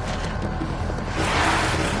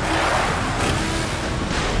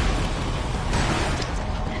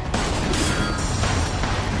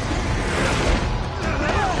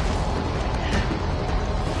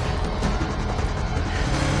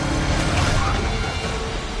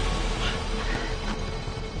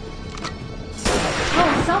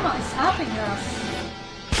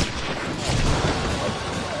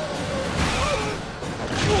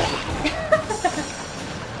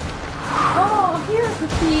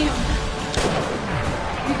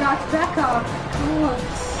 backup! Cool.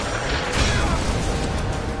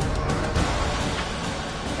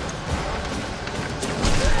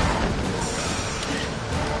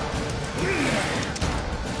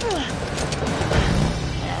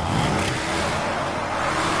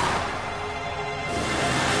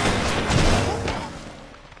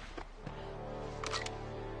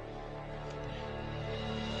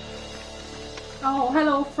 Oh,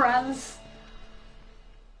 hello, friends.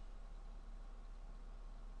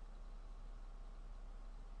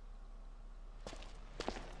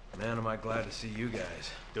 Man, am I glad to see you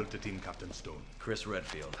guys. Delta Team Captain Stone. Chris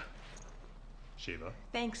Redfield. Shiva.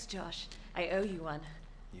 Thanks, Josh. I owe you one.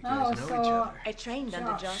 You guys know each other. I trained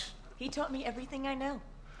under Josh. Josh. He taught me everything I know.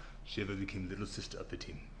 Shiva became little sister of the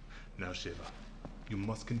team. Now, Shiva, you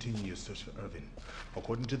must continue your search for Irvin.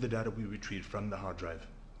 According to the data we retrieved from the hard drive,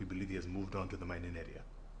 we believe he has moved on to the mining area.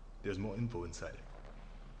 There's more info inside.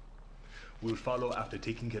 We'll follow after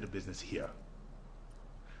taking care of business here.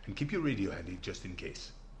 And keep your radio handy just in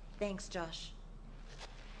case. Thanks, Josh.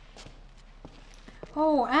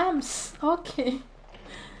 Oh, AMS. Okay.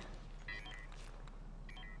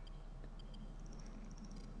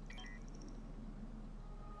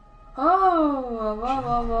 Oh, whoa, whoa,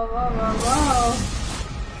 whoa, whoa, whoa, whoa.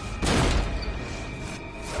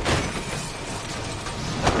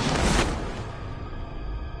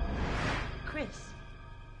 Chris,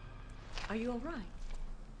 are you all right?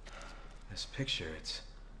 This picture, it's...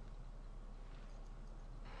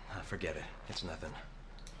 forget it. It's nothing.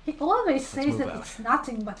 He always says move that out. it's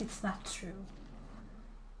nothing, but it's not true.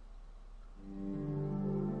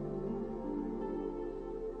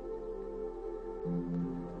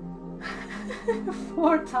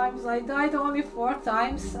 Four times. I died only 4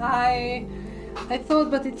 times. I thought,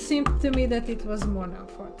 but it seemed to me that it was more than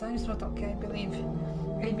 4 times. But okay, I believe.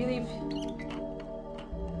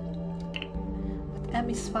 But M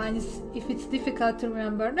is fine if it's difficult to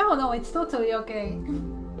remember. No, it's totally okay.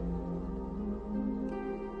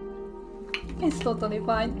 It's totally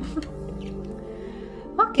fine.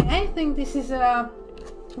 Okay, I think this is a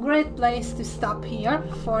great place to stop here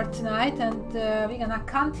for tonight, and we're gonna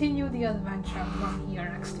continue the adventure from here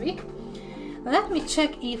next week. Let me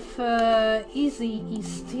check if Izzy is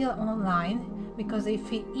still online, because if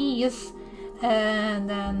he is, and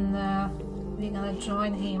then we're gonna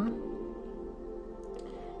join him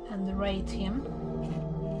and rate him.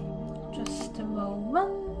 Just a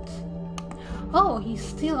moment. Oh, he's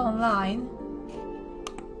still online.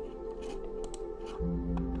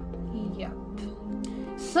 Yep.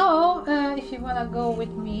 So, if you wanna go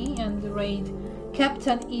with me and raid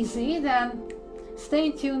Captain Easy, then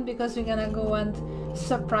stay tuned, because we're gonna go and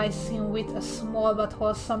surprise him with a small but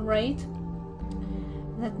wholesome raid.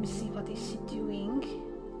 Let me see, what is he doing?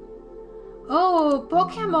 Oh,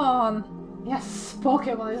 Pokemon! Yes,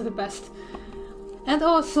 Pokemon is the best. And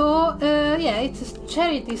also, yeah, it's a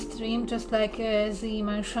charity stream, just like Z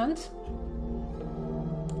mentioned.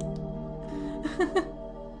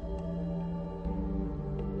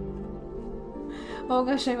 Oh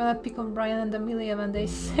gosh, I wanna pick on Brian and Amelia when they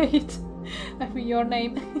say it. I mean, your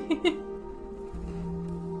name.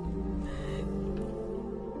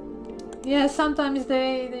 Yeah, sometimes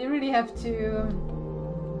they really have to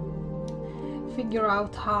figure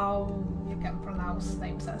out how you can pronounce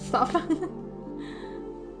names and stuff.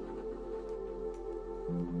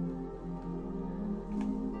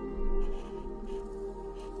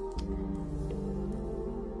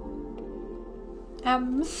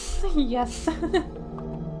 Yes.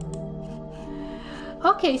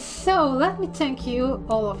 Okay, so let me thank you,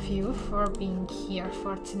 all of you, for being here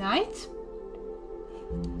for tonight.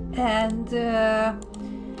 And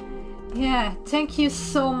yeah, thank you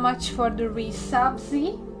so much for the resubs.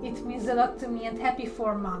 It means a lot to me, and happy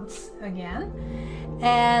 4 months again.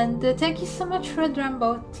 And thank you so much for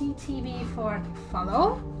Rambo TTV for the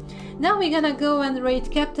follow. Now we're gonna go and raid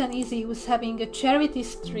Captain Easy, who's having a charity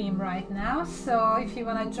stream right now. So if you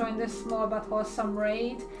wanna join the small but wholesome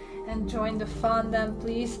raid and join the fun, then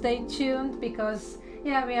please stay tuned, because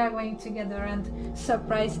yeah, we are going together and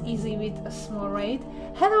surprise Easy with a small raid.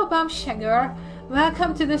 Hello Bumshagger,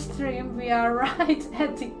 welcome to the stream. We are right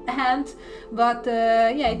at the end, but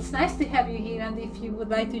yeah, it's nice to have you here, and if you would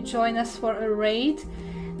like to join us for a raid,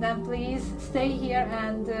 then please stay here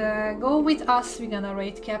and go with us. We're gonna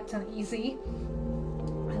raid Captain Easy,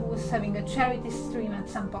 who's having a charity stream and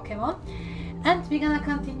some Pokemon. And we're gonna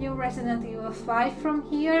continue Resident Evil 5 from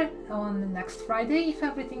here on next Friday, if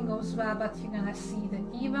everything goes well, but you're gonna see the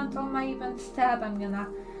event on my events tab. I'm gonna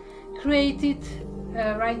create it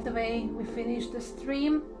right away we finish the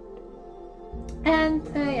stream. And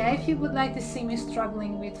yeah, if you would like to see me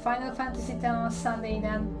struggling with Final Fantasy X on Sunday,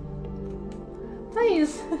 then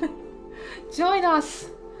Please join us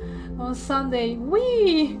on Sunday.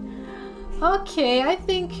 Whee! Okay, I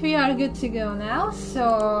think we are good to go now,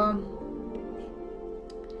 so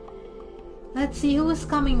let's see who's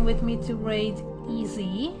coming with me to raid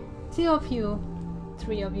easy. 2 of you,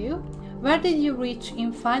 3 of you. Where did you reach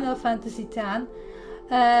in Final Fantasy X?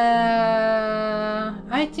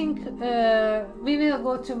 I think we will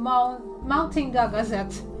go to Mounting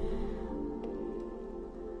Gagazet.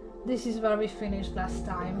 This is where we finished last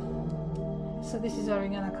time. So this is where we're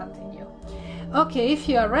gonna continue. Okay, if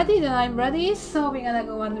you are ready, then I'm ready. So we're gonna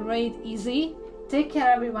go on raid easy. Take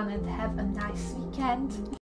care everyone and have a nice weekend.